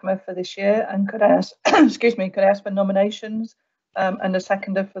of AGMA for this year, and could I ask, excuse me, could I ask for nominations and a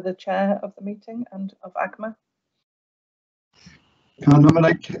seconder for the chair of the meeting and of AGMA? Can I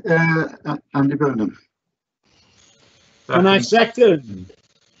nominate Andy Burnham? And I second.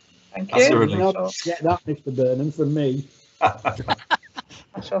 Thank you. Get that, Mr. Burnham, from me.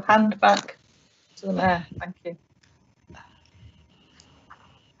 I shall hand back to the mayor. Thank you.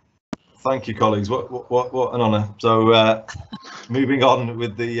 Thank you, colleagues. What an honour. So, moving on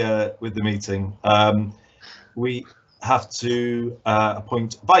with the meeting, we have to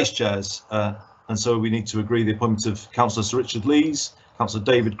appoint vice chairs. And so we need to agree the appointment of Councillor Sir Richard Lees, Councillor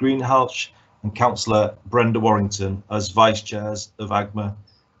David Greenhalgh and Councillor Brenda Warrington as vice chairs of AGMA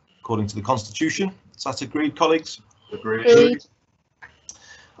according to the Constitution. Is that agreed, colleagues? Agreed.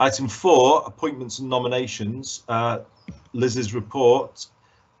 Item 4, appointments and nominations. Liz's report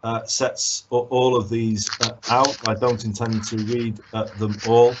sets all of these out. I don't intend to read them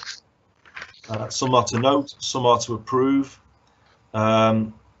all. Some are to note, some are to approve.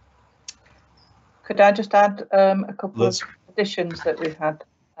 Could I just add a couple of additions that we've had,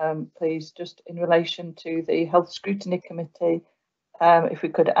 please, just in relation to the Health Scrutiny Committee. if we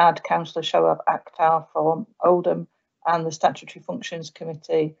could add Councillor Shoaib Akhtar from Oldham, and the Statutory Functions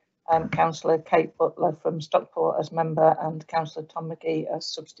Committee, Councillor Kate Butler from Stockport as member and Councillor Tom McGee as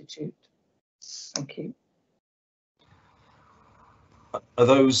substitute. Thank you. Are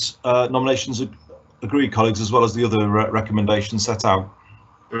those nominations agreed, colleagues, as well as the other recommendations set out?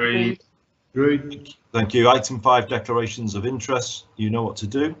 Agreed. Agreed. Thank you. Item 5, declarations of interest. You know what to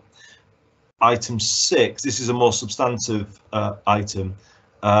do. Item 6, this is a more substantive item,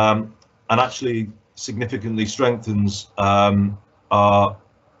 and actually significantly strengthens our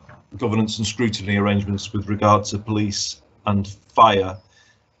governance and scrutiny arrangements with regard to police and fire.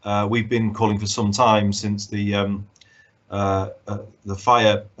 We've been calling for some time, since the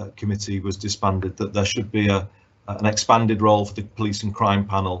fire committee was disbanded, that there should be an expanded role for the police and crime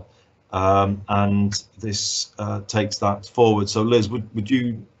panel, and this takes that forward. So Liz, would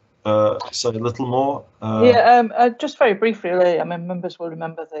you say a little more? Just very briefly, really. I mean, members will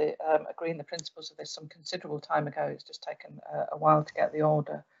remember the agreeing the principles of this some considerable time ago. It's just taken a while to get the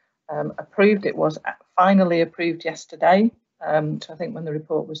order approved. It was finally approved yesterday. So I think when the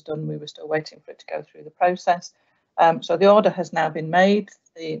report was done, we were still waiting for it to go through the process. So the order has now been made.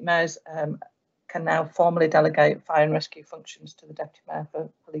 The mayors can now formally delegate fire and rescue functions to the Deputy Mayor for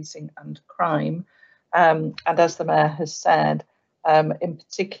policing and crime. And as the Mayor has said, in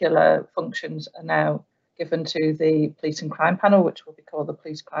particular, functions are now given to the Police and Crime Panel, which will be called the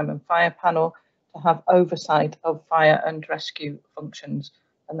Police, Crime and Fire Panel, to have oversight of fire and rescue functions,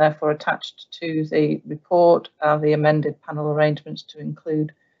 and therefore attached to the report are the amended panel arrangements to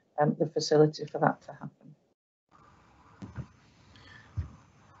include the facility for that to happen.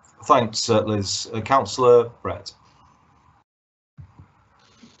 Thanks, Liz. Councillor Brett.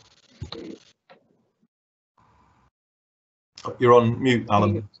 You're on mute,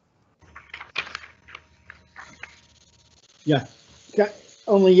 Alan. Yeah,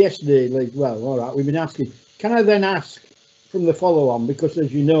 only yesterday, like, well, all right, we've been asking. Can I then ask from the follow on, because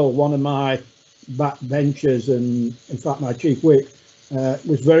as you know, one of my backbenchers and in fact my chief whip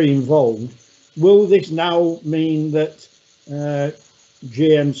was very involved. Will this now mean that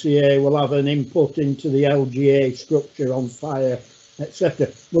GMCA will have an input into the LGA structure on fire, etc.?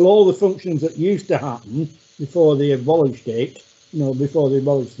 Will all the functions that used to happen before they abolished it, before they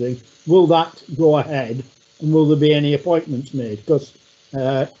abolished things, will that go ahead, and will there be any appointments made? Because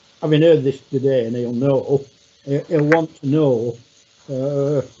having heard this today, and he'll want to know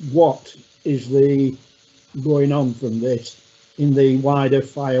what is the going on from this in the wider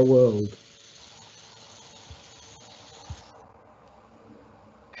fire world.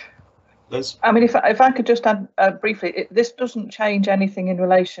 Liz? I mean, if I could just add briefly, this doesn't change anything in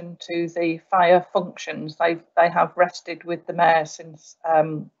relation to the fire functions. They have rested with the Mayor since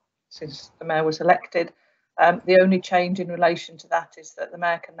the Mayor was elected. The only change in relation to that is that the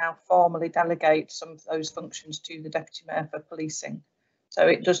Mayor can now formally delegate some of those functions to the Deputy Mayor for policing. So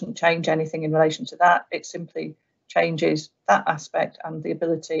it doesn't change anything in relation to that. It simply changes that aspect and the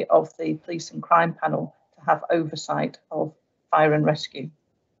ability of the Police and Crime Panel to have oversight of fire and rescue.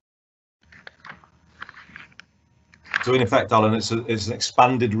 So in effect, Alan, it's an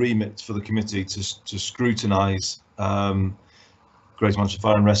expanded remit for the committee to scrutinise Greater Manchester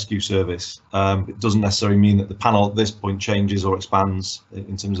Fire and Rescue Service. It doesn't necessarily mean that the panel at this point changes or expands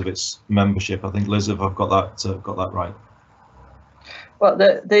in terms of its membership. I think, Liz, if I've got that right. Well,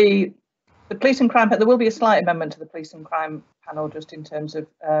 the Police and Crime, there will be a slight amendment to the Police and Crime Panel just in terms of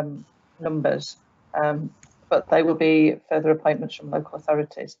numbers, but they will be further appointments from local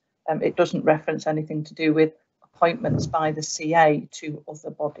authorities. It doesn't reference anything to do with appointments by the CA to other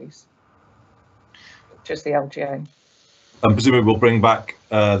bodies, just the LGA. And presumably we'll bring back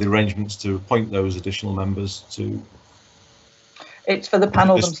the arrangements to appoint those additional members to... It's for the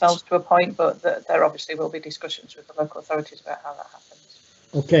panel themselves to appoint, but there obviously will be discussions with the local authorities about how that happens.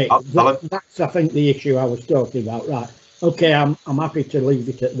 Okay, that's I think the issue I was talking about, right? Okay, I'm happy to leave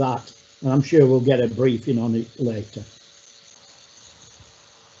it at that, and I'm sure we'll get a briefing on it later.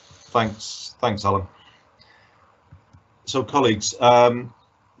 Thanks, Alan. So, colleagues,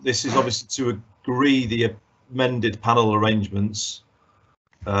 this is obviously to agree the amended panel arrangements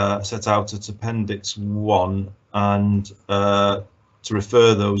set out at Appendix 1 and to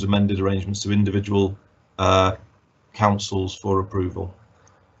refer those amended arrangements to individual councils for approval.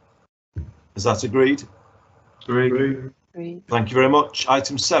 Is that agreed? Agreed. Thank you very much.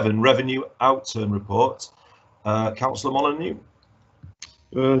 Item 7, Revenue Outturn Report. Councillor Molyneux.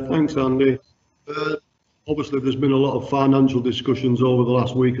 Thanks, Andy. Obviously, there's been a lot of financial discussions over the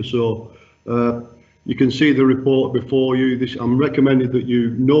last week or so. You can see the report before you. I'm recommending that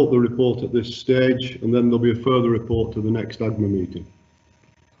you note the report at this stage, and then there'll be a further report to the next AGMA meeting.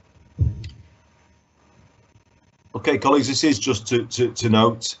 Okay, colleagues, this is just to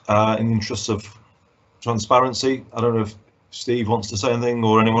note, in the interest of transparency. I don't know if Steve wants to say anything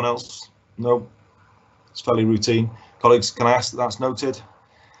or anyone else. No, it's fairly routine. Colleagues, can I ask that that's noted?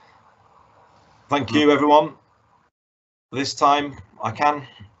 Thank you, everyone. This time I can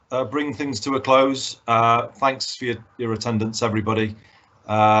bring things to a close. Thanks for your attendance, everybody.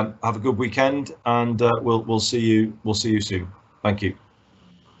 Have a good weekend, and we'll see you soon. Thank you.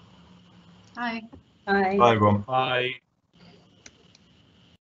 Bye. Bye, everyone. Bye.